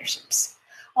partnerships?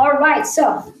 All right,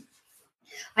 so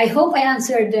I hope I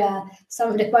answered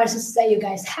some of the questions that you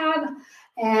guys have.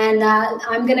 And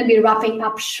I'm going to be wrapping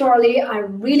up shortly. I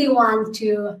really want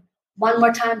to, one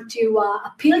more time, to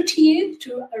appeal to you.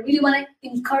 I really want to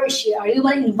encourage you. I really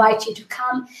want to invite you to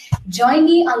come join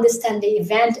me on this 10-day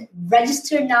event.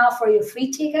 Register now for your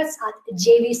free tickets at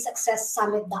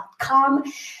jvsuccesssummit.com.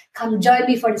 Come join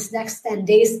me for this next 10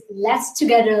 days. Let's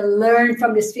together learn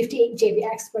from these 58 JV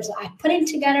experts that I'm putting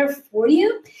together for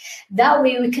you. That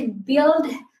way we can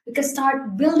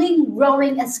start building,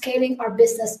 growing, and scaling our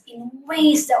business in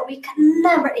ways that we can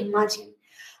never imagine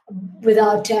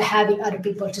without having other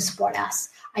people to support us.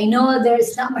 I know there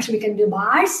is not much we can do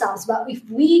by ourselves, but if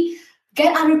we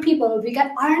get other people, if we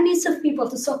get armies of people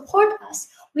to support us,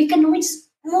 we can reach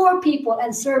more people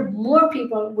and serve more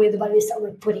people with what it is that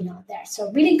we're putting out there. So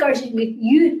really encouraging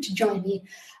you to join me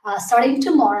starting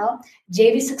tomorrow,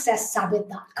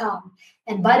 jvsuccesssummit.com.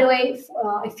 And by the way,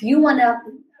 if you want to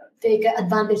take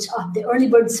advantage of the early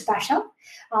bird special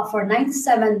for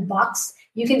 $97,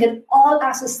 you can get all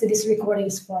access to these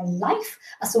recordings for life,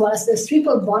 as well as the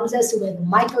triple bonuses with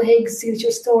Michael Higgs,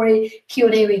 Signature Story,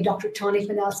 Q&A with Dr. Tony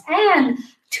Finels, and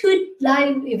 2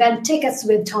 live event tickets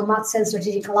with Tom Matson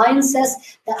Strategic Alliances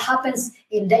that happens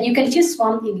that you can choose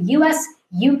from in US,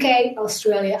 UK,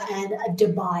 Australia, and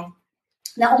Dubai.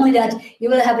 Not only that, you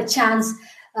will have a chance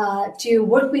to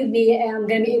work with me, and I'm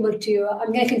going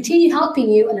to continue helping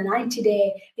you in a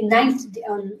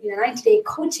 90-day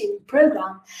coaching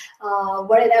program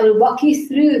where I will walk you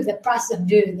through the process of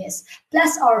doing this.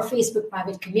 Plus our Facebook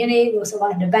private community. Those are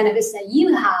one of the benefits that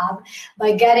you have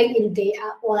by getting in the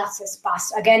All Access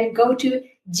Pass. Again, go to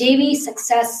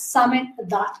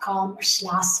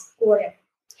jvsuccesssummit.com/order.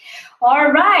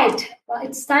 All right. Well,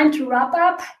 it's time to wrap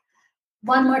up.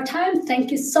 One more time,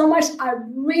 thank you so much. I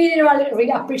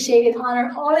really appreciate it,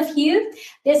 honor all of you.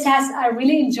 I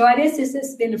really enjoyed this. This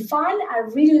has been fun. I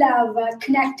really love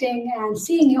connecting and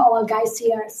seeing you all guys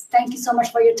here. Thank you so much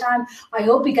for your time. I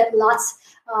hope you get lots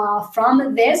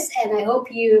from this, and I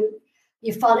hope you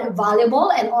found it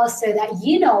valuable, and also that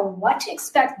you know what to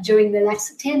expect during the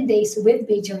next 10 days with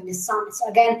me during this summit. So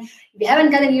again, if you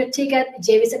haven't gotten your ticket,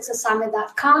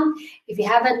 jvsuccesssummit.com. If you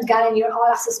haven't gotten your All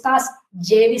Access Pass,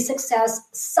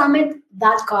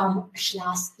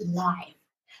 jvsuccesssummit.com/live.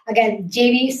 Again,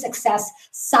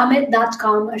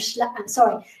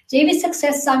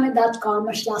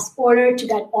 jvsuccesssummit.com/order to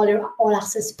get all your All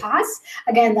Access Pass.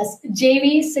 Again, that's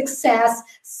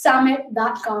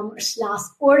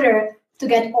jvsuccesssummit.com/order to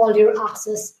get all your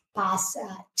access pass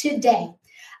today.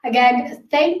 Again,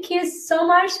 thank you so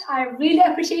much. I really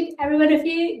appreciate every one of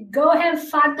you. Go have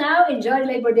fun now. Enjoy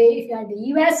Labor Day if you're in the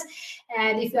US.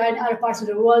 And if you're in other parts of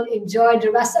the world, enjoy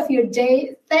the rest of your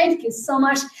day. Thank you so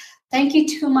much. Thank you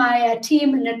to my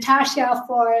team, Natasha,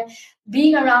 for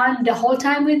being around the whole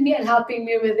time with me and helping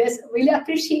me with this. Really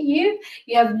appreciate you.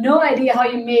 You have no idea how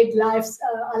you made lives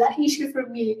a lot easier for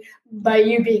me by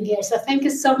you being here. So thank you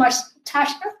so much,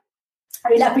 Natasha. I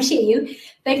really appreciate you.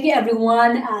 Thank you,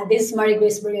 everyone. This is Marie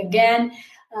Grace Berg again.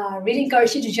 Really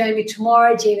encourage you to join me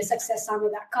tomorrow,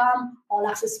 jvsuccesssummit.com, All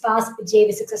Access Pass,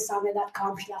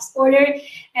 jvsuccesssummit.com/order.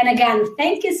 And again,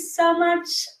 thank you so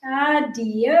much.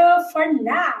 Adieu for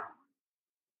now.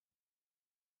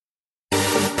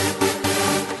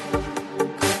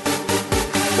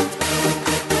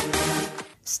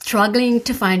 Struggling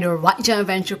to find the right joint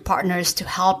venture partners to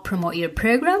help promote your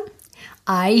program?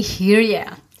 I hear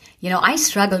ya. You know, I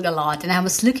struggled a lot and I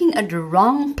was looking at the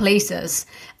wrong places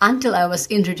until I was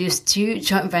introduced to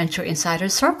Joint Venture Insider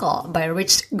Circle by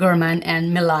Rich Gurman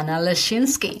and Milana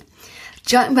Leshinsky.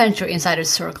 Joint Venture Insider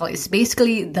Circle is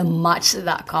basically the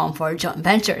Match.com for joint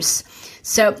ventures.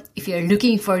 So if you're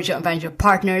looking for joint venture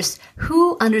partners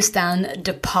who understand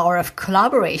the power of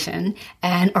collaboration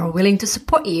and are willing to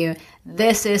support you,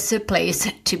 this is a place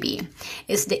to be.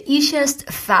 It's the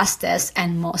easiest, fastest,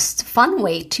 and most fun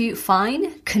way to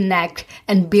find, connect,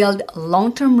 and build a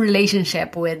long-term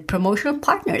relationship with promotional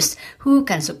partners who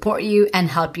can support you and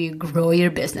help you grow your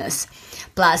business.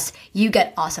 Plus, you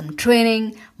get awesome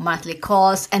training, monthly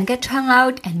calls, and get to hang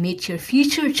out and meet your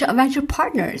future joint venture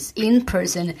partners in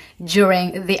person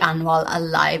during the annual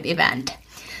live event.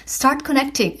 Start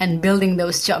connecting and building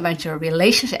those joint venture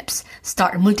relationships.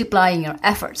 Start multiplying your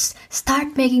efforts.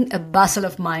 Start making a bustle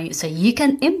of money so you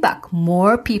can impact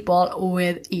more people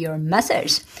with your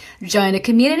message. Join the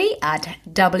community at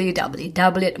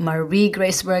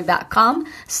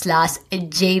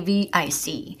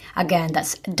www.mariegraceberg.com/JVIC. Again,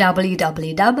 that's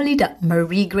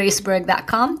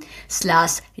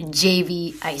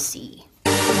www.mariegraceberg.com/JVIC.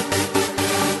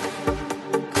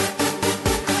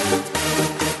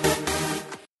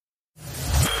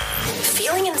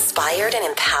 Inspired and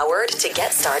empowered to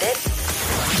get started?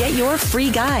 Get your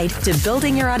free guide to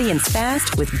building your audience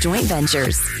fast with joint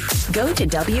ventures. Go to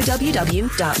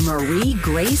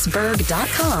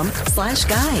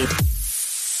www.mariegraceberg.com/guide.